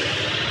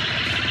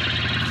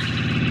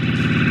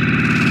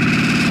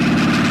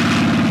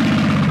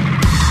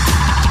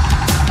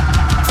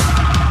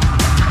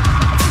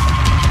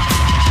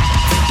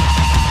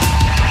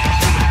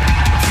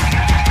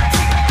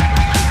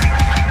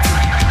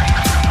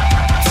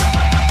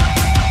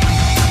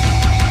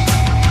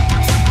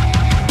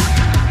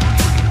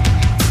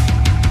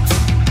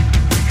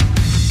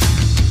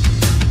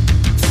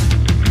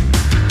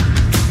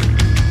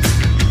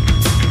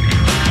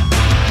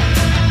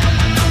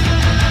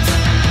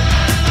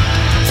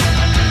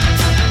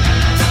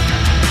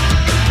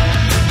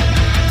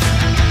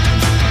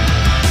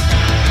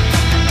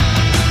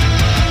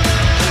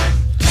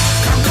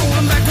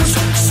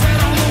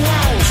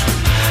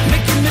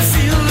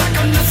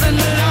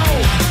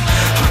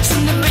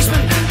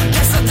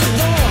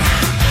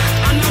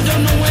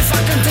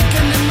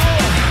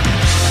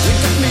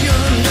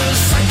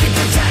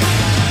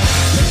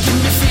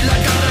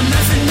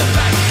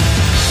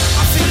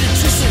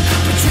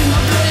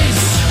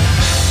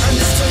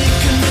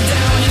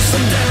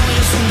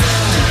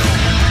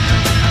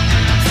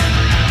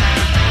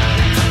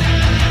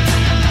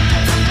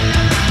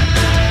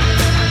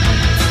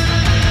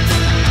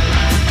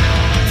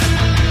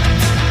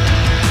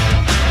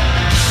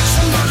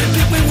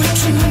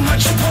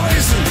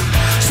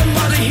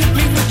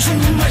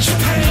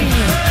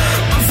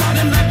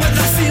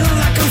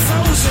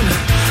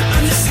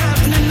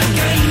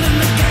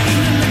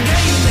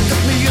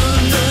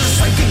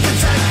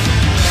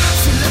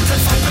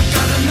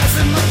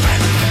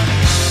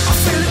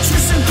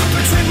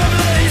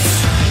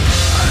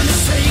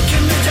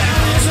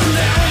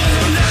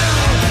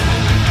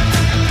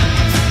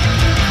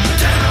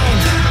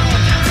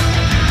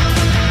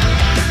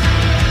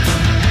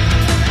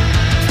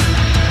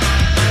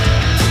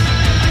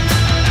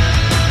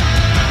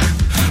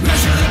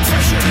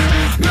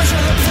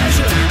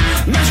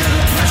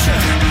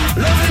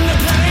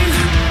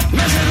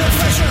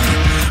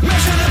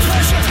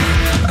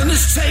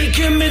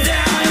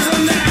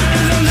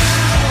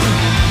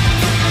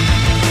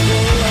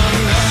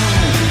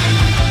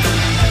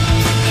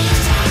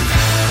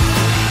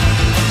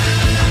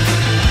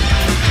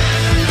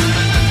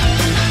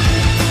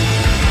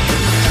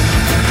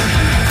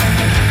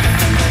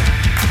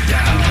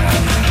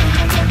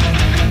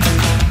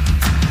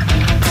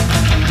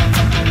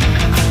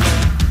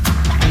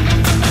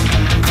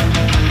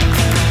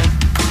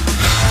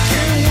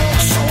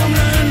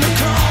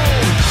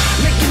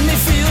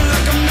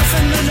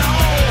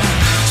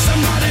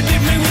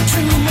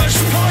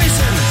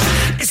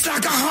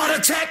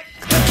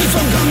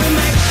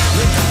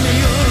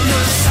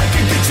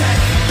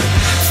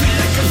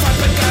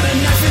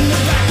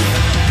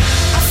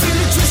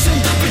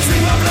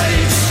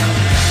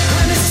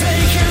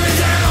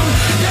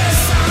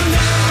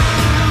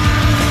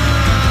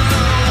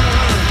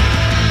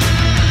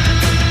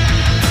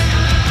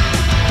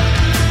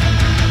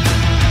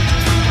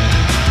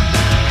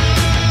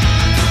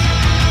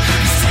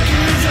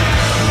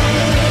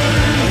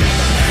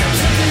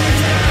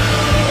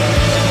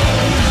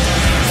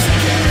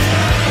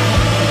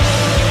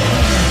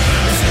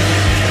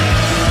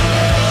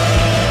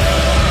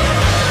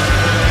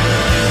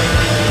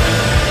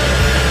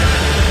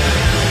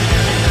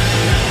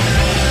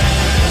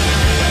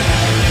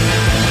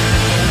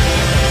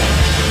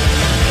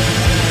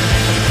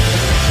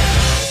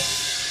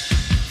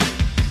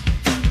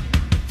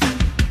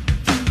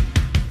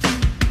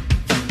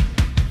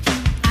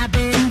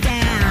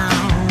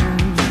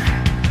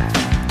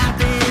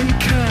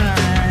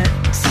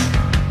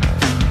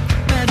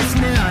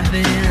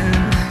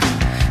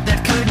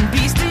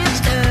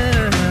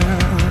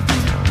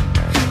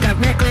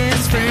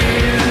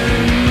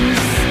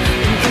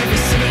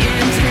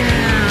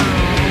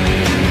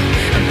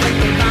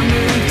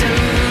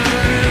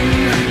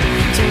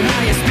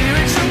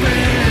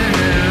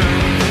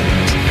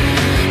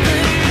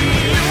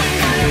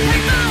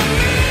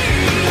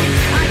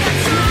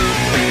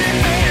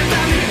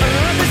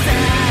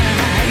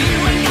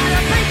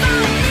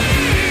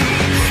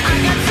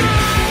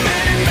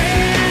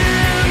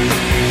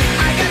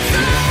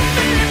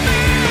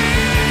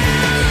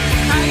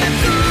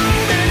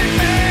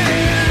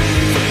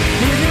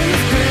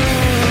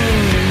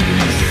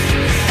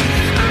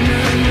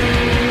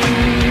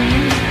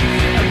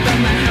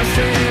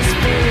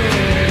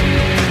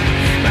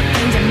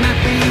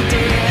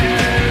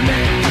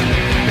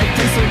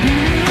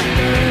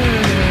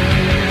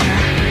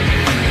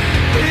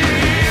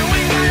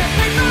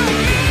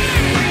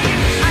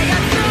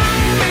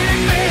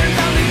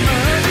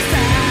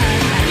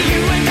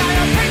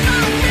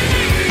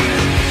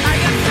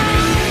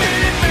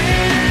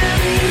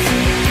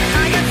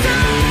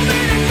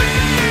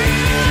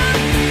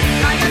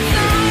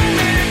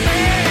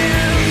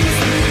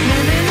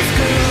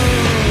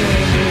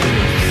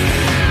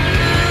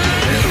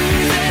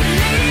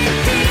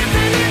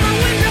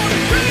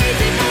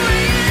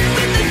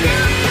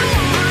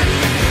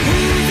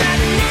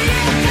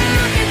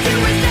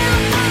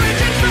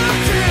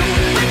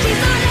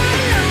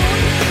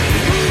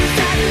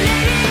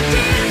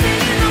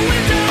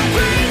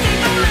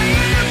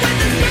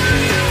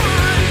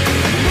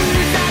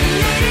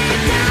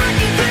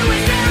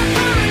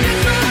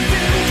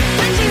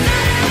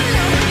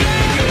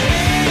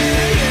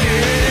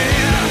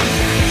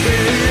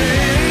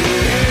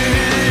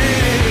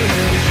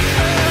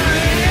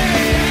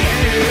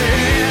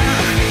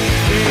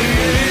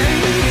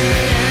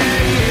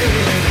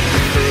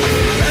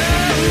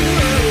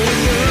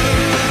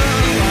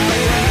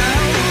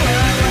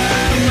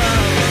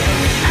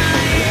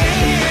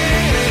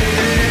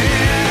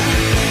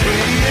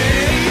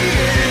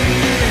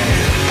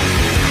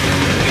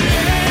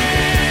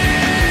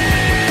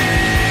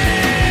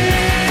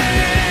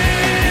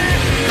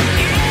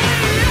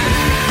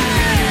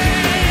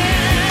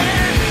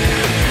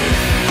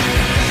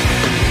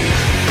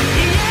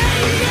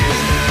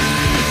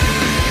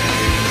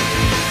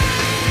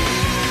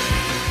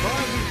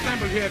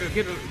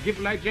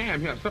 like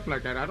jam here, something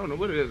like that. I don't know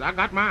what it is. I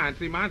got mine.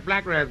 See, mine's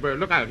black raspberry.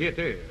 Look out here,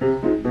 too.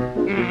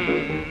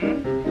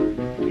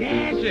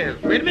 Yes.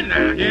 Wait a minute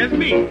now. Here's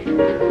me.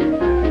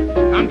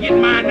 I'm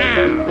getting mine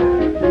now.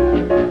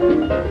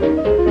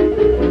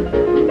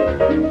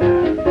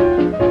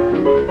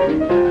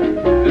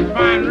 This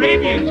fine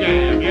Arabian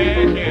jam.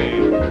 Yes.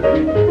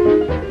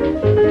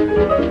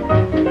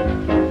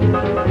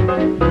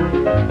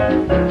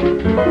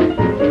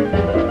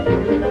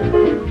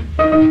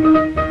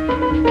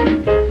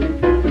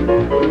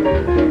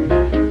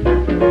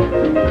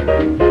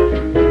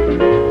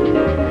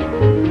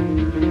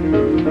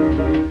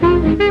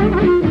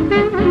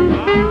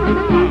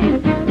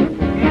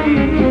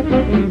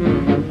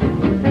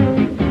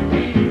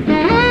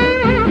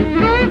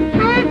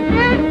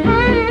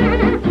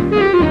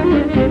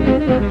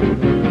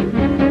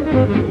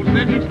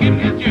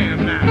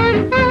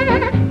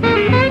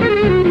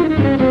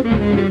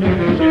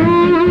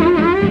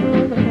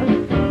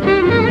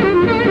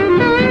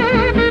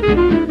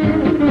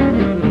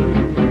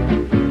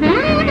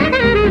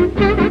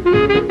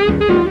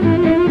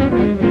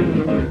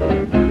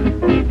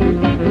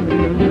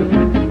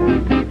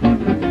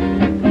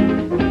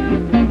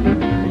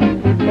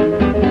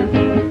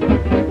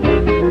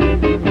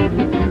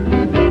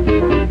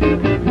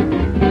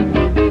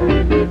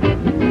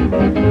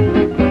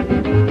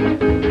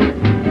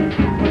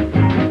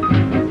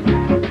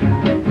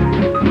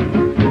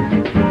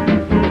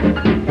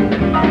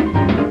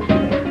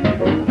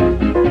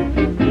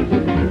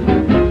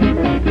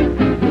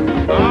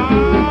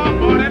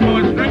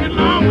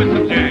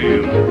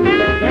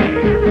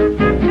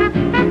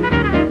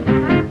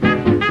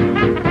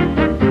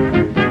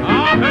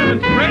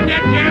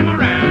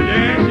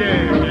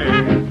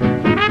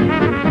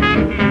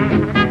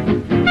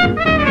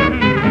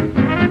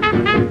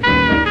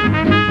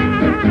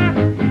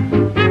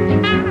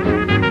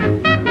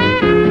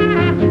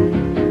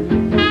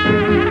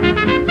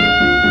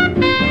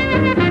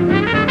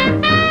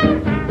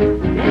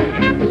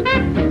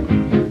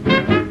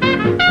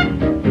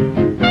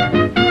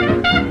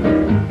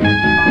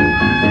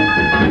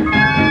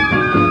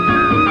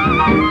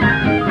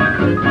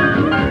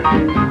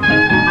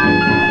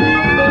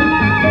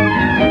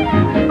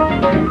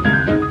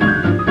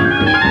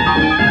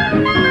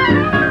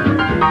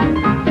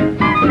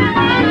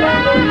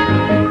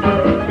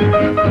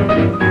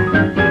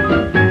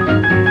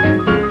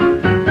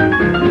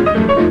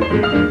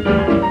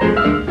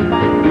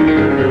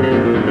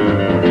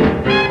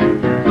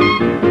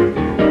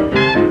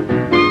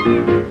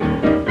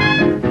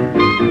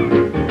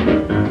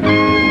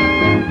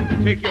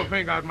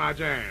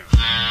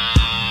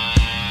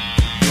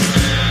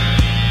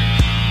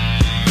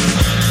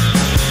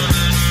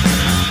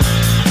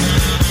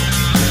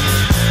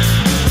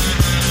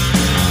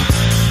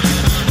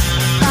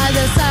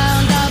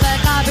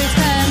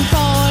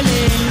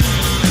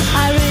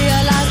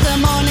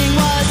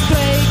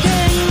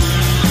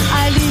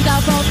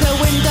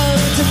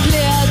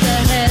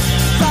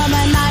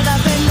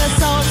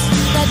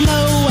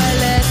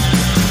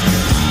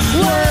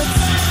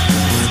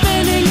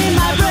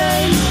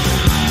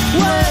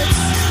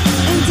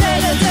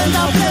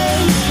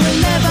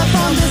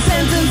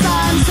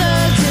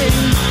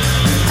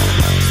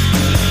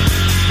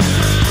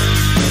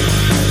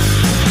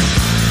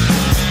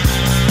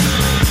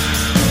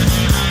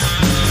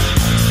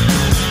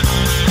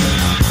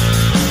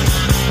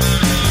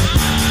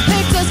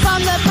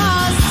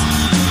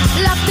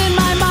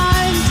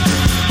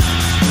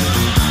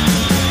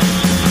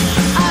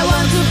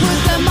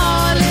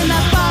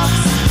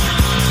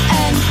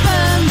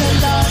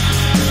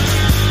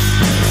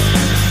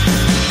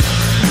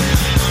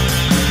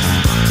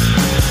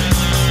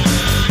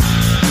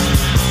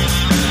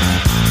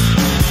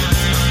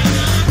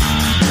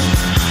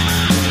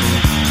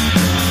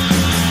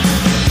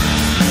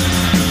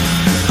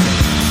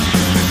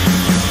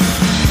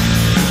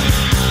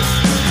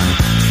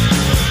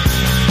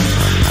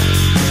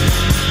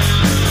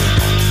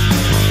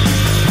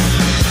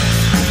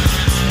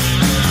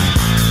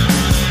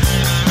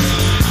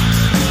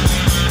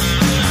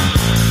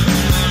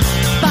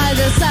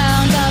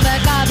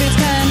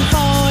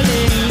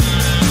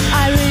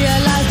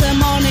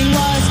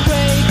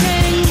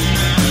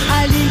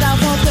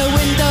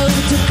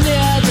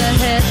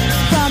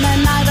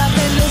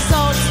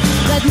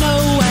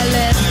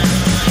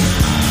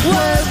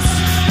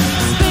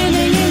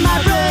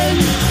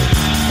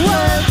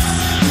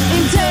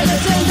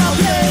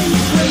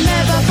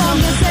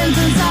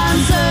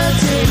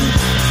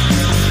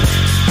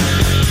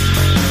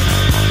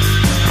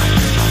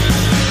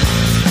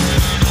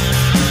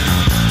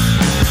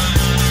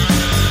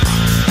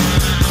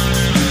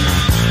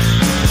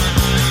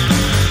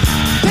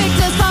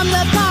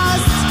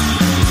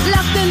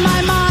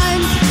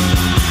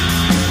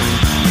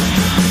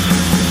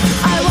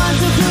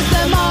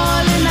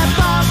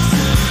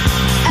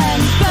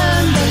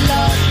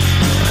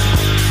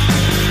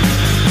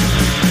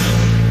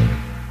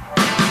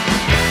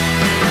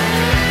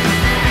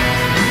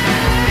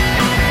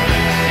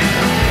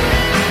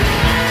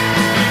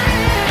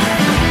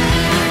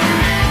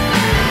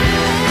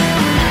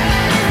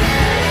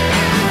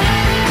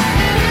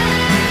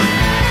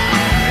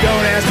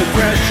 the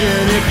question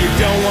if you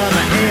don't want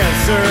the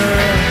answer.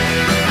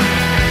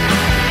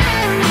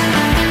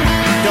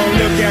 Don't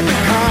look at the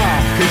car,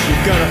 cause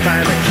you're gonna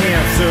find the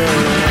cancer.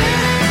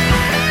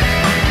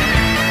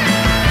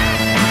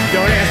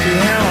 Don't ask me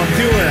how I'm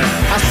doing,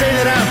 I say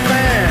that I'm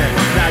fine.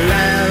 Not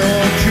lying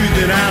or truth,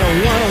 and I don't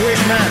wanna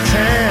waste my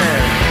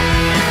time.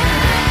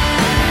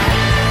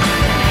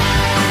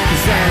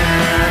 Cause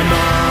I'm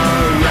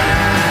alright,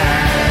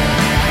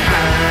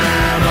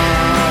 I'm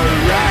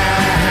alright,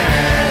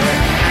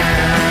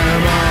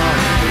 I'm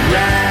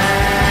alright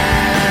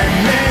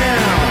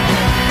now.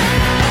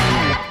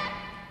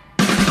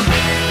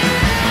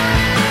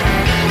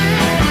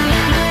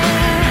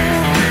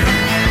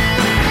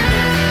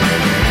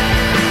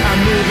 I'm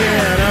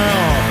moving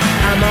on,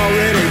 I'm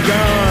already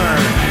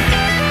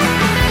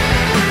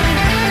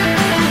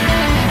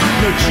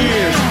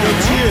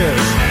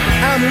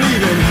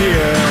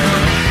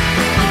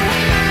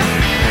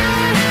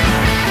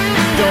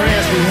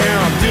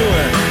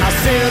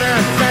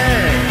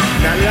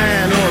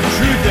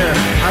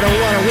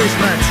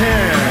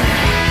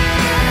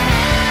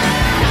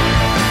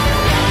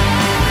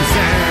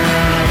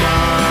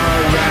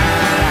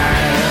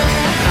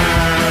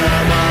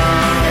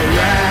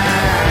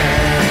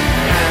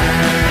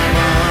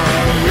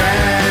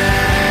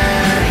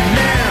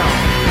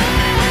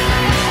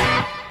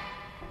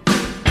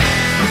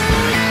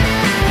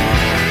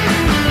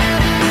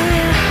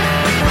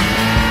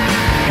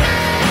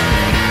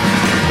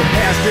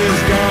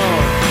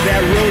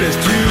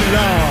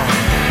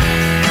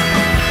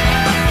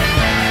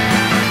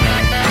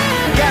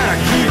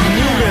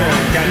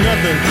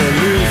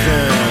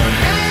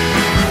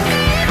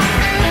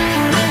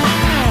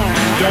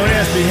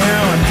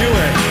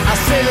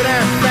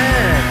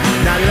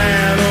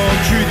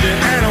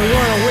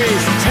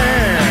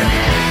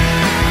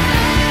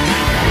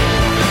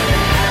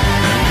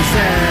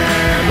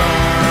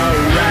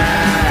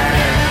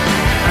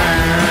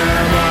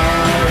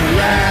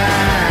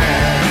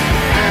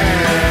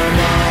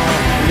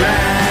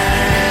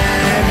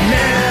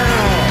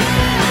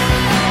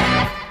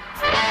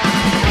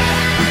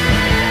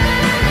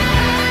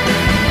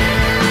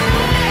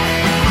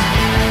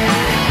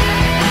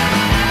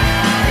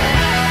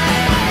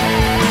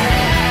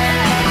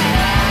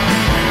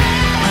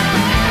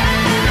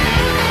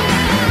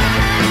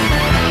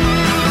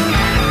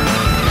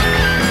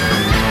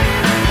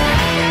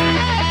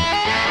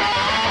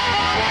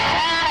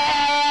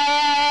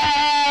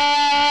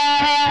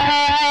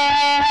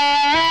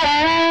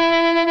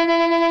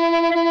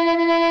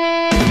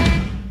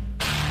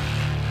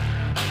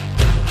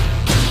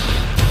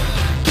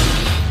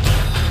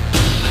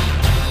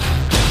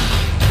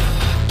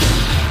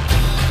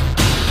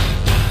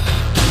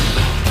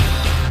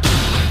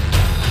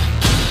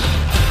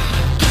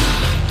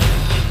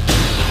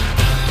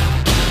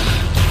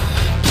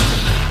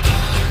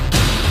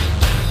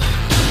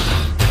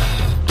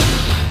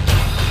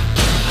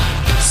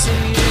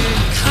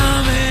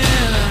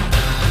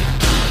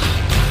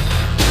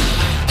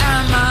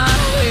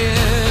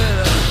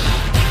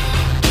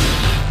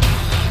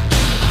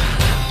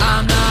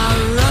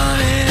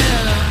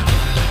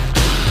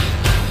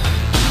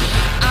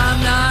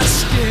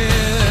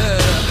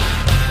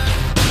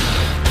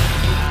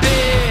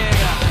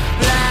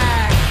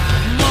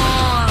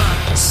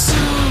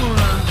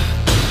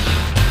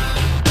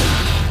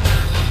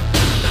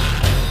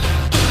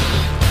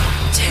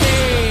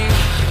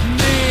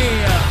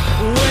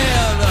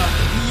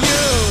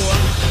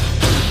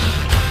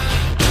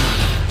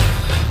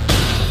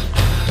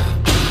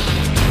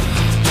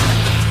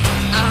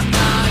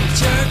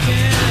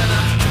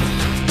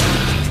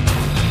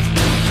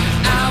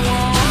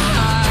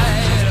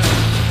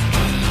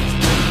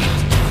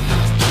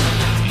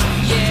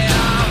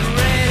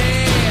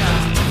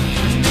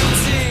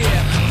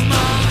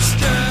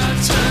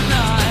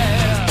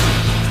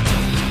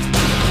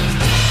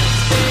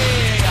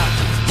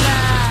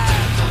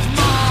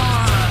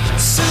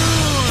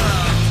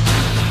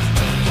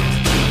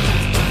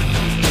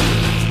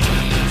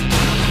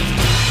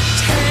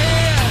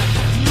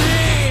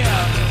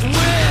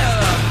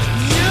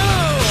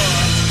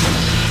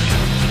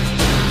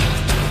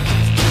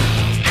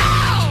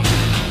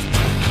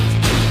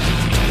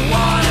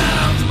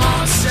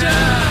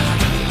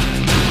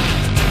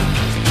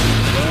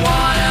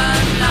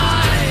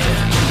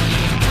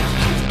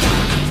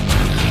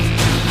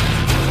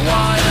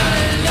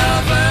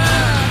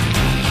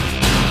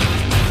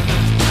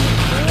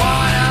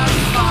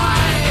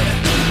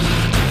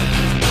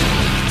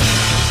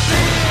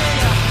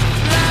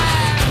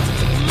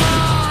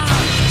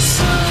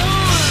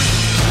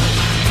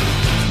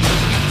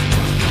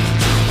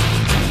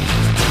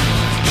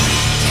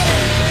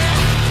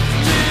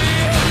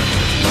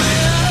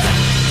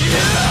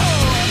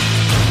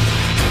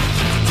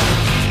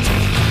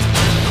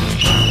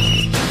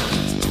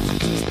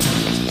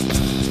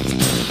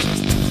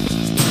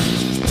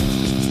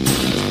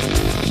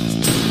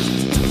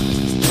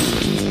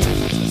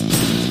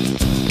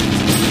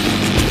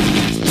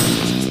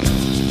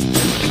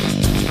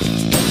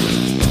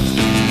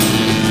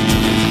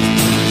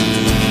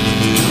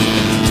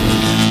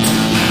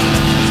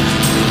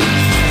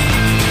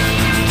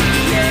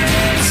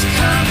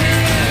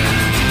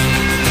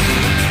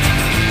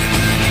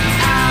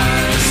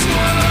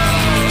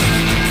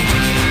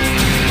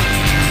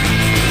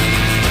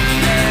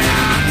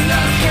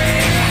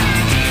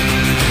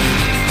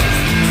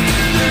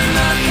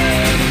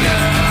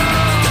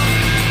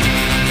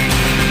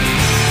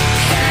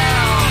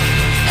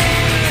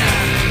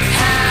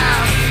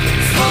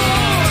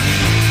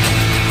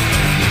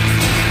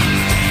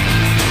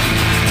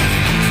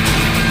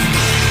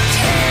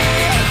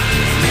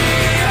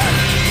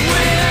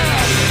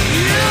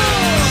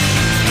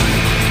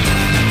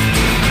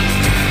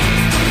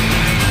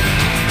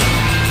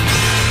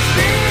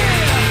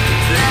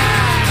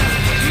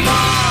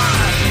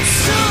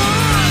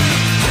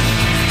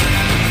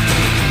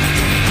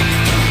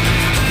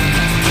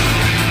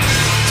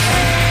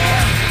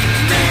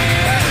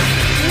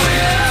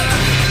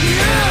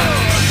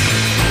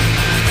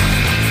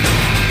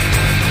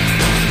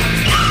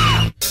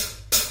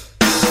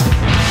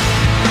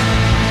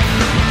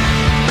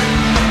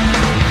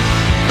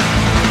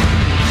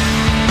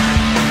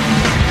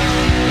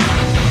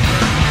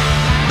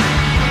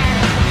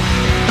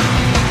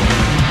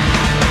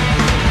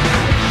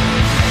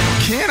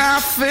I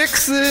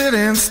fix it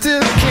and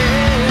still care?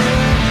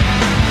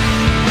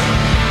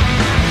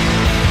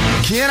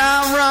 Can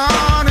I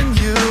run and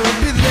you'll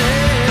be there?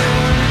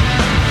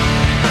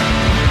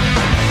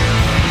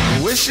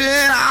 Wishing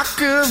I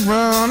could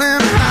run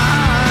and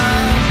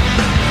hide,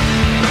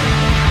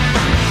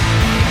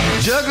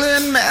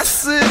 juggling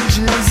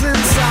messages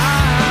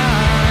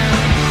inside,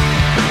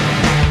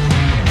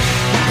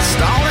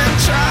 stalling,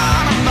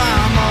 trying to buy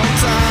more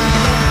time.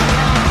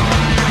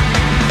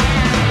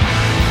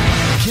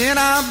 Can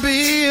I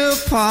be a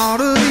part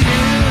of you?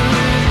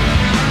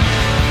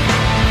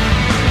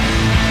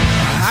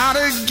 How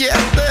to get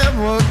there,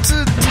 what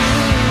to do?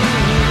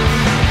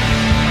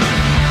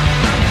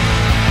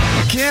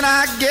 Can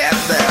I get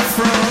there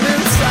from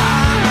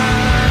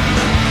inside?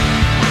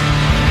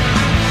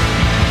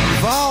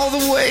 Of all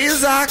the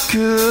ways I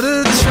could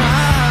have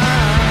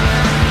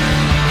tried,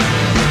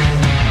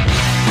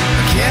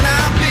 can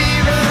I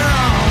be there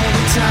all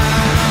the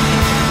time?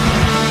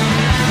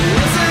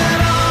 Is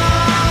it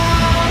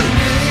all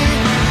me?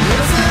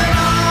 Is it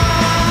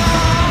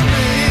all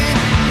me?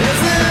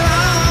 Is it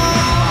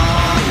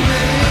all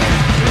me?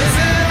 Is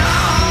it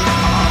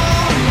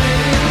all me?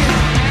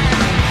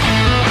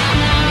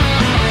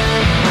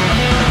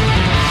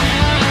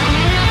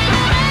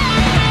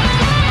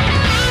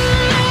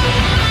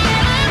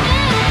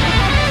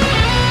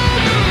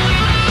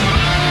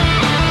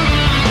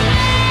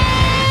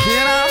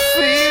 Can I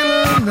feel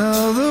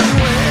another way?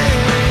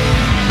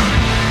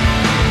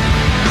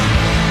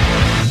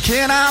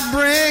 Can I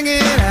bring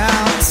it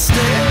out, stay?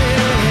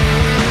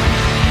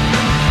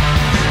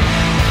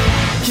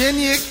 Can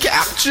you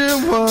capture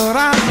what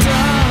I've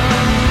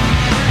done?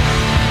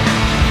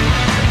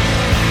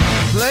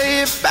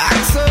 Play it back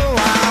so I don't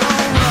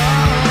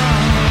run.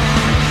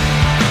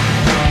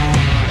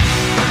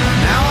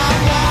 Now I'm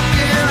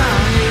walking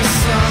on your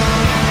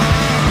sun.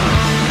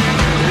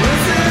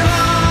 Is it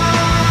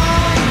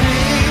all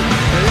me?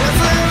 Is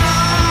it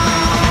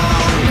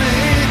all me?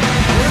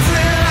 Is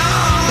it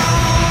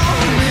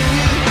all me?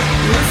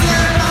 Is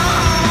it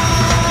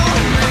all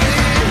me?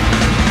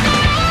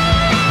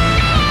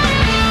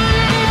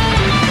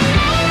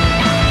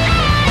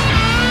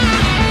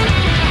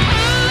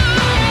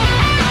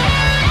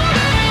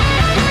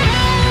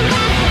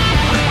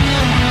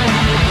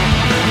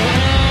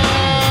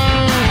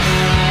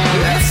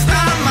 It's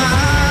not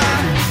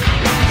mine.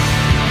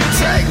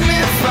 Take me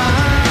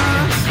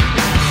far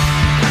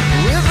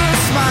with a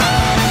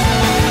smile.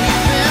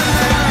 Been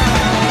there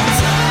all the Is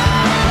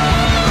it all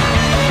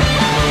me?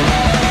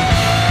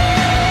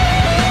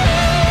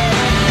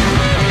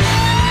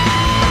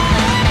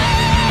 Is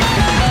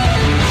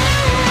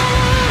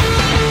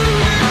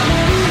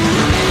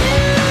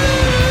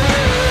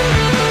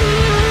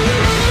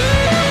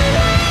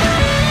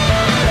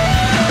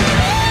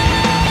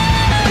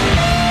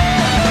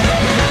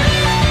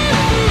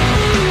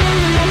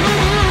it all me? Is it all me?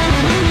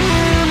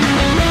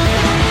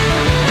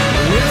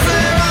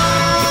 Is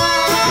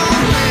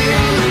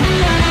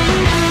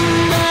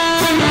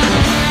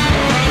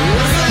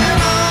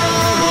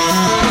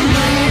it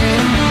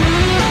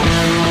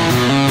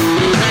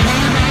all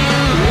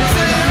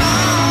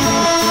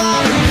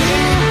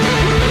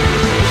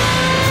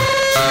me?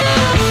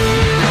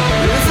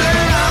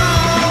 Is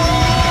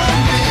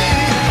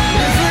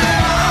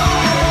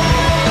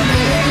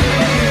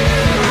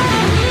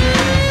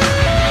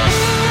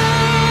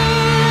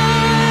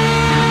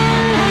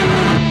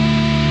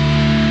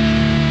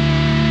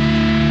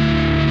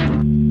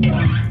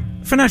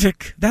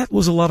Fanatic, that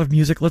was a lot of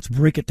music. Let's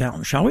break it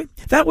down, shall we?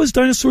 That was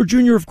Dinosaur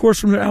Jr., of course,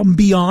 from their album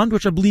Beyond,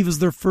 which I believe is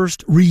their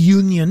first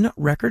reunion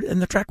record,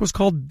 and the track was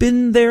called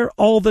Been There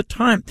All the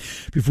Time.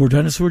 Before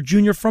Dinosaur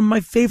Jr., from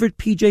my favorite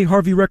PJ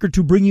Harvey record,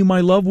 To Bring You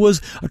My Love,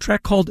 was a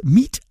track called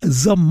Meet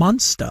the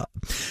Monster.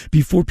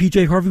 Before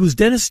PJ Harvey was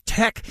Dennis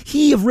Tech,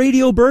 he of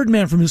Radio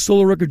Birdman, from his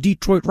solo record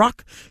Detroit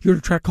Rock. You heard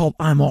a track called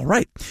I'm All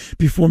Right.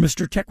 Before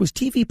Mr. Tech was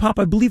TV Pop,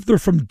 I believe they're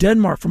from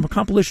Denmark, from a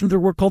compilation of their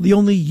work called The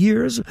Only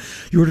Years.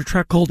 You heard a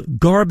track called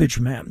Garbage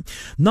Man.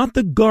 Not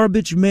the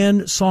Garbage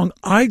Man song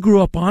I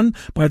grew up on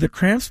by the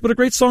Cramps, but a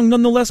great song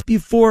nonetheless.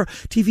 Before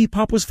TV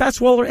Pop was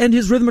Fats Waller and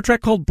his rhythm, a track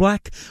called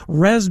Black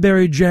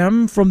Raspberry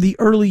Jam from The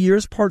Early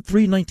Years, Part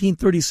 3,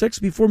 1936.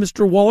 Before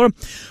Mr. Waller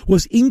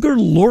was Inger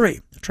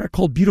Laurie, a track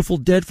called Beautiful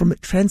Dead from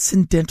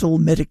Transcendental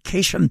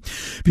Medication.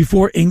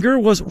 Before Inger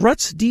was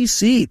Ruts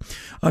DC,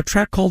 a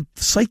track called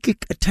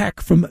Psychic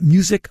Attack from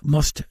Music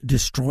Must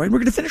Destroy. And we're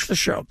going to finish the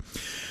show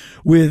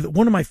with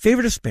one of my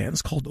favoriteest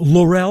bands called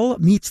Laurel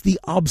Meets the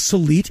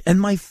Obsolete,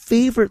 and my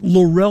favorite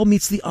Laurel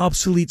Meets the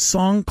Obsolete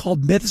song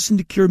called Medicine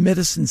to Cure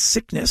Medicine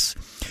Sickness,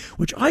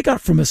 which I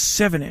got from a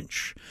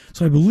 7-inch.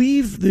 So I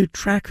believe the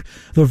track,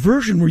 the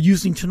version we're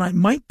using tonight,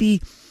 might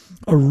be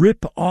a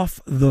rip off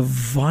the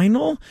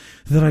vinyl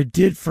that I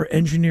did for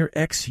Engineer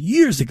X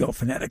years ago,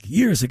 Fanatic,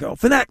 years ago.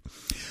 Fanatic,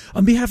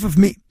 on behalf of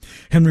me,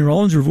 Henry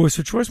Rollins, your voice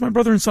of choice, my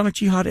brother in Sonic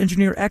Jihad,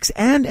 Engineer X,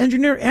 and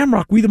Engineer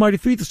Amrock, we the Mighty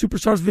Three, the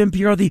superstars of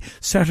NPR, the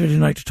Saturday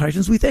Night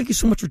Titans, we thank you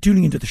so much for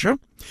tuning into the show.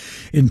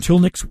 Until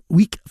next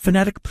week,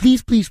 Fanatic,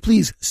 please, please,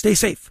 please stay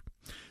safe,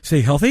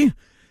 stay healthy,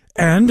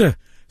 and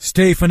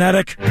Stay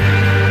phonetic.